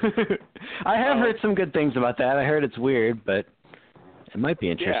 I have heard some good things about that. I heard it's weird, but it might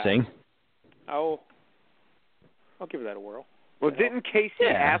be interesting. Yeah. I'll give that a whirl. Well, didn't Casey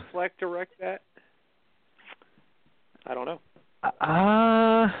Affleck direct that? I don't know.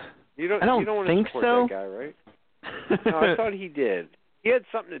 You don't want to think support so. that guy, right? No, I thought he did. He had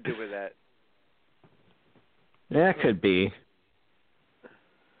something to do with that. Yeah, it could be.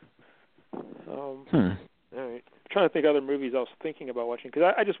 All right. I'm trying to think of other movies I was thinking about watching,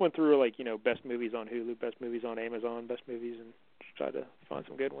 because I just went through, like, best movies on Hulu, best movies on Amazon, best movies, and tried to find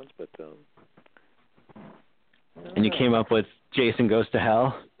some good ones, but and you came up with Jason Goes to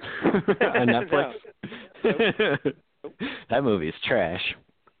Hell on Netflix? Nope. That movie's trash.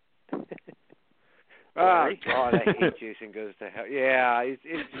 Oh, God, I hate Jason Goes to Hell. Yeah, I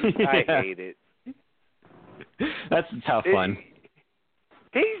hate it. That's a tough one.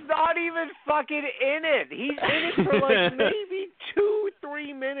 He's not even fucking in it. He's in it for like maybe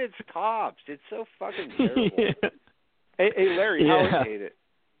 2-3 minutes tops. It's so fucking terrible. Yeah. Hey, Larry, I hate it.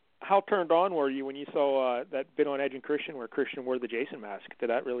 How turned on were you when you saw that bit on Edge and Christian where Christian wore the Jason mask? Did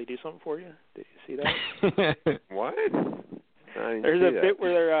that really do something for you? Did you see that? What? There's a bit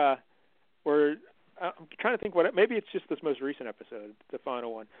where I'm trying to think maybe it's just this most recent episode, the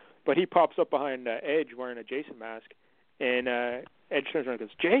final one, but he pops up behind Edge wearing a Jason mask, and Edge turns around and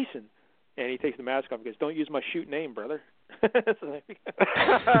goes, Jason, and he takes the mask off and goes, don't use my shoot name, brother.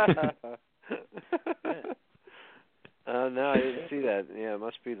 No, I didn't see that. Yeah, it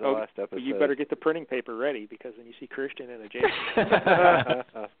must be the last episode. Well, you better get the printing paper ready, because when you see Christian and a Jason,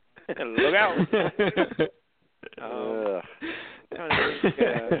 look out.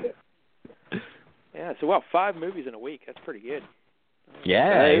 Yeah, so 5 movies in a week. That's pretty good.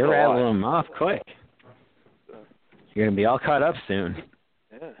 Yeah, you're rattling them off quick. You're going to be all caught up soon.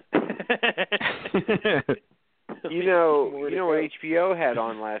 Yeah. You know what HBO had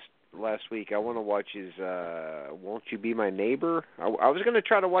on last week? I want to watch his Won't You Be My Neighbor? I was going to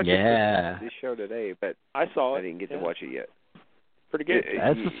try to watch this show today, but I saw it. I didn't get to watch it yet. Pretty good.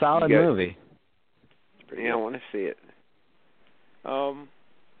 That's a solid movie. I want to see it.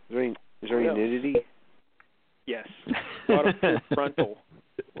 Is there any nudity? Yes. A lot of full frontal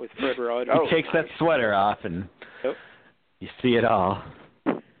with Fred Rogers. He takes that sweater off and you see it all.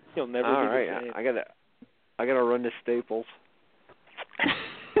 He'll never all be right. the same. I gotta run to Staples.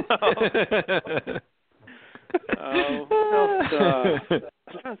 I'm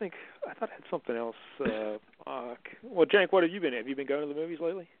trying to think. I thought I had something else. Well, Jank, what have you been? Have you been going to the movies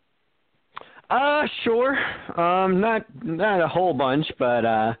lately? Sure. Not a whole bunch, but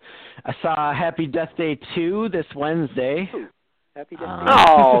I saw Happy Death Day 2 this Wednesday. Ooh, Happy Death Day.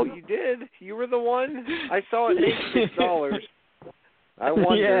 Oh, you did? You were the one? I saw it $86. I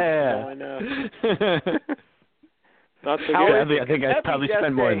wondered. Yeah. Oh, I know. Not so good. I think I probably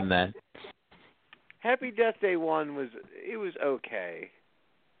spent more than that. Happy Death Day 1 was okay.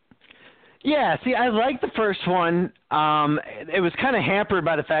 Yeah, see, I liked the first one. It was kind of hampered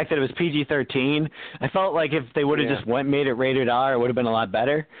by the fact that it was PG-13. I felt like if they would have just made it rated R, it would have been a lot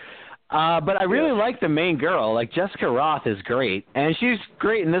better. But I really like the main girl. Like, Jessica Roth is great, and she's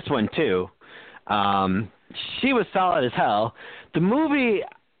great in this one, too. She was solid as hell. The movie,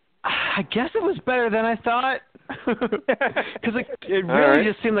 I guess it was better than I thought. Because it really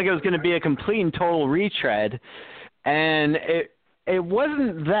just seemed like it was going to be a complete and total retread. And it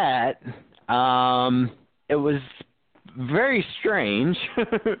wasn't that. It was very strange,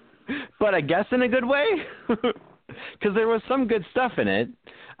 but I guess in a good way, because there was some good stuff in it.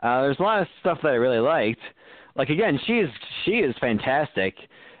 There's a lot of stuff that I really liked. Like, again, she is fantastic,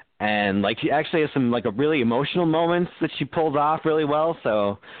 and like she actually has some like a really emotional moments that she pulls off really well.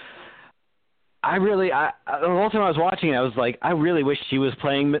 So the whole time I was watching it, I was like, I really wish she was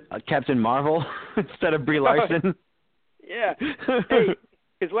playing Captain Marvel instead of Brie Larson. Yeah. Hey,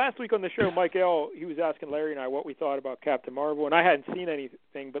 because last week on the show, Mikedell, he was asking Larry and I what we thought about Captain Marvel, and I hadn't seen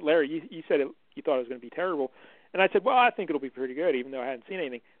anything. But Larry, you said you thought it was going to be terrible, and I said, well, I think it'll be pretty good, even though I hadn't seen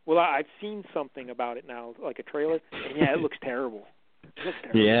anything. Well, I've seen something about it now, like a trailer, and yeah, it looks terrible. It looks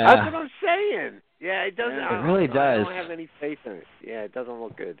terrible. Yeah, that's what I'm saying. Yeah, it doesn't. It really does. I don't have any faith in it. Yeah, it doesn't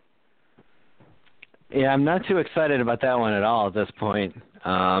look good. Yeah, I'm not too excited about that one at all at this point.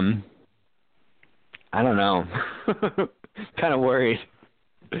 I don't know. Kind of worried.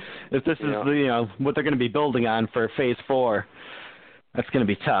 If this is what they're going to be building on for Phase 4, that's going to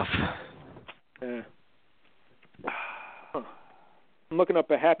be tough. Yeah. I'm looking up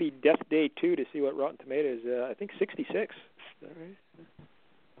a Happy Death Day 2 to see what Rotten Tomatoes. I think 66. Is that right?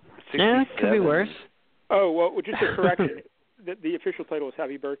 Yeah, it could be worse. Oh, well, just a correction. The official title is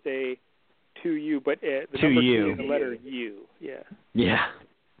Happy Birthday to You, but the To number You. 2 is the letter U. Yeah. Yeah.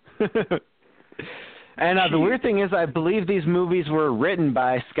 And the weird thing is, I believe these movies were written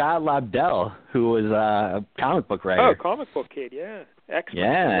by Scott Lobdell, who was a comic book writer. Oh, comic book kid, yeah. X-Men.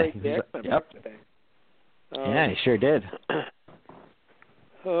 Yeah. The X-Men. Yep. Yeah, he sure did.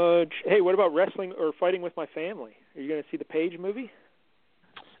 Hey, what about wrestling or fighting with my family? Are you going to see the Page movie?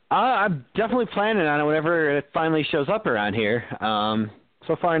 I'm definitely planning on it whenever it finally shows up around here.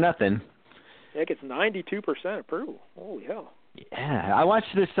 So far, nothing. Yeah, it gets 92% approval. Holy hell. Yeah, I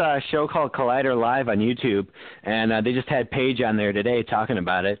watched this show called Collider Live on YouTube, and they just had Paige on there today talking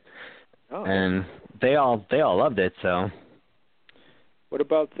about it, and they all loved it. So, what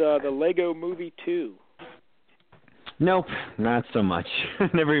about the Lego Movie 2? Nope, not so much.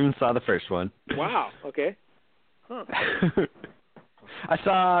 Never even saw the first one. Wow. Okay. Huh. I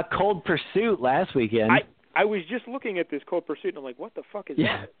saw Cold Pursuit last weekend. I was just looking at this Cold Pursuit, and I'm like, what the fuck is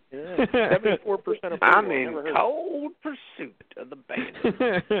that? Yeah, 74% of people. I'm in Cold Pursuit of the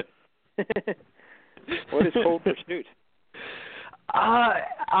band. What is Cold Pursuit?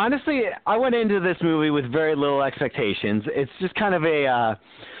 Honestly, I went into this movie with very little expectations. It's just kind of a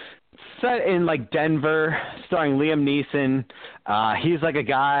set in like Denver, starring Liam Neeson. He's like a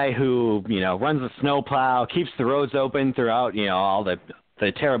guy who, runs a snowplow, keeps the roads open throughout, all the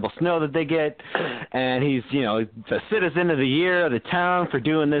terrible snow that they get, and he's, the citizen of the year of the town for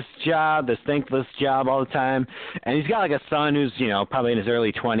doing this job, this thankless job all the time, and he's got like a son who's, probably in his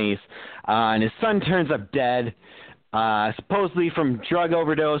early 20s, and his son turns up dead, supposedly from drug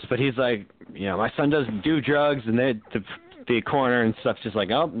overdose, but he's like, my son doesn't do drugs, and the coroner and stuff's just like,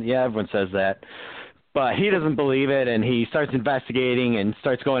 oh, yeah, everyone says that. But he doesn't believe it, and he starts investigating and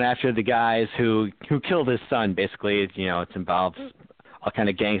starts going after the guys who killed his son, basically. It involves all kind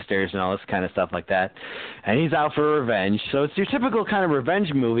of gangsters and all this kind of stuff like that. And he's out for revenge. So it's your typical kind of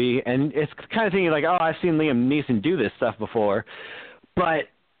revenge movie, and it's the kind of thing you're like, oh, I've seen Liam Neeson do this stuff before. But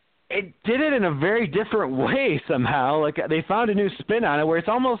it did it in a very different way somehow. Like, they found a new spin on it where it's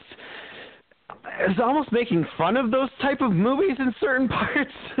almost making fun of those type of movies in certain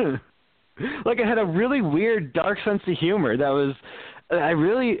parts. Like, it had a really weird, dark sense of humor that I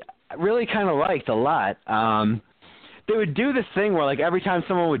really kind of liked a lot. They would do this thing where, like, every time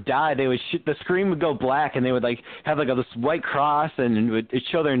someone would die, they would the screen would go black, and they would, like, have, like, this white cross, and it'd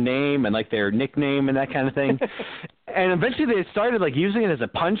show their name and, like, their nickname and that kind of thing. And eventually they started, like, using it as a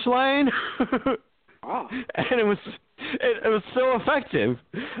punchline. Wow. And it was so effective.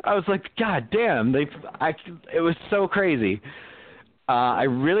 I was like, God damn, it was so crazy. I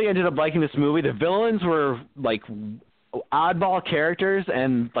really ended up liking this movie. The villains were, like, oddball characters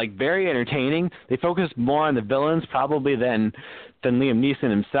and, like, very entertaining. They focused more on the villains probably than Liam Neeson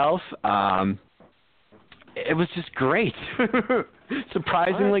himself. It was just great.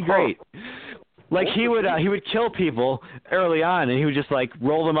 Surprisingly great. Like, he would kill people early on, and he would just, like,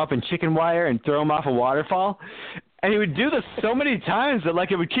 roll them up in chicken wire and throw them off a waterfall. And he would do this so many times that,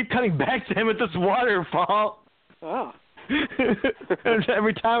 like, it would keep cutting back to him at this waterfall. Oh. And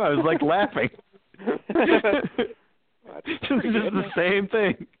every time I was, like, laughing. It's just the same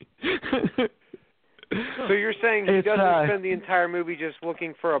thing. So you're saying he doesn't spend the entire movie just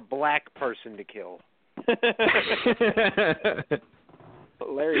looking for a black person to kill?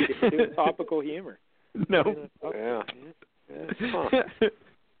 Larry gets to topical humor. No. Yeah. Huh.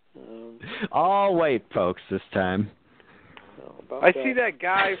 All white folks this time. I see that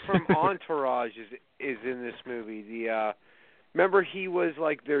guy from Entourage is in this movie. Remember he was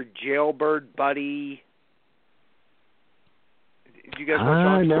like their jailbird buddy. Did you guys watch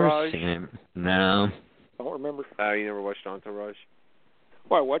Entourage? I've never seen him. No. I don't remember. You never watched Entourage?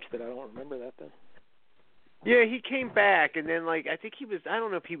 Well, I watched it. I don't remember that then. Yeah, he came back, and then, like, I think I don't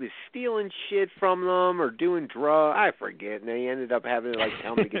know if he was stealing shit from them or doing drugs. I forget. And they ended up having to, like,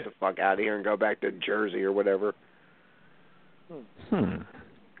 tell him to get the fuck out of here and go back to Jersey or whatever. Don't remember.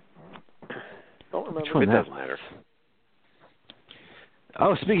 Which one it doesn't matter.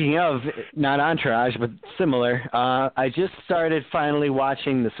 Oh, speaking of, not Entourage, but similar, I just started finally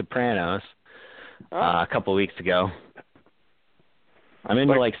watching The Sopranos a couple weeks ago. I'm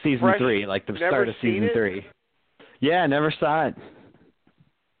into, like season 3, like the start of season 3. Yeah, never saw it.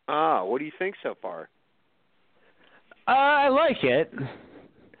 What do you think so far? I like it.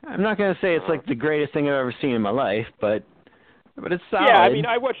 I'm not going to say it's like the greatest thing I've ever seen in my life, but it's solid. Yeah, I mean,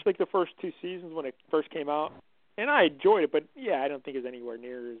 I watched like the first 2 seasons when it first came out, and I enjoyed it, but yeah, I don't think it's anywhere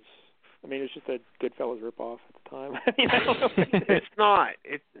near as. I mean, it's just a Goodfellas ripoff at the time. I mean, I don't know. It's not.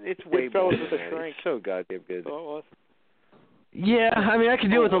 It's way better. Goodfellas with a shrink. It's so goddamn good. Oh, it was. Yeah, I mean, I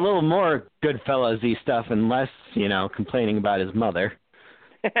could do with a little more Goodfellas-y stuff and less, complaining about his mother.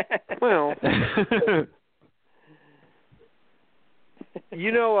 Well,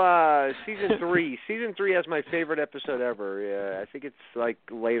 season 3 has my favorite episode ever. Yeah, I think it's like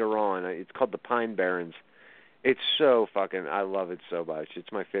later on. It's called The Pine Barrens. It's so fucking, I love it so much.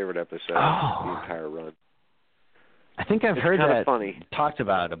 It's my favorite episode of the entire run. I think I've heard that funny. Talked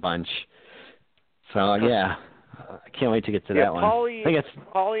about a bunch. So, yeah, I can't wait to get to that one.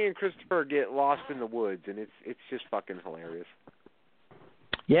 Polly and Christopher get lost in the woods, and it's just fucking hilarious.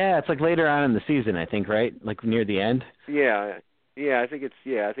 Yeah, it's like later on in the season, I think, right? Like near the end? Yeah, I think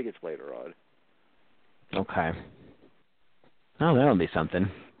it's later on. Okay. Oh, that'll be something.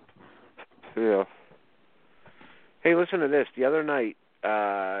 Yeah. Hey, listen to this. The other night,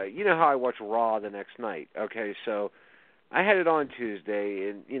 you know how I watch Raw the next night. Okay, so I had it on Tuesday,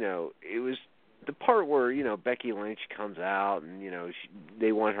 and, it was the part where, Becky Lynch comes out, and,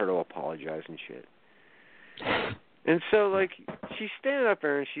 they want her to apologize and shit. And so, like, she's standing up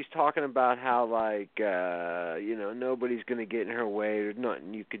there, and she's talking about how, like, nobody's going to get in her way. There's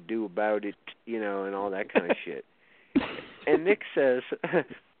nothing you could do about it, and all that kind of shit. And Nick says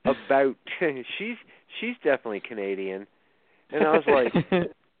about, she's definitely Canadian. And I was like,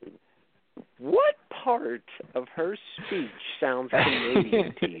 what part of her speech sounds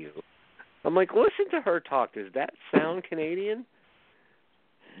Canadian to you? I'm like, listen to her talk. Does that sound Canadian?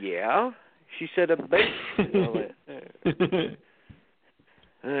 Yeah. She said a bit. He's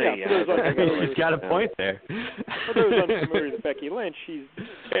got a point there. For those unfamiliar with Becky Lynch, she's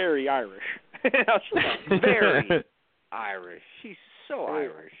very Irish. Very Irish. She's so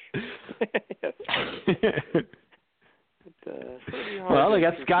Irish. Well, they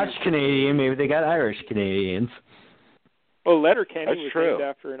got Scotch Canadian. Maybe they got Irish Canadians. Well, Letterkenny was true. named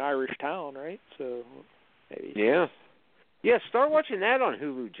after an Irish town, right? So maybe. Yeah. Yeah, start watching that on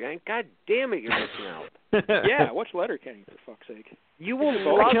Hulu, Jank. God damn it, you're missing out. Yeah, watch Letterkenny, for fuck's sake. You will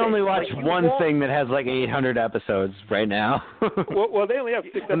I can only watch one thing that has like 800 episodes right now. well, they only have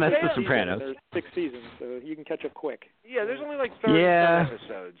 6 episodes. And that's The Sopranos. There's 6 seasons, so you can catch up quick. Yeah, there's only like 30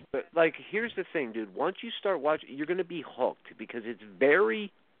 episodes. But, like, here's the thing, dude. Once you start watching, you're going to be hooked because it's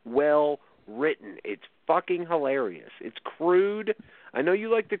very well written. It's fucking hilarious. It's crude. I know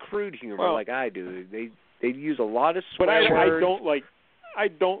you like the crude humor like I do. They use a lot of swear words. I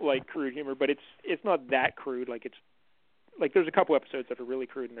don't like crude humor, but it's not that crude. Like it's like there's a couple episodes that are really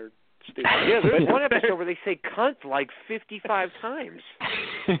crude and they're stupid. Yeah, there's one episode where they say cunt like 55 times.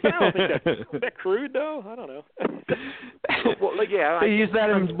 I don't think that's that crude though. I don't know. Well, like, yeah, they use that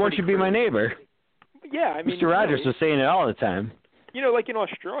in Won't You Be My Neighbor. Yeah, I mean, Mr. Rogers was saying it all the time. Like in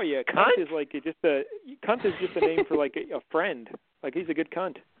Australia, cunt is like cunt is just a name for like a friend. Like he's a good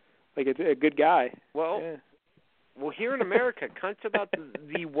cunt. Like it's a good guy. Well, here in America, cunt's about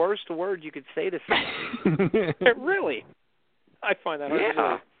the worst word you could say to somebody. Really? I find that hard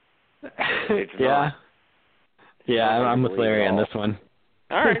to believe. It's not. Yeah, I'm with Larry on this one.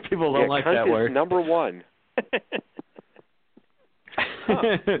 All right. People don't like that word. Number one.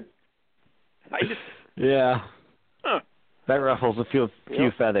 Yeah. Huh. That ruffles a few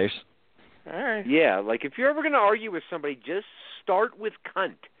feathers. All right. Yeah, like if you're ever going to argue with somebody, just start with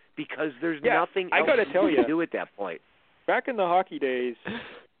cunt. Because there's nothing else you can do at that point. Back in the hockey days,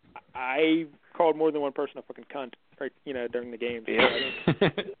 I called more than one person a fucking cunt, right? During the games. Yeah. So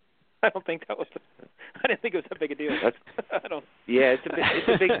I don't think that was. I didn't think it was that big a deal. I don't. Yeah, it's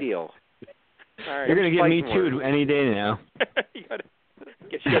a big deal. All right. You're gonna get me too any day now. you gotta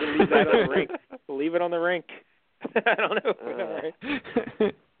leave that on the rink. Leave it on the rink. I don't know. All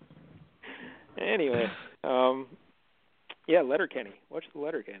right. Anyway. Yeah, Letterkenny. Watch the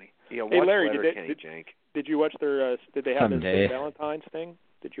Letterkenny. Yeah, watch Larry, Letterkenny, Jank. Did you watch their? Did they have Someday. this Valentine's thing?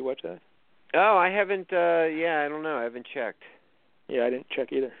 Did you watch that? Oh, I haven't. I don't know. I haven't checked. Yeah, I didn't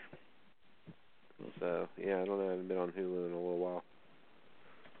check either. So yeah, I don't know. I haven't been on Hulu in a little while.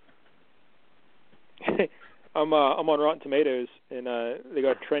 I'm on Rotten Tomatoes, and they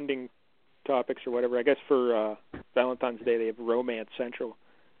got trending topics or whatever. I guess for Valentine's Day they have Romance Central.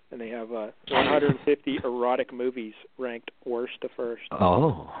 And they have 150 erotic movies ranked worst to first.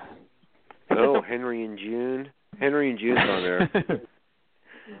 Oh. Oh, Henry and June. Henry and June's on there.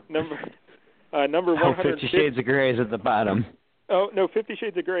 Number 150. 50 Shades of Grey is at the bottom. Oh, no, 50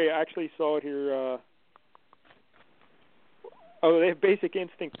 Shades of Grey. I actually saw it here. They have Basic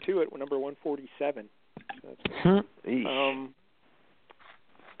Instinct 2 at number 147. So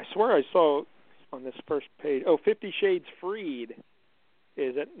I swear I saw on this first page. 50 Shades Freed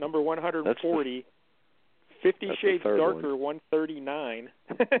is at number 140. 50 Shades Darker, 139.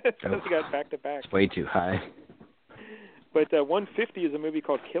 So they got back to back. It's way too high. But 150 is a movie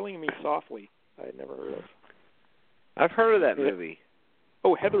called Killing Me Softly. I had never heard of. I've heard of that movie.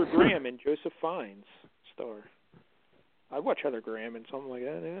 Oh, Heather Graham and Joseph Fiennes star. I'd watch Heather Graham and something like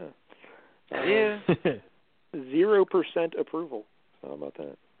that, yeah. 0% approval. How about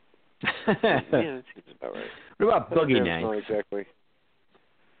that? Yeah, that seems about right. What about Boogie Nights? Not exactly.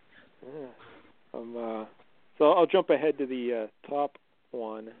 Yeah. So I'll jump ahead to the top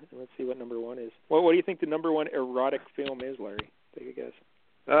one, and let's see what number one is. What do you think the number one erotic film is, Larry? Take a guess.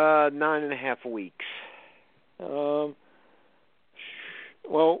 9.5 weeks.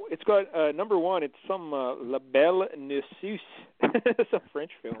 Well, it's got number one. It's some La Belle Nessus, some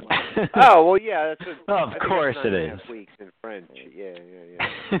French film. Oh well, yeah, that's of course it is. 9.5 weeks in French. Yeah.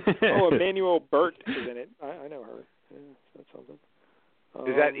 Oh, Emmanuel Burt is in it. I know her. Yeah, that's something.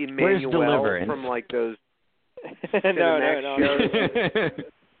 Is that Emmanuel from like those? No.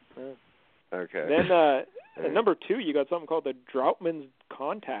 Okay. Then number two, you got something called The Droutman's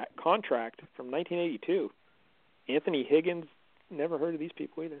Contract from 1982. Anthony Higgins. Never heard of these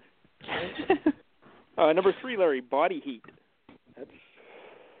people either. Number three, Larry, Body Heat. That's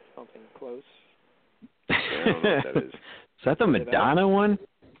something close. I don't know what that is. Is that the Madonna one?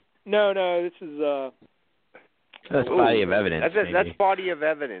 No, this is... That's Body of Evidence. That's Body of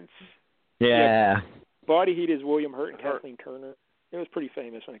Evidence. Yeah. Body Heat is William Hurt and Kathleen Turner. It was pretty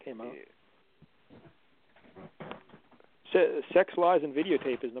famous when it came out. Sex, Lies, and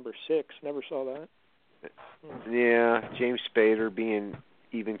Videotape is number 6. Never saw that. Yeah, James Spader being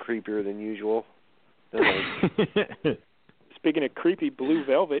even creepier than usual. Speaking of creepy, Blue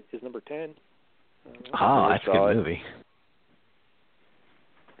Velvet is number 10. Oh, that's a good movie.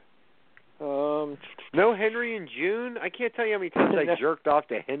 No Henry and June? I can't tell you how many times I jerked off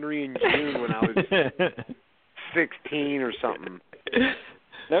to Henry and June when I was 16 or something.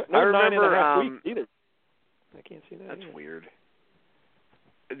 No, I remember 9.5 weeks either. I can't see that. That's weird.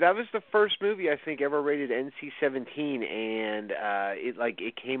 That was the first movie I think ever rated NC-17, and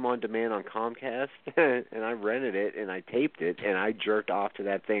it came on demand on Comcast, and I rented it and I taped it, and I jerked off to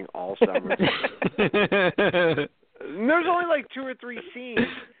that thing all summer. There's only like 2 or 3 scenes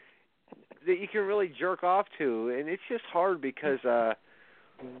that you can really jerk off to, and it's just hard because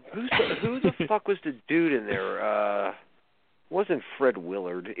who the fuck was the dude in there? It wasn't Fred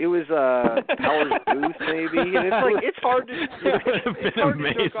Willard. It was Powers Booth, maybe. And it's hard to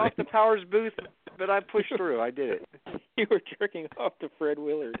jerk off to Powers Booth, but I pushed through. I did it. You were jerking off to Fred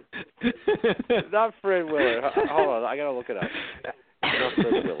Willard. Not Fred Willard. Hold on, I gotta look it up. Not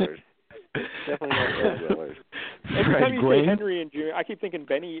Fred Willard. Definitely not Fred Willard. Every time you say Henry and June, I keep thinking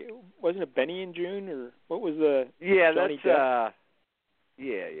Benny. Wasn't it Benny and June, or what was the? Yeah, Johnny that's Depp?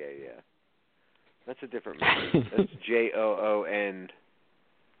 Yeah. That's a different movie. That's Joon.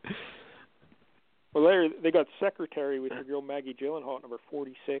 Well, Larry, they got Secretary with your girl Maggie Gyllenhaal at number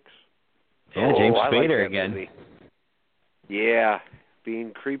 46. Yeah, James I Spader like again. Movie. Yeah,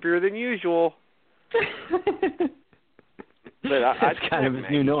 being creepier than usual. But I'd kind of his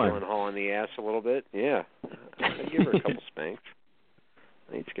new norm. Gyllenhaal on the ass a little bit. Yeah, I'd give her a couple spanks.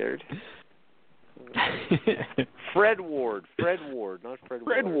 I ain't scared. Fred Ward, not Fred Ward.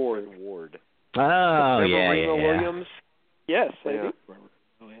 Fred Ward. Oh, Remember Remo Williams? Yes, I yeah.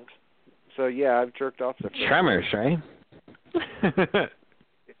 do. So, yeah, I've jerked off to Tremors, right?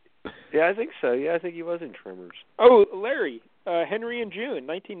 Yeah, I think so. Yeah, I think he was in Tremors. Oh, Larry, Henry and June,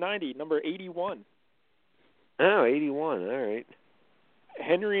 1990, number 81. Oh, 81, all right.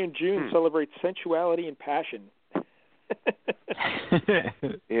 Henry and June celebrate sensuality and passion.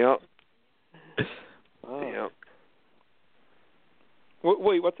 Yep. Oh. Yep.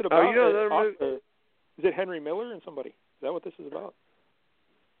 Wait, what's it about? Oh, is it Henry Miller and somebody? Is that what this is about?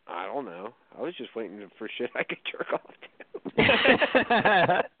 I don't know. I was just waiting for shit I could jerk off to.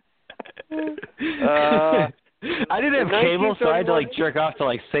 I didn't have cable, so I had to jerk off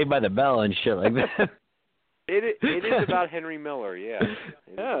to Saved by the Bell and shit like that. It is about Henry Miller, yeah.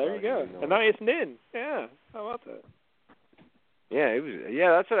 Yeah, there you go. Anais Nin. Yeah, how about that? Yeah, it was.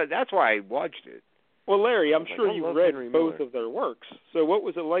 Yeah, that's why I watched it. Well, Larry, I'm sure you read Henry both Miller. of their works. So, what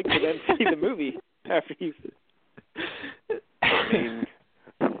was it like to then see the movie after you? I mean,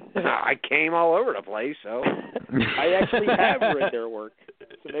 I came all over the place, so I actually have read their work.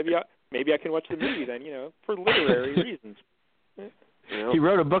 So maybe I can watch the movie then, for literary reasons. He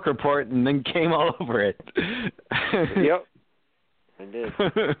wrote a book report and then came all over it. Yep, I did.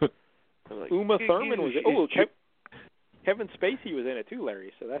 Uma Thurman was it? Oh, Kevin Spacey was in it too,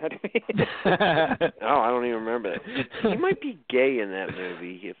 Larry. So that had to be. Oh, I don't even remember that. He might be gay in that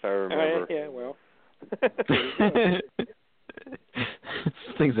movie, if I remember. Yeah, well.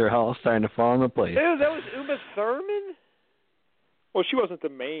 Things are all starting to fall into place. Ew, that was Uma Thurman? Well, she wasn't the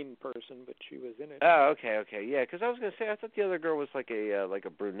main person, but she was in it. Oh, okay, yeah. Because I was gonna say I thought the other girl was like a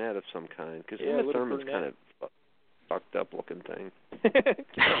brunette of some kind. Because Uma Thurman's kind of fucked up looking thing.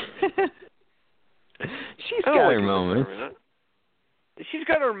 She's got her moments. She's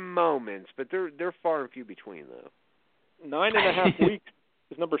got her moments, but they're far and few between though. 9.5 weeks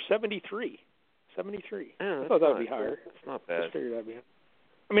is number 73. 73. Yeah, I thought that would be higher. It's not bad. Just figured that'd be.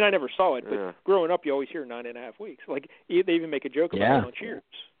 I mean, I never saw it, but growing up, you always hear 9.5 weeks. Like they even make a joke about it on Cheers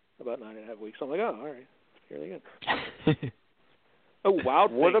about 9.5 weeks. So I'm like, oh, all right, fairly good. Oh,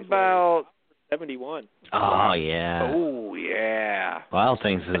 Wild Things. What about 71? Oh yeah. Oh yeah. Wild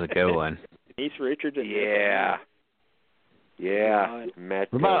Things is a good one. Denise Richards. And Yeah.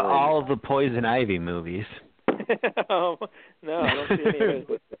 Matt what about all of the Poison Ivy movies? No, I don't see any of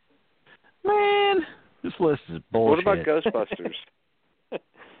those. Man, this list is bullshit. What about Ghostbusters?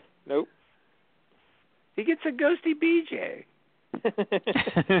 Nope. He gets a ghosty BJ.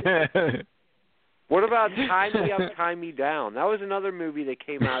 What about Tie Me Up, Tie Me Down? That was another movie that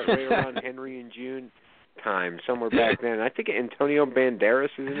came out right around Henry and June time, somewhere back then. I think Antonio Banderas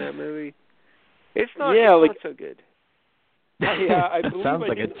is in that movie. It's not so good. Yeah, I believe sounds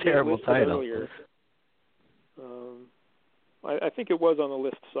like a terrible title. Earlier. I think it was on the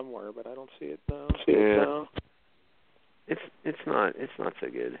list somewhere, but I don't see it now. It's not so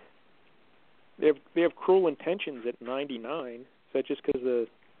good. They have Cruel Intentions at 99. Is that just because the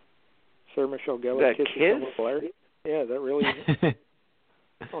Sarah Michelle Gellar kiss? Yeah, that really. I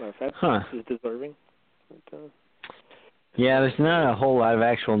don't know if that is deserving. But, yeah, there's not a whole lot of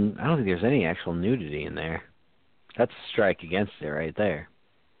actual. I don't think there's any actual nudity in there. That's a strike against it right there.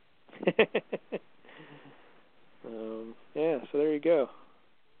 Yeah, so there you go.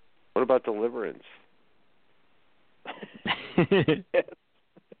 What about Deliverance?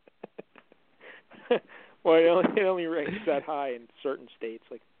 Well, it only ranks that high in certain states,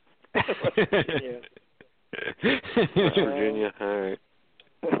 like West Virginia. West Virginia, all right.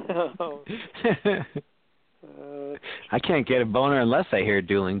 I can't get a boner unless I hear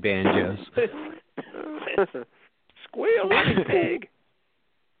dueling banjos. Squeal like a pig.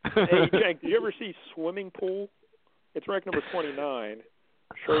 Hey, Jack, do you ever see Swimming Pool? It's ranked number 29.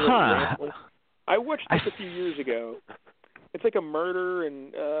 I watched this a few years ago. It's like a murder,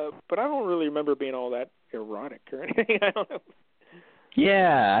 and but I don't really remember being all that erotic or anything. I don't know.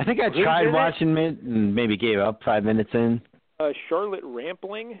 Yeah, I think I tried watching it and maybe gave up 5 minutes in. Charlotte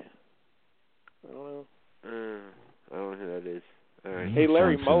Rampling. I don't know. I don't know who that is. All right. Hey,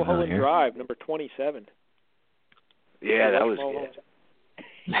 Larry, Mulholland Drive, number 27. Yeah, that was good.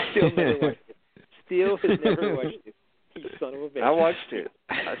 Still never watched it. Still has never watched it. You son of a bitch. I watched it.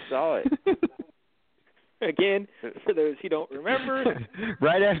 I saw it. Again, for those who don't remember.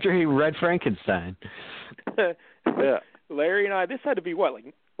 Right after he read Frankenstein. Yeah. Larry and I, this had to be what?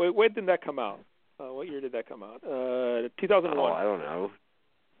 Like, when did that come out? What year did that come out? 2001. Oh, I don't know.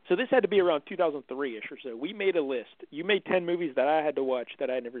 So this had to be around 2003-ish or so. We made a list. You made 10 movies that I had to watch that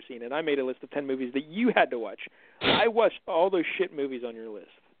I had never seen, and I made a list of 10 movies that you had to watch. I watched all those shit movies on your list.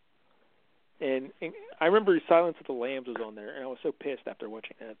 And I remember Silence of the Lambs was on there, and I was so pissed after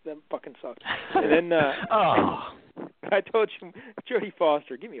watching that. That fucking sucked. And then I told you, Jodie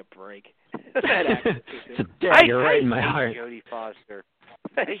Foster, give me a break. That actress. It's a dagger right in my heart. Jodie Foster.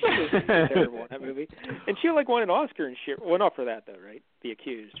 She was terrible in that movie. And she won an Oscar and shit. Well, not for that, though, right? The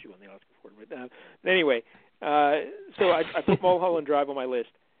Accused, she won the Oscar for it. But anyway, so I put Mulholland Drive on my list,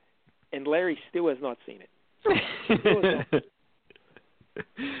 and Larry still has not seen it.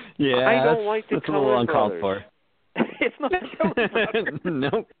 Yeah, I don't like the that's a little uncalled for. It's not the Coen Brothers.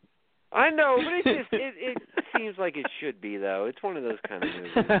 Nope. I know, but it seems like it should be, though. It's one of those kind of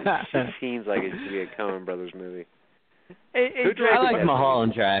movies. It just seems like it should be a Coen Brothers movie. I like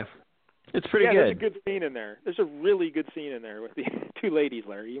Mulholland Drive. It's pretty good. There's a good scene in there. There's a really good scene in there with the two ladies,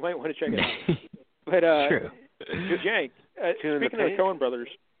 Larry. You might want to check it out. But true. Jank, speaking of the Coen Brothers,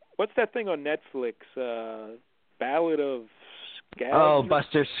 what's that thing on Netflix? Ballad of Scaggs? Oh,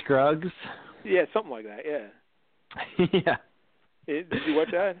 Buster Scruggs? Yeah, something like that, yeah. Yeah. Did you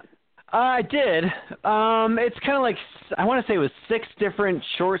watch that? I did. It's kind of like, I want to say it was 6 different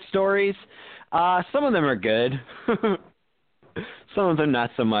short stories. Some of them are good. Some of them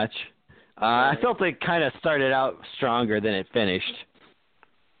not so much. I felt it kind of started out stronger than it finished.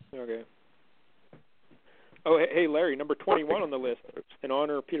 Okay. Oh, hey, Larry, number 21 on the list. In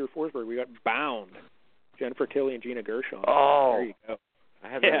honor of Peter Forsberg, we got Bound. Jennifer Tilly and Gina Gershon. Oh. There you go. I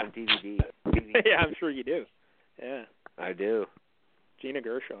have that on DVD. Yeah, I'm sure you do. Yeah. I do. Gina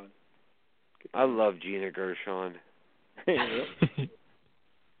Gershon. I love Gina Gershon.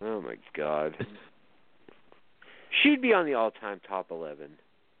 Oh, my God. She'd be on the all-time top 11.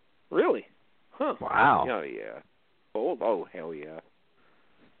 Really? Huh. Wow. Oh, yeah. Oh, hell yeah.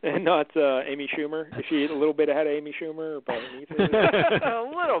 And not Amy Schumer? Is she a little bit ahead of Amy Schumer or beneath her? A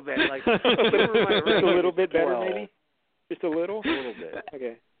little bit. Like, just a little bit better, maybe? Just a little? A little bit.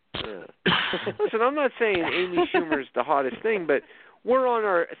 Okay. Yeah. Listen, I'm not saying Amy Schumer's the hottest thing, but we're on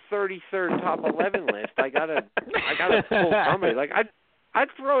our 33rd top 11 list. I gotta pull somebody. Like, I'd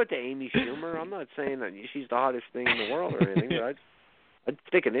throw it to Amy Schumer. I'm not saying that she's the hottest thing in the world or anything, but I'd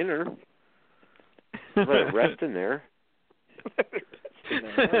stick it in her. Let it rest in there. Right.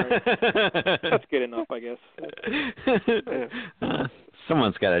 That's good enough, I guess.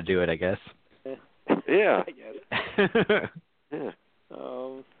 Someone's got to do it, I guess. Yeah. I guess. Yeah.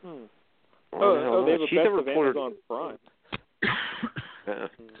 Oh, no. they have a She's best a of reporter. Amazon Prime.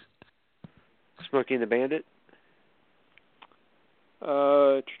 Smokey and the Bandit?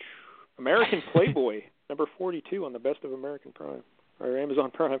 American Playboy, number 42 on the best of American Prime, or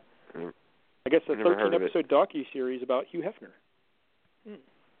Amazon Prime. I guess a 13-episode docu-series about Hugh Hefner.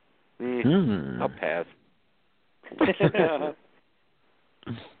 I'll pass.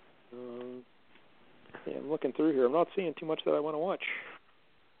 Yeah, I'm looking through here. I'm not seeing too much that I want to watch.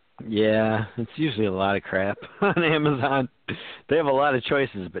 Yeah, it's usually a lot of crap on Amazon. They have a lot of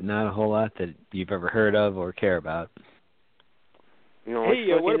choices, but not a whole lot that you've ever heard of or care about. You know, hey,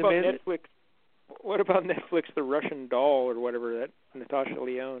 what about Netflix? What about Netflix, The Russian Doll, or whatever, that Natasha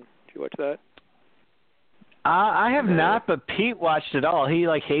Lyonne? Did you watch that? I have not, but Pete watched it all. He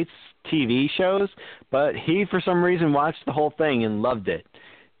hates TV shows, but he for some reason watched the whole thing and loved it.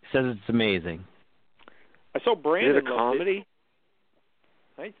 He says it's amazing. I saw Brandon. Is it a comedy?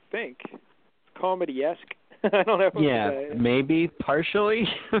 I think it's comedy-esque. I don't know. Yeah, maybe partially.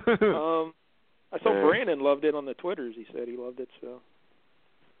 I saw Brandon loved it on the Twitters. He said he loved it. So.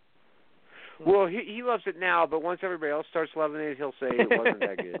 Well, he loves it now, but once everybody else starts loving it, he'll say it wasn't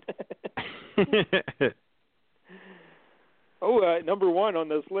that good. Number one on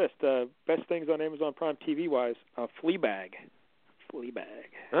this list, best things on Amazon Prime TV-wise, Fleabag.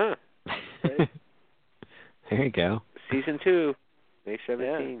 Huh. Right? There you go. Season 2, May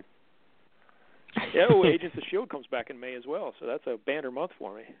 17th. Yeah, Agents of S.H.I.E.L.D. comes back in May as well, so that's a banner month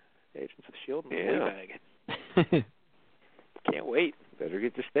for me. Agents of S.H.I.E.L.D. and Fleabag. Can't wait. Better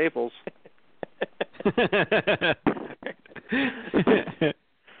get the Staples.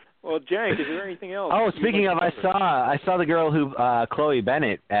 Well, Jank, is there anything else? Oh, speaking of, I saw the girl who Chloe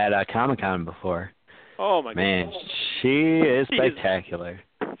Bennett at Comic-Con before. Oh my man, goodness. she is spectacular.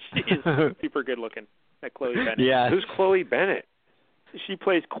 She is super good looking. That Chloe Bennett. Yeah. Who's Chloe Bennett? She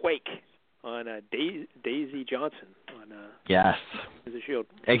plays Quake on Daisy Johnson on yes. The Shield.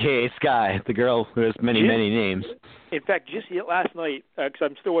 AKA Sky, the girl who has many names. In fact, just last night, because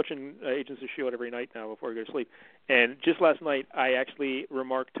I'm still watching Agents of S.H.I.E.L.D. every night now before I go to sleep, and just last night I actually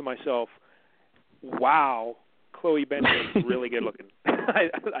remarked to myself, wow, Chloe Bennett is really good looking. I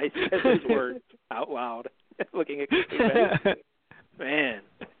said those words out loud looking at Chloe Bennett. Man.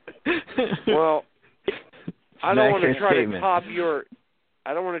 Well, I don't want to try statement. to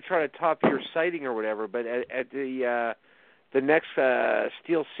top your sighting or whatever, but at the next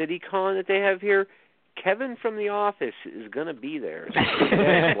Steel City Con that they have here, Kevin from The Office is going to be there.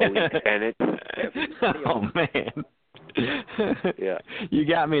 Chloe Bennett. Oh, man. Yeah. You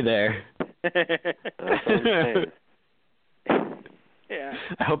got me there. That's what I'm saying. Yeah.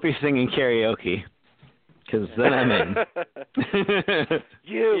 I hope you're singing karaoke, because then I'm in.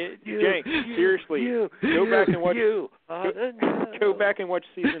 Jake, seriously, go back and watch. Go back and watch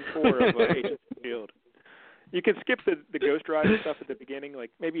season 4 of Agents of S.H.I.E.L.D. You can skip the Ghost Rider stuff at the beginning,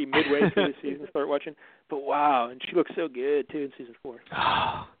 like maybe midway through the season, start watching. But wow, and she looks so good too in season 4.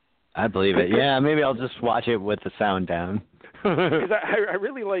 Oh, I believe it. Yeah, maybe I'll just watch it with the sound down. Because I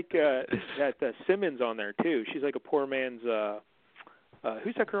really like that Simmons on there too. She's like a poor man's.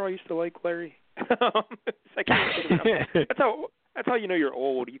 Who's that girl I used to like, Larry? That's how you know you're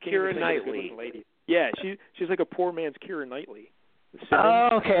old. You can't Keira even Knightley. Lady. Yeah, she's like a poor man's Keira Knightley. Oh,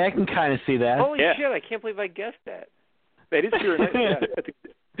 okay, I can kind of see that. Holy shit! I can't believe I guessed that. That is Keira Knightley. Yeah,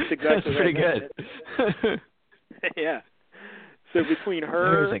 that's exactly that's pretty right. good. Yeah. So between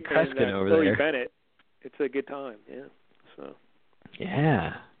her There's a Kreskin and over Chloe there. Bennett, it's a good time. Yeah. So.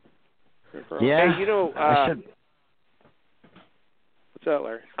 Yeah. Hey, you know. What's that,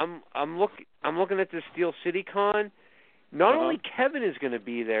 Larry? I'm looking at the Steel City Con. Not only Kevin is going to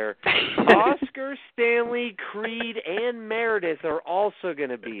be there, Oscar, Stanley, Creed, and Meredith are also going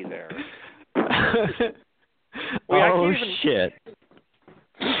to be there. Oh, shit.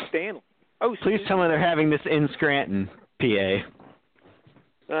 Stanley. Oh, please tell me they're having this in Scranton, PA.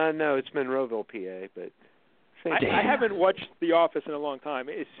 No, it's Monroeville, PA, but I haven't watched The Office in a long time.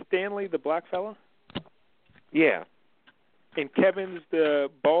 Is Stanley the black fella? Yeah. And Kevin's the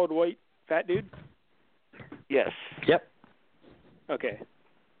bald, white, fat dude? Yes. Yep. Okay.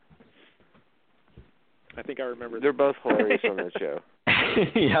 I think I remember. They're both hilarious on that show.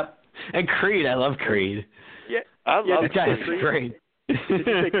 Yep. And Creed, I love Creed. Yeah, I love That guy's Creed. great. Did you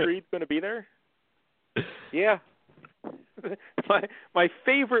say Creed's going to be there? Yeah. My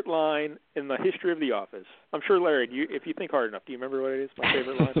favorite line in the history of The Office. I'm sure, Larry, if you think hard enough, do you remember what it is? My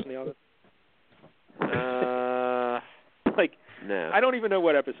favorite line from The Office. No. I don't even know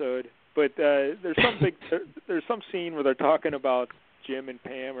what episode, but there's some scene where they're talking about Jim and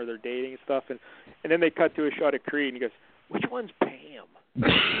Pam, or they're dating and stuff, and then they cut to a shot of Creed, and he goes, "Which one's Pam?"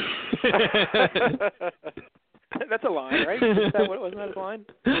 That's a line, right? Wasn't that his line?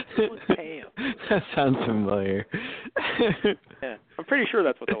 Which one's Pam? That sounds familiar. Yeah, I'm pretty sure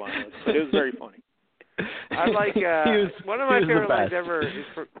that's what the line was, but it was very funny. I like one of my he was favorite the lines best. ever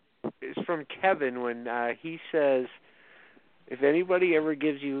is from Kevin when he says, "If anybody ever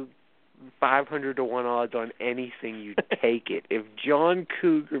gives you 500 to 1 odds on anything, you take it. If John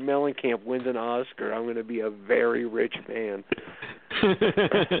Cougar Mellencamp wins an Oscar, I'm going to be a very rich man."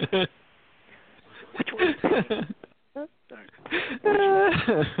 Which one's Pam?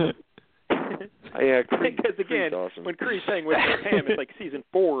 Yeah, Creed, because again, Creed's awesome. when Creed's saying "Which one's Pam," it's like season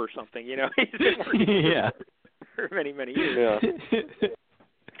 4 or something. You know, he's been working for many, many years. Yeah.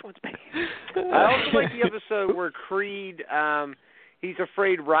 Which one's Pam? I also like the episode where Creed, he's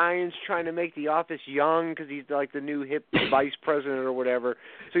afraid Ryan's trying to make the office young because he's like the new hip vice president or whatever.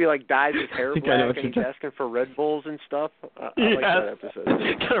 So he like dyes his hair black and he's asking for Red Bulls and stuff. I like that episode.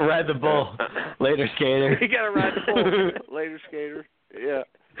 Gotta ride the bull. Later, skater. You gotta ride the bull. Later, skater. Yeah.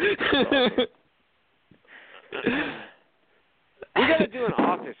 We gotta do an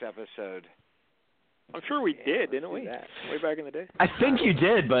Office episode. I'm sure we did, didn't we? Way back in the day. I think you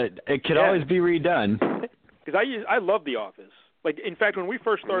did, but it could always be redone. Because I love The Office. Like, in fact, when we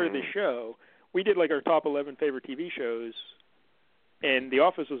first started this show, we did like our top 11 favorite TV shows, and The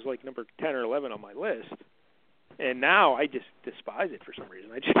Office was like number 10 or 11 on my list. And now I just despise it for some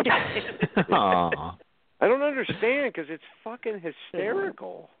reason. I just can't stand it. Aww. I don't understand because it's fucking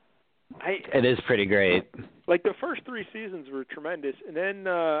hysterical. It is pretty great. Like the first 3 seasons were tremendous, and then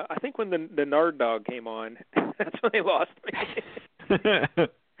I think when the Nard Dog came on, that's when they lost me.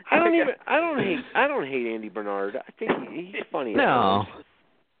 I don't hate Andy Bernard. I think he's funny. No,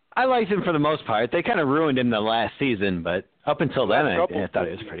 I liked him for the most part. They kind of ruined him the last season, but up until then, I thought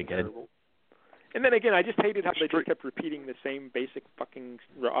he was pretty good. And then again, I just hated how they just kept repeating the same basic fucking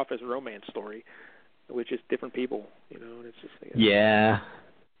Office romance story, which is different people, you know. And it's just yeah.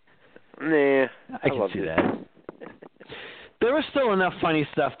 Nah, I can see that. There was still enough funny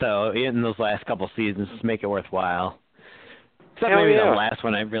stuff though in those last couple seasons to make it worthwhile. Except maybe the last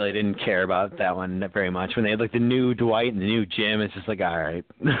one, I really didn't care about that one very much. When they had like the new Dwight and the new Jim, it's just like, all right.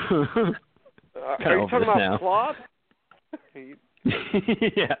 Are you talking about Plop?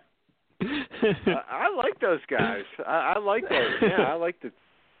 Yeah. I like those guys. I like those. Yeah, I like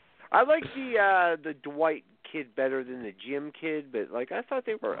the Dwight kid better than the Jim kid, but like I thought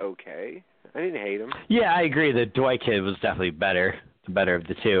they were okay. I didn't hate them. Yeah, I agree. The Dwight kid was definitely better, the better of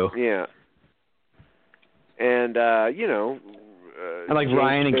the two. Yeah. And you know, and like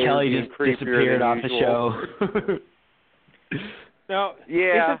Ryan and Kelly just disappeared off the show. Now,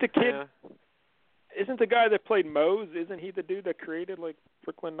 isn't the guy that played Mose? Isn't he the dude that created like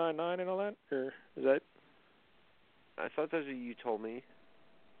Brooklyn Nine-Nine and all that? Or is that? I thought that's what you told me.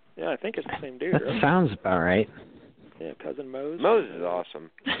 Yeah, I think it's the same dude. That right? sounds about right. Yeah, cousin Mose. Mose is awesome.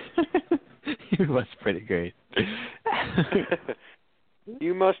 He was pretty great.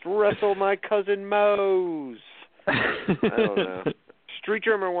 You must wrestle my cousin Mose. I don't know. Street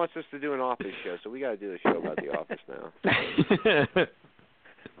Drummer wants us to do an Office show, so we got to do a show about the Office now.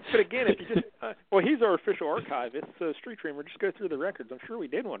 But again, if you just well, he's our official archivist, so Street Dreamer, just go through the records. I'm sure we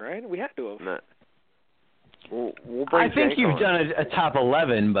did one, right? We had to have. Nah. We'll bring I think Jake you've on. done a top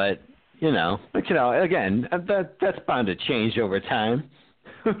 11, but again, that's bound to change over time.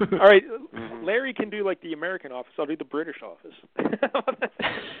 All right, Larry can do like the American Office. I'll do the British Office.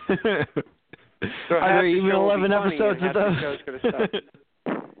 So are there even 11 episodes of those?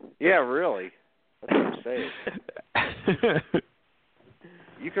 Yeah, really. That's what I'm saying.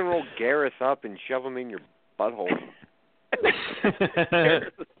 You can roll Gareth up and shove him in your butthole.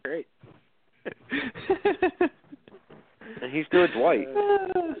 Gareth is great. And he's doing Dwight.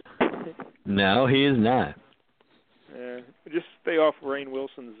 No, he is not. Just stay off Rainn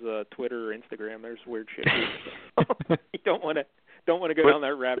Wilson's Twitter or Instagram. There's weird shit. You don't want to go down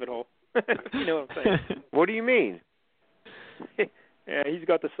that rabbit hole. You know what I'm saying? What do you mean? Yeah, he's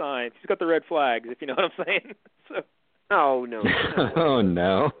got the signs. He's got the red flags, if you know what I'm saying. So. Oh, no. Oh,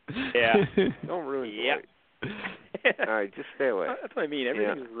 no. Yeah. Don't ruin it. All right, just stay away. That's what I mean.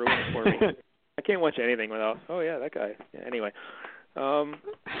 Everything's ruined for me. I can't watch anything without, oh, yeah, that guy. Yeah, anyway. What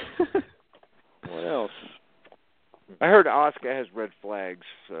else? I heard Oscar has red flags,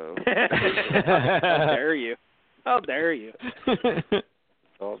 so. How dare you? How dare you?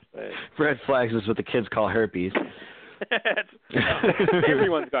 Red flags is what the kids call herpes.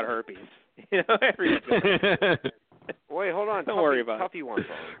 Everyone's got herpes. You know, everyone's got herpes. Wait, hold on. Don't worry about Tuffy it. wants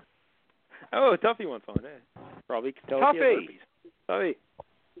on. Oh, Tuffy wants on. Probably can tell Tuffy. if he has herpes. Tuffy.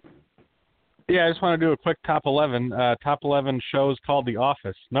 Yeah, I just want to do a quick top 11. Top 11 shows called The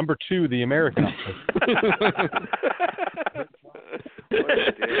Office. Number 2, The American Office.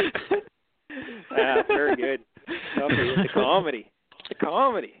 Very good. Tuffy, it's a comedy. It's a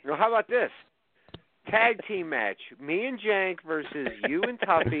comedy. Well, how about this? Tag team match. Me and Jank versus you and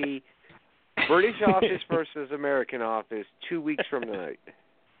Tuffy. British Office versus American Office 2 weeks from tonight.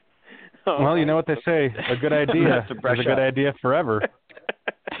 Well, you know what they say. A good idea is a good idea forever.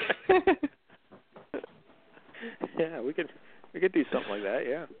 Yeah, we could do something like that.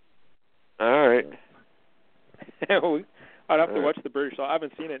 Yeah. All right. I'd have to watch the British. I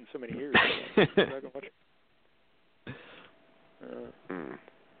haven't seen it in so many years. So I can watch it.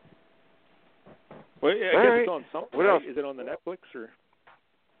 Well, yeah, I guess it's on something. What else? Is it on the Netflix or?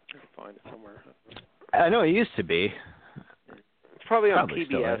 I can find it somewhere. I know it used to be. It's probably on Probably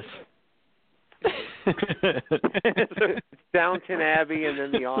PBS. Downton Abbey and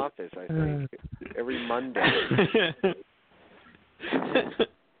then The Office, I think, every Monday.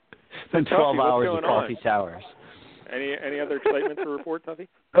 And 12 Tuffy, hours what's of going Coffee on? Towers. Any other excitement to report, Tuffy?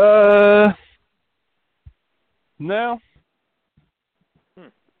 No.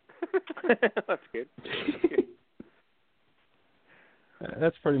 That's good.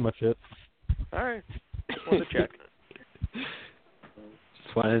 That's pretty much it. All right. Just wanted to check.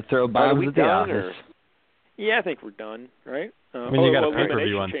 Just wanted to throw bombs at the office. Yeah, I think we're done, right? I mean, you got a pay-per-view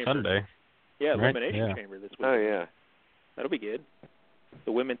Elimination on Chamber. Sunday. Yeah, right? Elimination Chamber this week. Oh, yeah. That'll be good.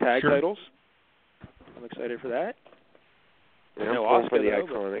 The women tag titles. I'm excited for that. Yeah, I'm pulling for the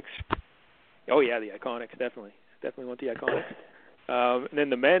Iconics. Oh, yeah, the Iconics, definitely. Definitely want the Iconics. And then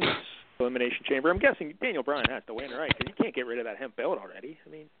the men's Elimination Chamber. I'm guessing Daniel Bryan has to win, right? Because you can't get rid of that hemp belt already. I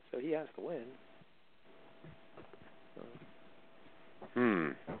mean, so he has to win.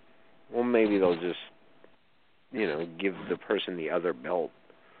 Well, maybe they'll just, give the person the other belt.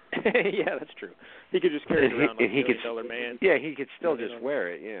 Yeah, that's true. He could just carry it around like a $1 man. Yeah, he could still just wear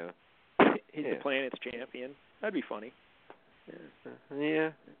it, yeah. He's the Planet's champion. That'd be funny.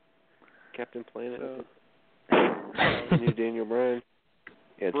 Yeah. Captain Planet. So, new Daniel Bryan.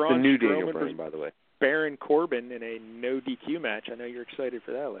 Yeah, it's Braun the new Strowman Daniel Bryan, by the way. Baron Corbin in a no DQ match. I know you're excited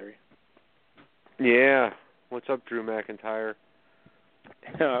for that, Larry. Yeah. What's up, Drew McIntyre?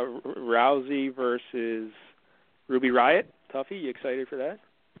 Rousey versus Ruby Riott. Tuffy, you excited for that?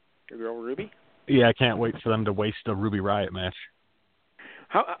 Your girl Ruby? Yeah, I can't wait for them to waste a Ruby Riott match.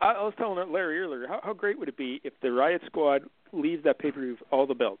 I was telling Larry earlier, how great would it be if the Riott Squad leaves that pay-per-view with all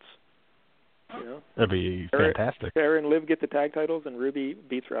the belts? You know? That'd be fantastic. Sarah and Liv get the tag titles, and Ruby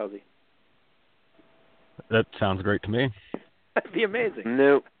beats Rousey. That sounds great to me. That'd be amazing.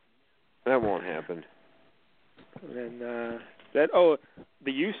 Nope. That won't happen. And the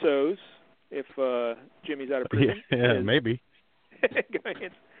Usos, if Jimmy's out of prison. Yeah, maybe. Going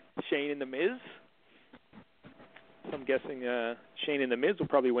against Shane and The Miz. I'm guessing Shane and The Miz will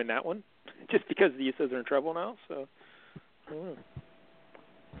probably win that one, just because the Usos are in trouble now. So, I don't know.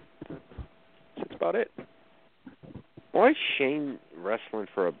 That's about it. Why is Shane wrestling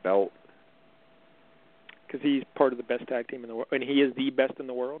for a belt? Because he's part of the best tag team in the world, and he is the best in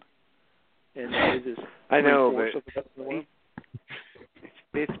the world. And Miz is I know, of but the best in the world. It's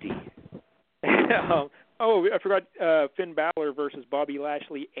 50. I forgot Finn Balor versus Bobby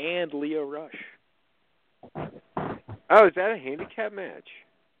Lashley and Lio Rush. Oh, is that a handicap match?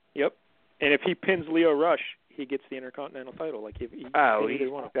 Yep. And if he pins Lio Rush, he gets the Intercontinental title. Like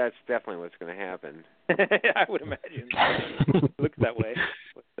that's definitely what's going to happen. I would imagine. It looks that way.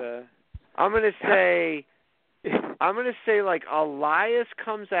 But, I'm going to say like Elias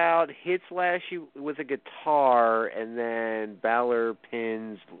comes out, hits Lashley with a guitar, and then Balor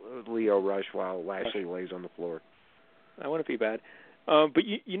pins Lio Rush while Lashley lays on the floor. That wouldn't be bad. But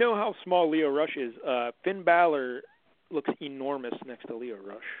you know how small Lio Rush is. Finn Balor looks enormous next to Lio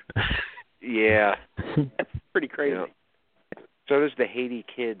Rush. Yeah. That's pretty crazy. Yeah. So does the Haiti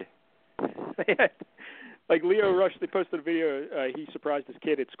Kid. like Leo Rush, they posted a video. He surprised his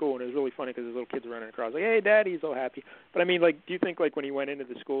kid at school, and it was really funny because his little kid's running across. Like, hey, Dad, he's all happy. But I mean, like, do you think like when he went into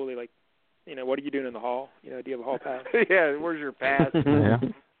the school, they like, you know, what are you doing in the hall? You know, do you have a hall pass? Yeah, where's your pass? Yeah.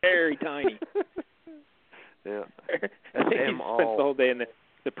 Very tiny. Yeah. He spent the whole day in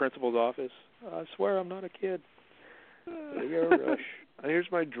the principal's office. I swear I'm not a kid. Leo Rush. Here's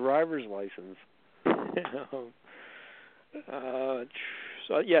my driver's license.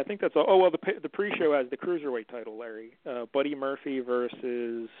 So yeah, I think that's all. Oh well, the pre-show has the cruiserweight title, Larry. Buddy Murphy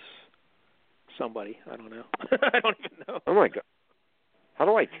versus somebody. I don't know. I don't even know. Oh my God! How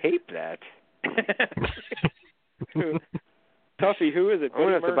do I tape that? Tuffy, who is it?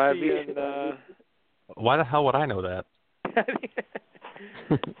 Buddy have to buy a Murphy and. Why the hell would I know that?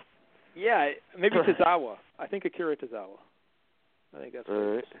 Yeah, maybe Tozawa. I think Akira Tozawa. I think that's what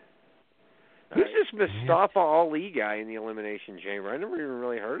it is. Who's this Mustafa Ali guy in the Elimination Chamber? I never even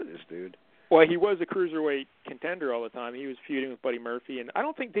really heard of this dude. Well, he was a cruiserweight contender all the time. He was feuding with Buddy Murphy, and I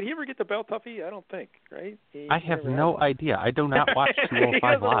don't think did he ever get the belt, Tuffy? I don't think, right? I have no idea. I do not watch 205 He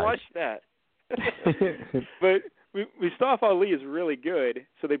doesn't Live. watch that. But Mustafa Ali is really good,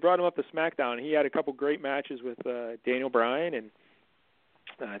 so they brought him up to SmackDown. He had a couple great matches with Daniel Bryan and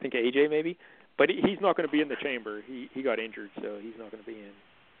I think AJ maybe, but he's not going to be in the chamber. He got injured, so he's not going to be in.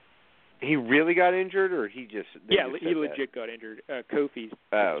 He really got injured, or he just? Yeah, he legit got injured. Kofi's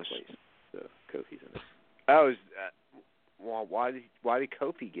place, so Kofi's in it. Oh, well, why did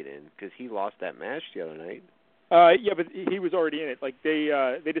Kofi get in? Because he lost that match the other night. Yeah, but he was already in it. Like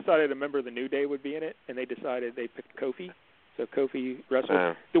they decided a member of the New Day would be in it, and they decided they picked Kofi. So Kofi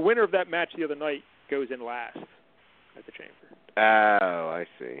wrestled. The winner of that match the other night goes in last at the chamber. Oh, I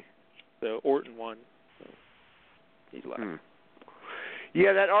see. So Orton won. So he's left.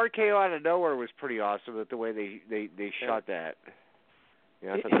 Yeah, that RKO out of nowhere was pretty awesome. With the way they shot that.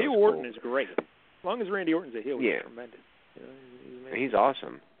 Yeah, I thought that heel was Orton cool. is great. As long as Randy Orton's a heel, he's tremendous. You know, he's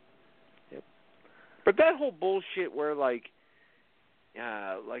awesome. Yep. But that whole bullshit where like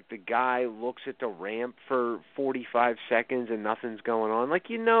the guy looks at the ramp for 45 seconds and nothing's going on. Like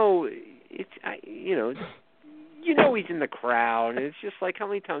he's in the crowd. And it's just like, how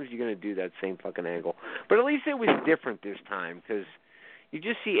many times are you going to do that same fucking angle? But at least it was different this time because you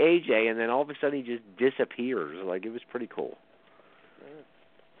just see AJ and then all of a sudden he just disappears. Like, it was pretty cool.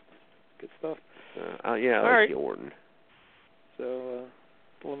 Good stuff. I like the Orton. So,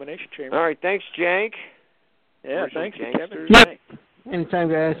 Elimination Chamber. All right, thanks, Jank. Yeah, thanks, Kevin. Yep. Anytime,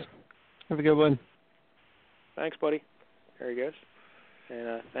 guys. Have a good one. Thanks, buddy. There he goes.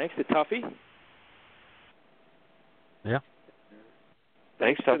 And thanks to Tuffy. Yeah.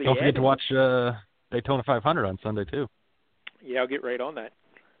 Thanks, Tuffy. Don't forget to watch Daytona 500 on Sunday, too. Yeah, I'll get right on that.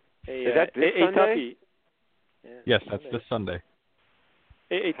 Hey, is that this Sunday? Tuffy. Yes, that's this Sunday.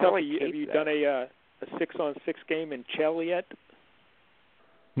 Hey, Tuffy, have you done a 6-on-6 game in Chell yet?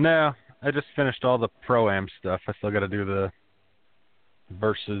 No, I just finished all the Pro-Am stuff. I still got to do the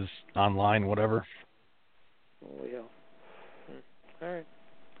versus online, whatever. Oh, yeah. All right.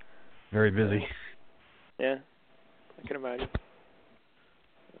 Very busy. Yeah, I can imagine.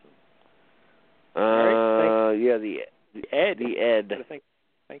 Yeah, the Ed.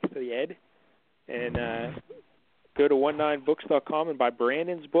 Thanks to the Ed. And go to 19books.com and buy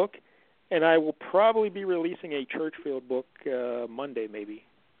Brandon's book. And I will probably be releasing a Churchfield book Monday, maybe.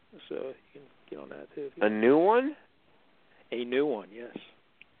 So you can get on that, too. A new one? A new one, yes.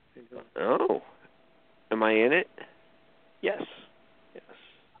 Oh. Am I in it? Yes.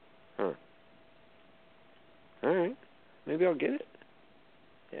 Huh. All right. Maybe I'll get it.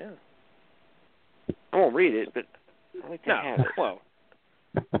 Yeah. I won't read it, but I like to have it. Well.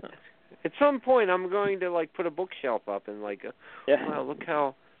 At some point, I'm going to like put a bookshelf up and like, wow, look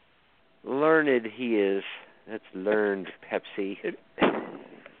how learned he is. That's learned, Pepsi.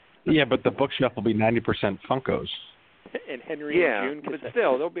 Yeah, but the bookshelf will be 90% Funkos. And Henry and June. But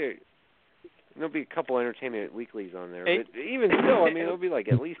still, there'll be a couple Entertainment Weeklies on there. But even still, I mean, it'll be like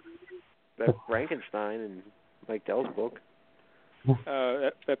at least that Frankenstein and Mikedell's book.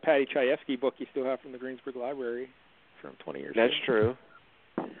 That Patty Chayefsky book you still have from the Greensburg Library from 20 years ago. That's true.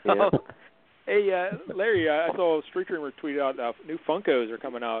 Yeah. Hey, Larry, I saw Street Dreamer tweet out new Funkos are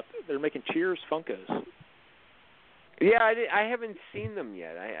coming out. They're making Cheers Funkos. Yeah, I haven't seen them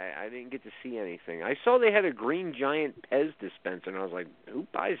yet. I didn't get to see anything. I saw they had a green giant Pez dispenser, and I was like, who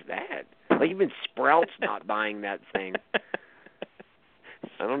buys that? Like, even Sprout's not buying that thing.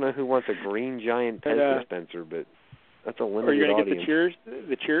 I don't know who wants a green giant Pez dispenser, but that's a limited audience. Are you going to get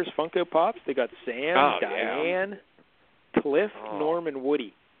the Cheers Funko Pops? They got Sam, Diane, Cliff, Norm, and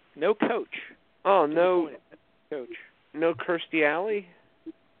Woody. No Coach. Oh, no Coach. No Kirstie Alley?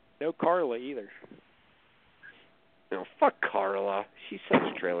 No Carla either. No, fuck Carla. She's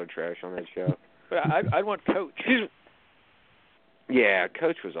such trailer trash on that show. But I'd want Coach. Yeah,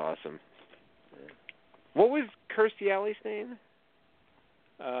 Coach was awesome. What was Kirstie Alley's name?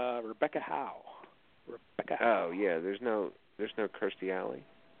 Rebecca Howe. Oh yeah, there's no Kirstie Alley.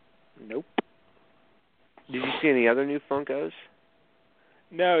 Nope. Did you see any other new Funkos?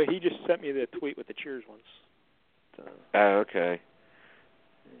 No, he just sent me the tweet with the Cheers ones. So. Oh, okay.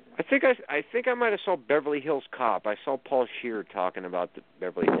 I think I might have saw Beverly Hills Cop. I saw Paul Scheer talking about the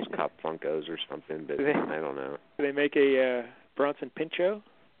Beverly Hills Cop Funkos or something, but I don't know. Do they make a Bronson Pinchot,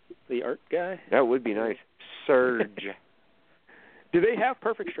 the art guy? That would be nice. Surge. Do they have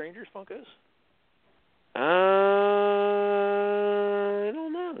Perfect Strangers Funkos? I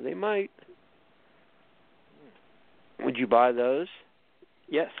don't know. They might. Would you buy those?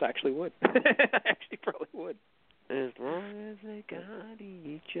 Yes, I actually would. I actually probably would. As long as they got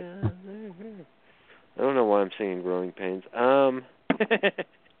each other. I don't know why I'm singing Growing Pains.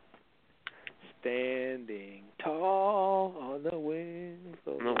 Standing tall on the wings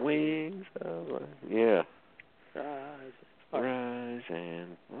of yeah. Rise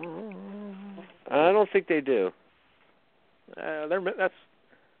and fall. I don't think they do. That's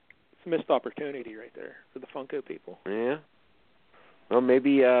a missed opportunity right there for the Funko people. Yeah. Well,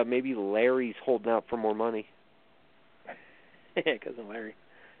 maybe Larry's holding out for more money. Yeah, Cousin Larry.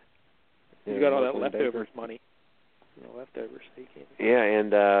 He's got all that leftovers money. No leftovers. So he can't. Yeah,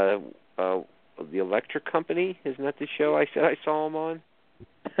 and the Electric Company, isn't that the show I said I saw him on?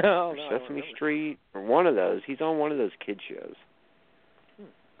 Oh, no, Sesame Street, or one of those. He's on one of those kid shows.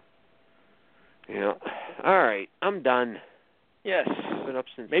 Yeah. All right, I'm done. Yes. I've been up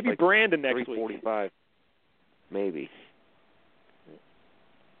since maybe like Brandon next week. 3:45. Maybe.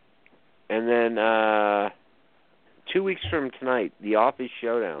 And then 2 weeks from tonight, The Office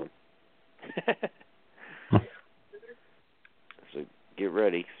Showdown. So get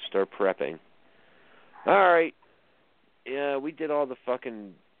ready. Start prepping. All right. Yeah, we did all the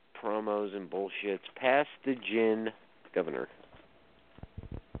fucking promos and bullshits. Pass the gin, Governor.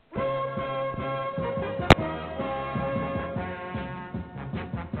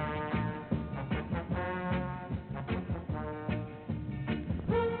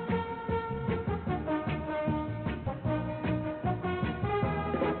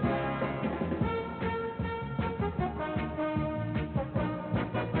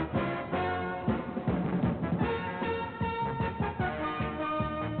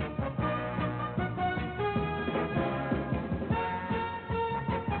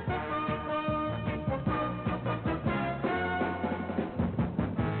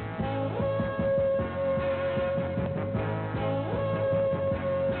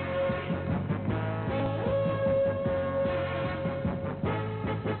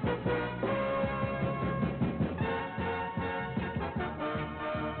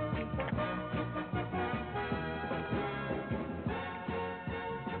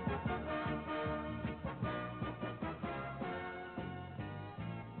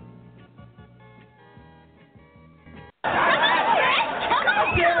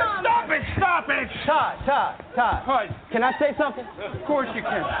 Stop it! Todd. What? Can I say something? Of course you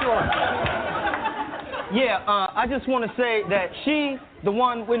can, sure. Yeah, I just want to say that she, the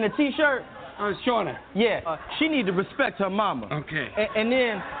one with the T-shirt. Shauna. Yeah, she need to respect her mama. Okay. And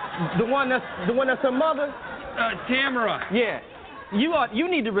then the one that's her mother. Tamara. Yeah, you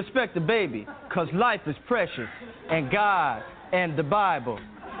need to respect the baby, 'cause life is precious, and God and the Bible.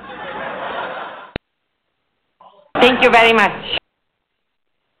 Thank you very much.